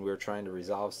off when we were trying to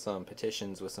resolve some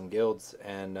petitions with some guilds,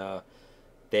 and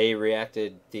they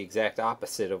reacted the exact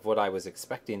opposite of what I was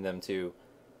expecting them to.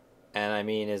 And I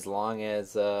mean, as long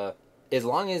as it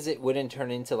wouldn't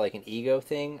turn into like an ego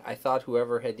thing, I thought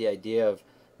whoever had the idea of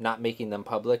not making them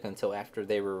public until after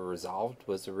they were resolved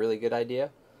was a really good idea.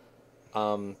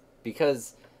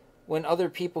 Because when other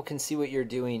people can see what you're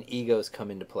doing, egos come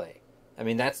into play. I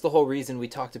mean, that's the whole reason we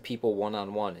talk to people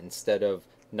one-on-one instead of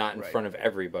not in front of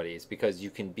everybody, is because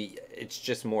you can be, it's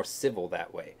just more civil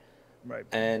that way. Right.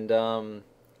 And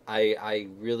I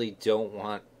really don't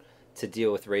want to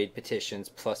deal with raid petitions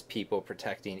plus people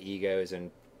protecting egos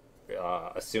and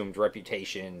assumed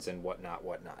reputations and whatnot.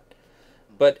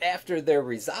 But after they're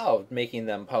resolved, making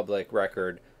them public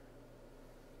record,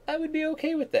 I would be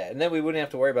okay with that, and then we wouldn't have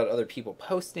to worry about other people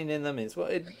posting in them as well.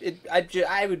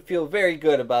 I would feel very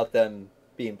good about them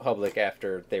being public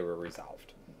after they were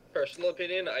resolved. Personal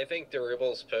opinion, I think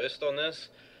Derubael's post on this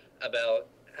about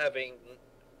having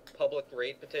public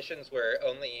raid petitions where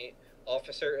only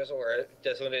officers or a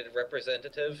designated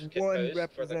representative can post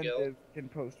for the guild. Can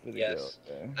post for the guild. Yes,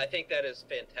 I think that is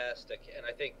fantastic, and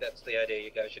I think that's the idea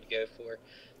you guys should go for.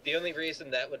 The only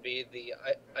reason that would be the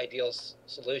ideal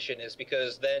solution is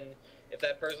because then, if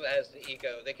that person has the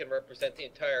ego, they can represent the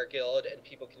entire guild, and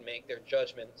people can make their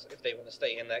judgments if they want to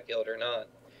stay in that guild or not.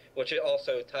 Which it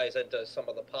also ties into some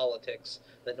of the politics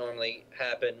that normally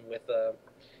happen with,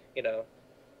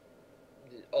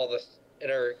 all this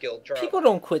inner guild drama. People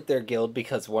don't quit their guild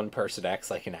because one person acts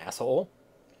like an asshole.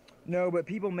 No, but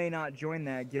people may not join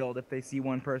that guild if they see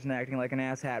one person acting like an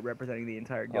asshat representing the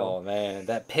entire guild. Oh man,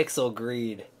 that pixel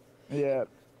greed. Yeah.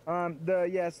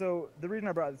 So the reason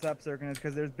I brought this up, Sirken, is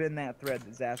because there's been that thread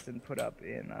that Zastin put up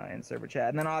in server chat,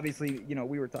 and then obviously,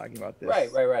 we were talking about this.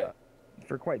 Right.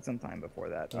 For quite some time before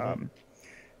that. Mm-hmm.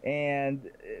 And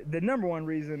the number one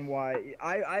reason why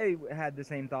I had the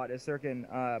same thought as Sirken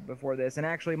before this, and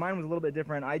actually mine was a little bit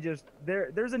different.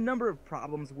 There's a number of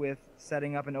problems with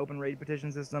setting up an open raid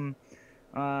petition system.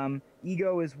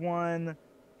 Ego is one,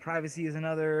 privacy is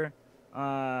another.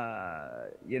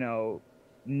 Not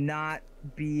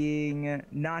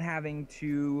having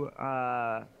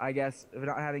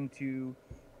to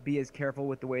be as careful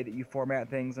with the way that you format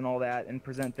things and all that and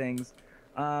present things.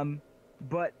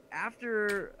 But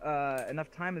after enough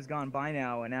time has gone by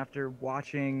now, and after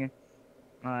watching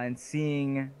and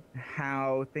seeing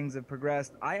how things have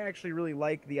progressed, I actually really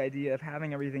like the idea of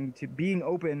having everything to being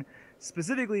open,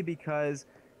 specifically because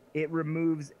it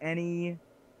removes any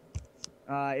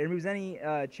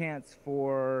chance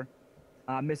for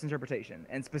misinterpretation,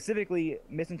 and specifically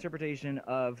misinterpretation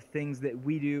of things that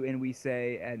we do and we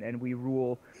say and we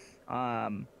rule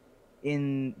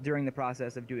during the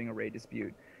process of doing a raid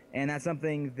dispute. And that's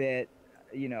something that,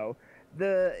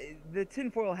 the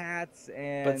tinfoil hats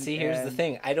and. But see, here's the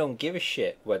thing: I don't give a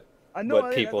shit what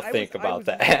No, people think about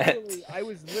that. I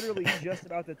was literally just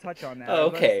about to touch on that. Oh, I was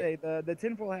about to okay. say the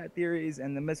tinfoil hat theories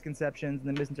and the misconceptions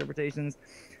and the misinterpretations.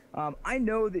 I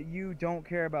know that you don't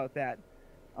care about that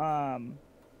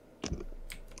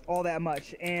all that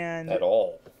much, and At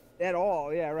all. At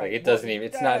all, yeah, right. Like it doesn't even.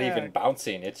 It's not even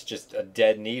bouncing. It's just a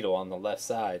dead needle on the left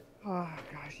side. Oh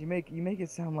gosh, you make it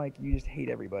sound like you just hate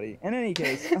everybody. In any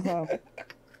case,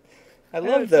 I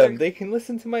love them. They can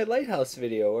listen to my Lighthouse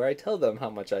video where I tell them how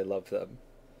much I love them.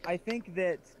 I think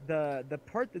that the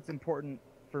part that's important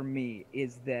for me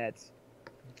is that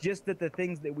just that the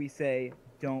things that we say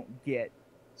don't get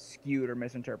skewed or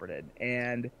misinterpreted.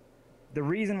 And the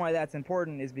reason why that's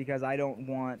important is because I don't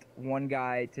want one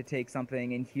guy to take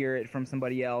something and hear it from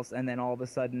somebody else, and then all of a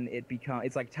sudden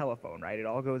it's like telephone, right? It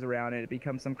all goes around and it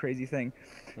becomes some crazy thing.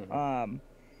 Mm-hmm.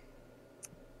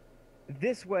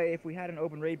 This way, if we had an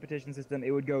open raid petition system,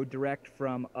 it would go direct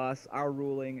from us, our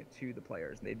ruling, to the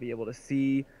players. They'd be able to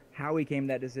see how we came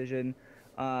to that decision.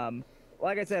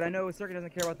 Like I said, I know Sirken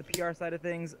doesn't care about the PR side of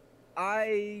things.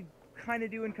 I kind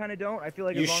of do and kind of don't. I feel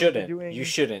like you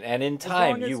shouldn't, and in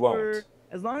time you won't.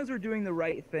 As long as we're doing the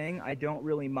right thing, I don't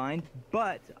really mind.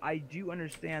 But I do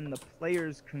understand the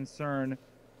players' concern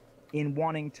in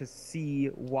wanting to see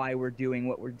why we're doing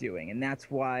what we're doing. And that's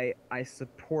why I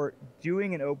support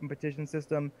doing an open petition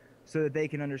system so that they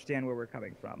can understand where we're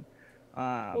coming from.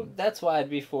 Well, that's why I'd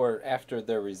be for after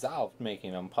they're resolved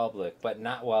making them public, but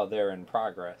not while they're in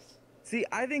progress. See,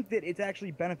 I think that it's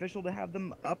actually beneficial to have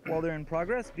them up while they're in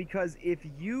progress, because if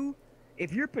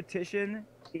your petition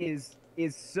is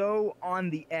so on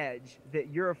the edge that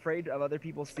you're afraid of other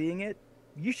people seeing it,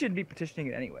 you shouldn't be petitioning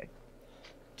it anyway.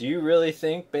 Do you really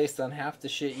think, based on half the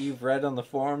shit you've read on the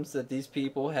forums, that these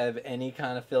people have any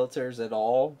kind of filters at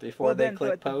all before they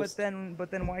click post? But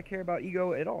then why care about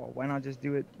ego at all? Why not just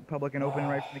do it public and open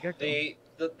right from the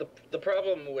get-go? The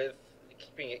problem with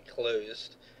keeping it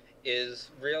closed is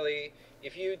really,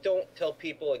 if you don't tell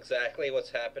people exactly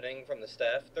what's happening from the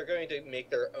staff, they're going to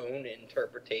make their own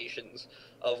interpretations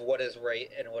of what is right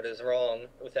and what is wrong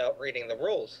without reading the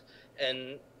rules.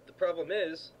 And the problem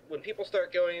is, when people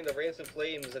start going into rants and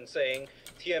flames and saying,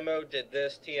 TMO did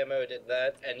this, TMO did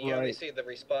that, and you only see the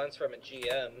response from a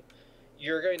GM,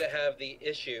 you're going to have the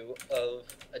issue of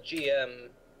a GM,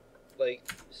 like,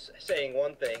 saying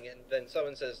one thing, and then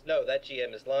someone says, no, that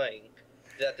GM is lying.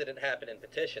 That didn't happen in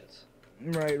petitions.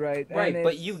 Right.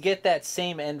 But you get that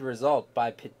same end result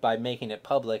by making it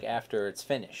public after it's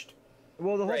finished.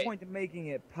 Well, the whole point of making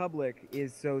it public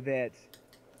is so that...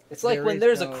 It's like when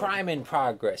there's a crime in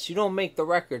progress. You don't make the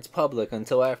records public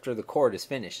until after the court is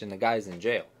finished and the guy's in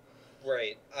jail.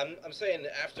 Right. I'm saying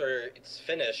after it's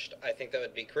finished, I think that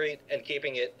would be great. And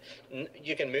keeping it,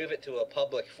 you can move it to a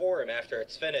public forum after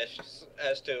it's finished,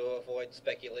 as to avoid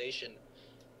speculation.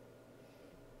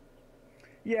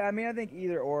 Yeah, I mean, I think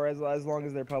either or, as long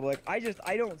as they're public. I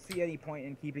don't see any point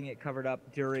in keeping it covered up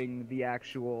during the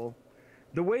actual...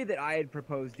 The way that I had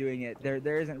proposed doing it,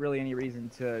 there isn't really any reason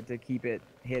to keep it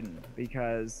hidden,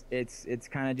 because it's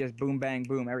kind of just boom, bang,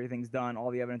 boom, everything's done, all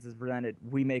the evidence is presented,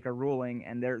 we make a ruling,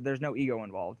 and there's no ego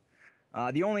involved.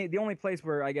 The only place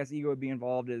where I guess ego would be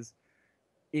involved is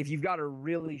if you've got a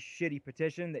really shitty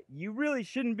petition that you really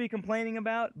shouldn't be complaining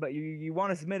about, but you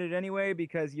want to submit it anyway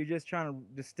because you're just trying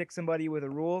to stick somebody with a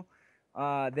rule,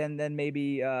 then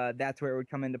maybe that's where it would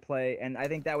come into play. And I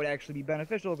think that would actually be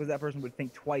beneficial because that person would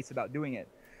think twice about doing it.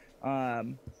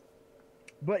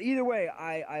 But either way,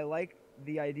 I like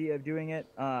the idea of doing it.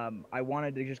 I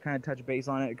wanted to just kind of touch base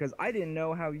on it because I didn't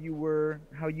know how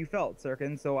you felt,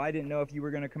 Sirken, so I didn't know if you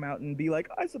were going to come out and be like,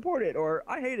 I support it or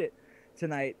I hate it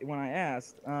tonight when I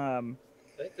asked. I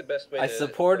think the best way I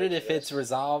support it if it's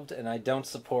resolved, and I don't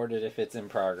support it if it's in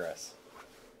progress.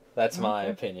 That's my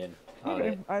opinion on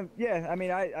it. I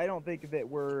mean, I don't think that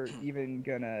we're even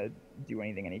gonna do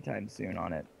anything anytime soon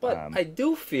on it. But I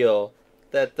do feel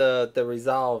that the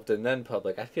resolved and then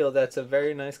public, I feel that's a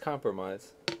very nice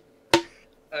compromise.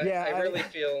 I really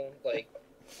feel like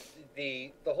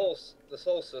this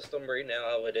whole system right now,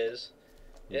 how it is,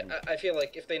 I feel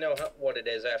like if they know what it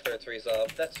is after it's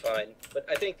resolved, that's fine. But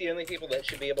I think the only people that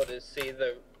should be able to see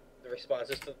the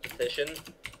responses to the petition,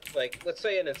 like, let's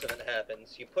say an incident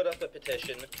happens. You put up a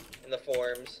petition in the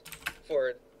forums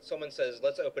for, someone says,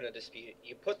 let's open a dispute.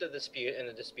 You put the dispute in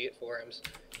the dispute forums.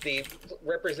 The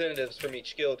representatives from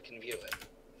each guild can view it.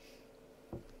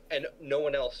 And no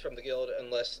one else from the guild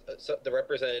unless the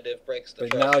representative breaks the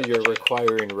trust. But now you're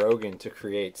requiring Rogan to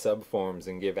create subforms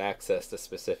and give access to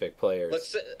specific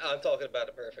players. I'm talking about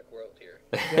a perfect world here.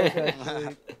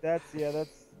 That's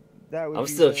That would I'm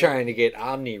be still the- trying to get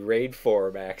Omni Raid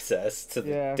Forum access to the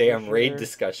Yeah, for damn raid sure.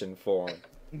 discussion forum.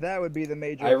 That would be the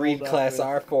major. I read holdup Class with-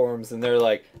 R forums and they're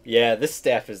like, yeah, this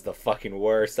staff is the fucking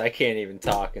worst. I can't even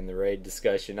talk in the raid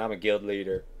discussion. I'm a guild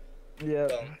leader. Yeah,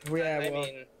 I well,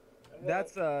 mean,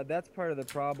 that's part of the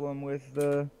problem with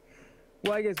the.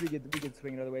 Well, I guess we could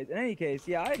swing it other ways. In any case,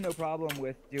 yeah, I had no problem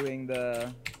with doing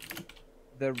the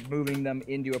moving them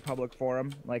into a public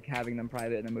forum, like having them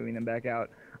private and then moving them back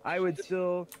out. I would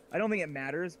still. I don't think it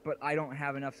matters, but I don't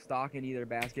have enough stock in either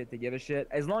basket to give a shit.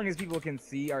 As long as people can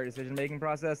see our decision-making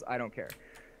process, I don't care.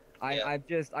 I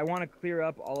want to clear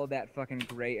up all of that fucking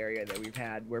gray area that we've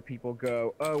had, where people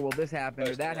go, oh well, this happened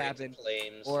or that happened,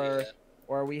 flames,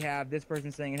 or we have this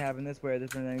person saying it happened this way, or this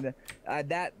person saying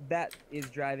that. That is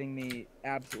driving me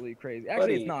absolutely crazy. Actually,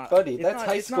 buddy, it's not. Buddy, It's that's not-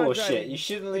 high it's not school shit. driving- You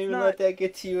shouldn't it's even not- let that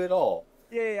get to you at all.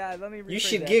 Yeah. Let me. You rephrase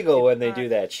should that. giggle It's when they not- do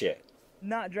that shit.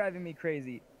 Not driving me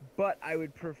crazy, but I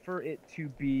would prefer it to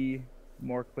be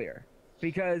more clear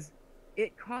because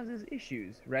it causes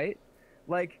issues, right?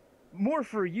 Like more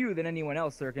for you than anyone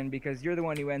else, Sirken, because you're the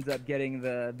one who ends up getting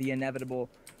the inevitable.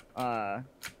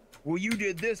 Well, you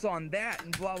did this on that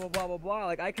and blah blah blah blah blah.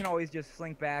 Like I can always just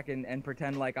slink back and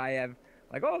pretend like I have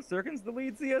like, oh, Sirken's the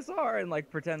lead CSR, and like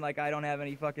pretend like I don't have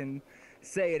any fucking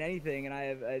say in anything, and I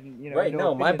have Right?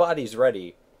 No, my opinion. body's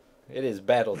ready. It is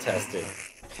battle tested.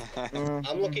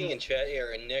 I'm looking in chat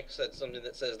here, and Nick said something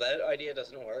that says that idea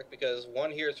doesn't work because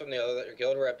one hears from the other that your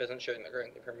guild rep isn't sharing the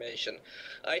correct information.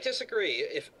 I disagree.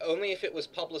 If it was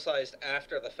publicized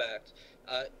after the fact,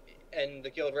 and the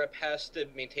guild rep has to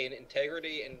maintain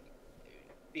integrity and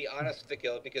be honest with the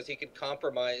guild because he could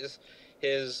compromise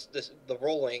the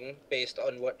rolling based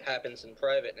on what happens in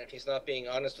private. And if he's not being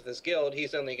honest with his guild,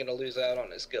 he's only going to lose out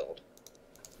on his guild.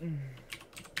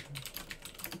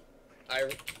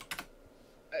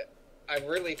 I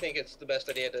really think it's the best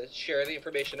idea to share the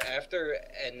information after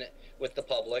and with the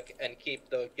public and keep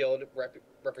the guild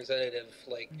representative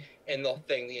in the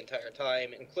thing the entire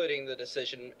time, including the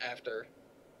decision after.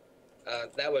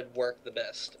 That would work the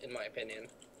best, in my opinion.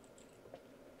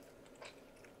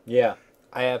 Yeah,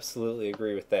 I absolutely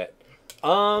agree with that.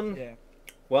 Yeah.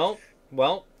 Well,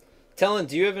 Telin,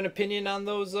 do you have an opinion on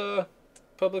those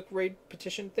public raid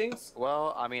petition things?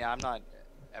 Well, I mean, I'm not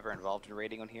ever involved in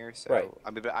raiding on here, so Right. I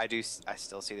mean, but I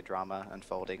still see the drama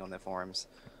unfolding on the forums.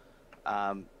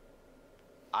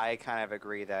 I kind of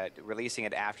agree that releasing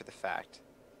it after the fact,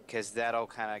 because that'll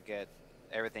kind of get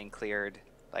everything cleared,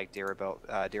 like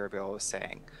Derubael was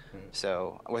saying. Mhm.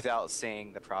 So without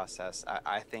seeing the process,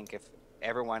 I think if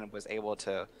everyone was able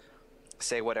to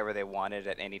say whatever they wanted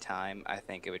at any time, I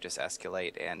think it would just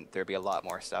escalate, and there'd be a lot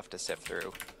more stuff to sift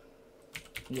through.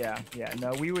 Yeah.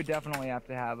 No, we would definitely have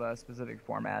to have a specific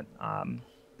format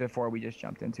before we just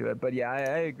jumped into it. But yeah, I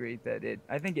agree that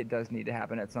I think it does need to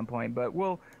happen at some point. But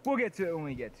we'll get to it when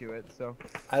we get to it. So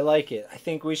I like it. I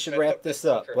think we should I wrap took this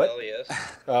one up. for What?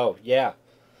 Velius. Oh, yeah.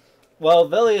 Well,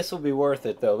 Velius will be worth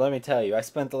it, though. Let me tell you. I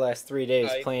spent the last 3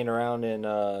 days playing around in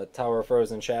Tower of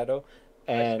Frozen Shadow,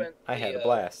 and spent I had a the,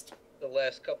 blast. The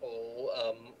last couple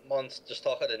months just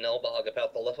talking to Nelbog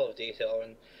about the level of detail,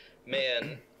 and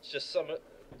man, it's just some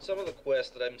of the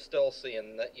quests that I'm still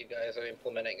seeing that you guys are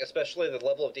implementing, especially the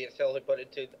level of detail they put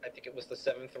into, I think it was the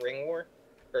 7th Ring War,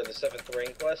 or the 7th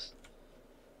Ring quest.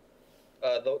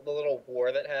 The little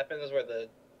war that happens where the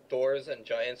doors and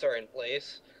giants are in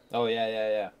place. Oh,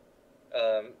 yeah.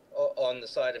 On the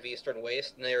side of Eastern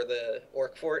Waste near the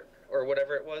Orc Fort, or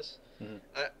whatever it was. Mhm.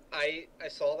 I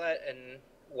saw that, and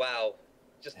wow,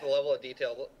 just the level of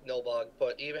detail Nilbog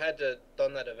put. He had to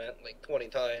done that event like 20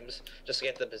 times just to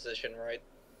get the position right.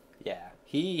 Yeah.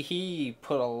 He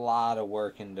put a lot of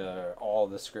work into all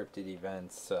the scripted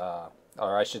events, or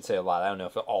I should say a lot. I don't know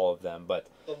if all of them, but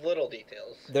The little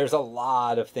details. there's a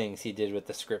lot of things he did with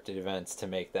the scripted events to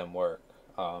make them work.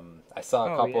 I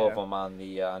saw a couple of them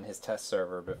on his test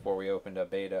server before we opened a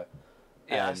beta.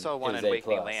 Yeah, I and saw it one was in A+.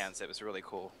 Awakening Lands. It was really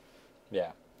cool.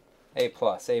 Yeah. A+.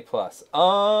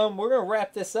 We're gonna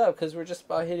wrap this up because we're just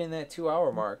about hitting that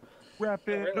 2-hour mark. wrap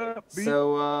it really? up.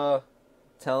 So,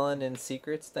 Telin and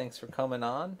Secrets, thanks for coming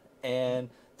on. And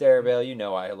Derubael, you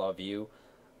know I love you.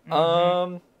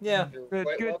 Yeah. You're Good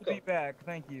quite to welcome. be back.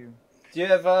 Thank you. Do you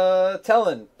have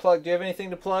Telin, do you have anything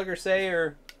to plug or say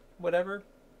or whatever?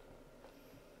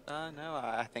 No,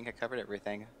 I think I covered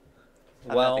everything. I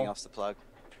have Well, nothing else to plug.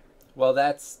 Well,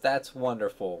 that's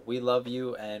wonderful. We love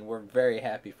you, and we're very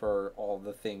happy for all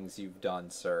the things you've done,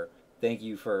 sir. Thank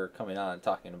you for coming on and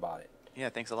talking about it. Yeah,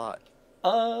 thanks a lot.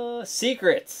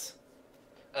 Secrets.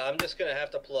 I'm just gonna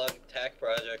have to plug TAC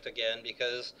Project again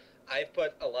because I've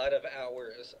put a lot of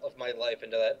hours of my life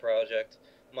into that project,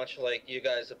 much like you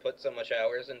guys have put so much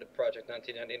hours into Project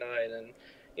 1999, and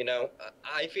you know,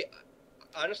 I feel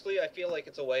honestly, I feel like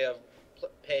it's a way of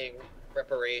paying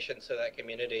reparations to that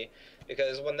community,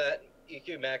 because when that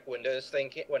EQ Mac Windows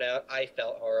thing went out, I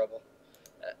felt horrible.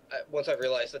 Once I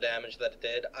realized the damage that it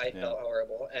did, I felt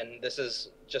horrible, and this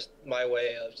is just my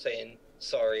way of saying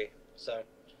sorry. So,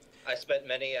 I spent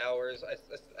many hours.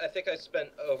 I think I spent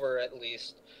over at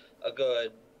least a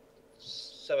good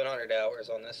 700 hours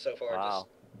on this so far. Wow.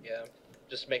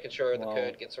 Just making sure the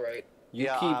code gets right. You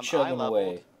Yeah, keep I chugging leveled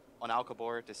away. on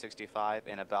Alcabor to 65,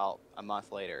 and about a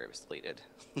month later, it was deleted.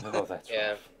 Oh, that's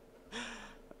Yeah. rough.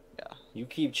 Yeah. You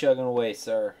keep chugging away,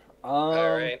 sir. All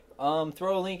right.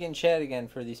 Throw a link in chat again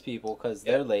for these people because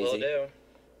they're lazy. Will do.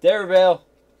 Derubael,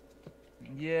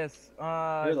 Yes.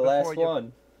 you're the last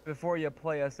one. Before you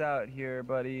play us out here,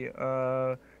 buddy,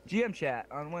 GM chat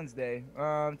on Wednesday.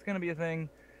 It's gonna be a thing.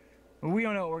 We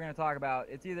don't know what we're gonna talk about.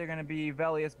 It's either gonna be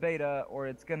Velius Beta or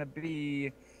it's gonna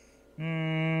be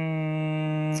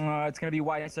it's gonna be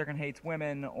why Sirken hates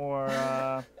women, or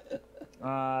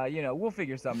we'll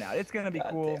figure something out. It's gonna be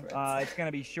cool. It's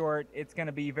gonna be short. It's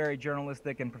gonna be very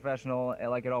journalistic and professional,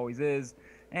 like it always is,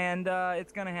 and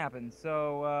it's gonna happen.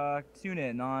 So tune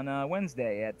in on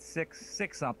Wednesday at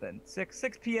 6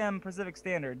 p.m. Pacific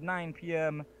Standard, 9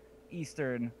 p.m.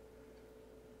 Eastern,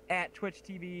 at Twitch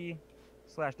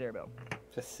TV/Derubael.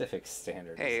 Pacific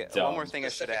Standard. Hey, is dumb. one more thing I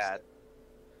should add.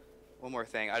 One more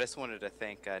thing. I just wanted to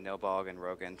thank Nobog and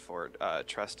Rogan for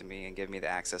trusting me and giving me the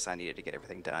access I needed to get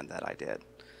everything done that I did.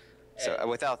 So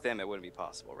without them, it wouldn't be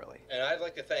possible, really. And I'd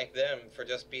like to thank them for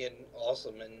just being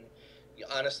awesome. And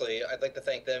honestly, I'd like to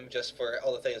thank them just for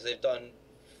all the things they've done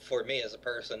for me as a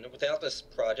person. Without this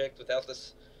project, without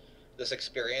this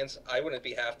experience, I wouldn't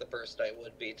be half the person I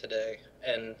would be today.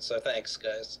 And so thanks,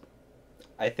 guys.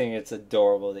 I think it's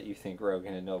adorable that you think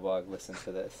Rogan and Nobog listen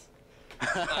to this.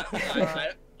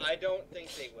 I don't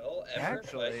think they will ever,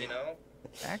 but you know.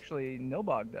 Actually,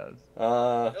 Nobog does.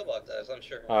 Nobog does, I'm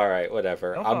sure. All right,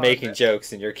 whatever. Nobog, I'm making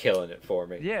jokes and you're killing it for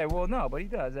me. Yeah, well, no, but he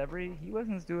does. He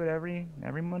listens to it every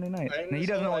Monday night. And he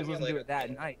doesn't always listen to it that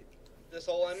night. This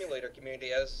whole emulator community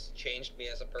has changed me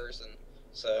as a person.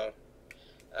 So,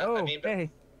 hey.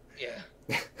 Yeah.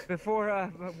 Before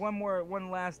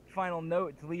one last final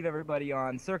note to leave everybody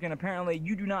on. Sirken, apparently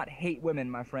you do not hate women,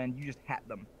 my friend. You just hat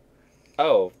them.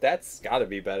 Oh, that's got to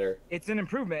be better. It's an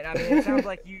improvement. I mean, it sounds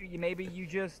like you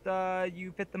just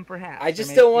you fit them for hats. I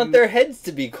just don't want their heads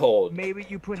to be cold. Maybe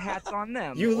you put hats on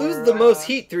them. You lose the most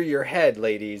heat through your head,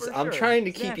 ladies. I'm trying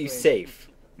to keep you safe.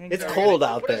 Exactly. It's cold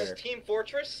out there. What is this, Team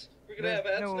Fortress? We're gonna have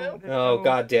hats now? Oh,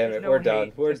 god damn it. We're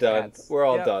done. We're done. Hats. We're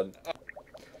all done.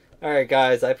 Alright,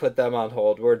 guys. I put them on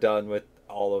hold. We're done with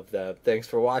all of them. Thanks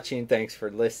for watching. Thanks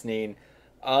for listening.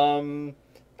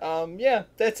 Yeah,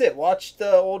 that's it. Watch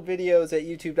the old videos at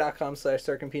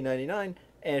youtube.com/SirkenP99.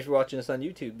 And if you're watching us on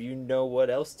YouTube, you know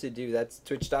what else to do. That's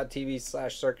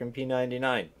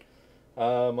twitch.tv/SirkenP99.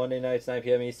 Monday nights, 9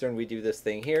 p.m. Eastern, we do this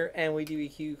thing here. And we do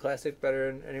EQ Classic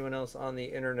better than anyone else on the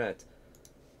internet.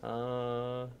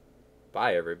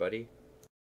 Bye, everybody.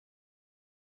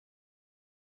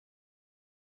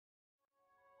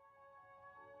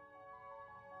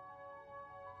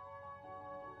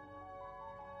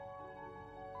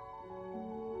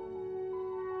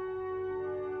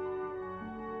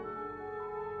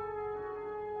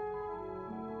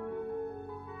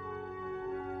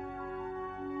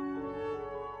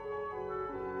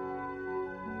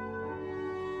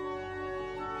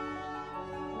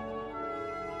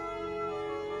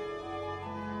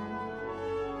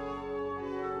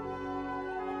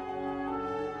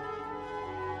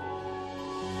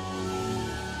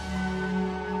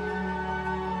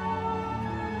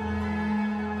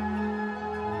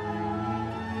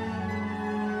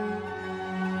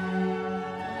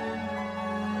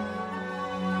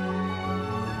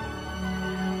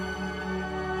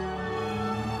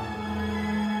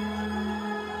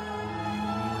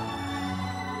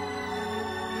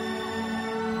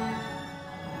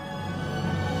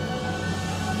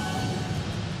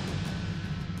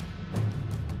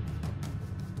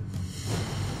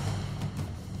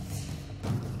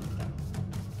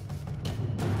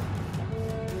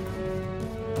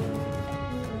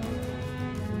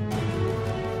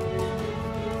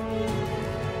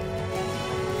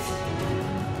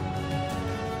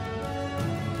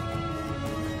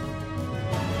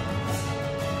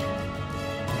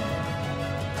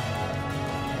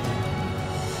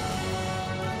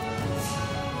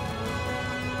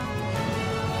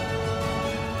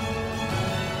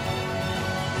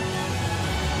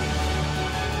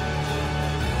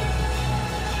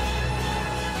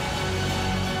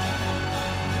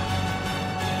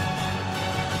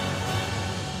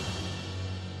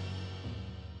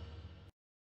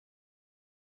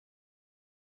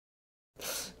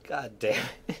 God damn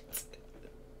it.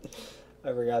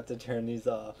 I forgot to turn these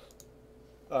off.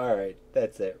 Alright,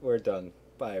 that's it. We're done.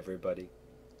 Bye, everybody.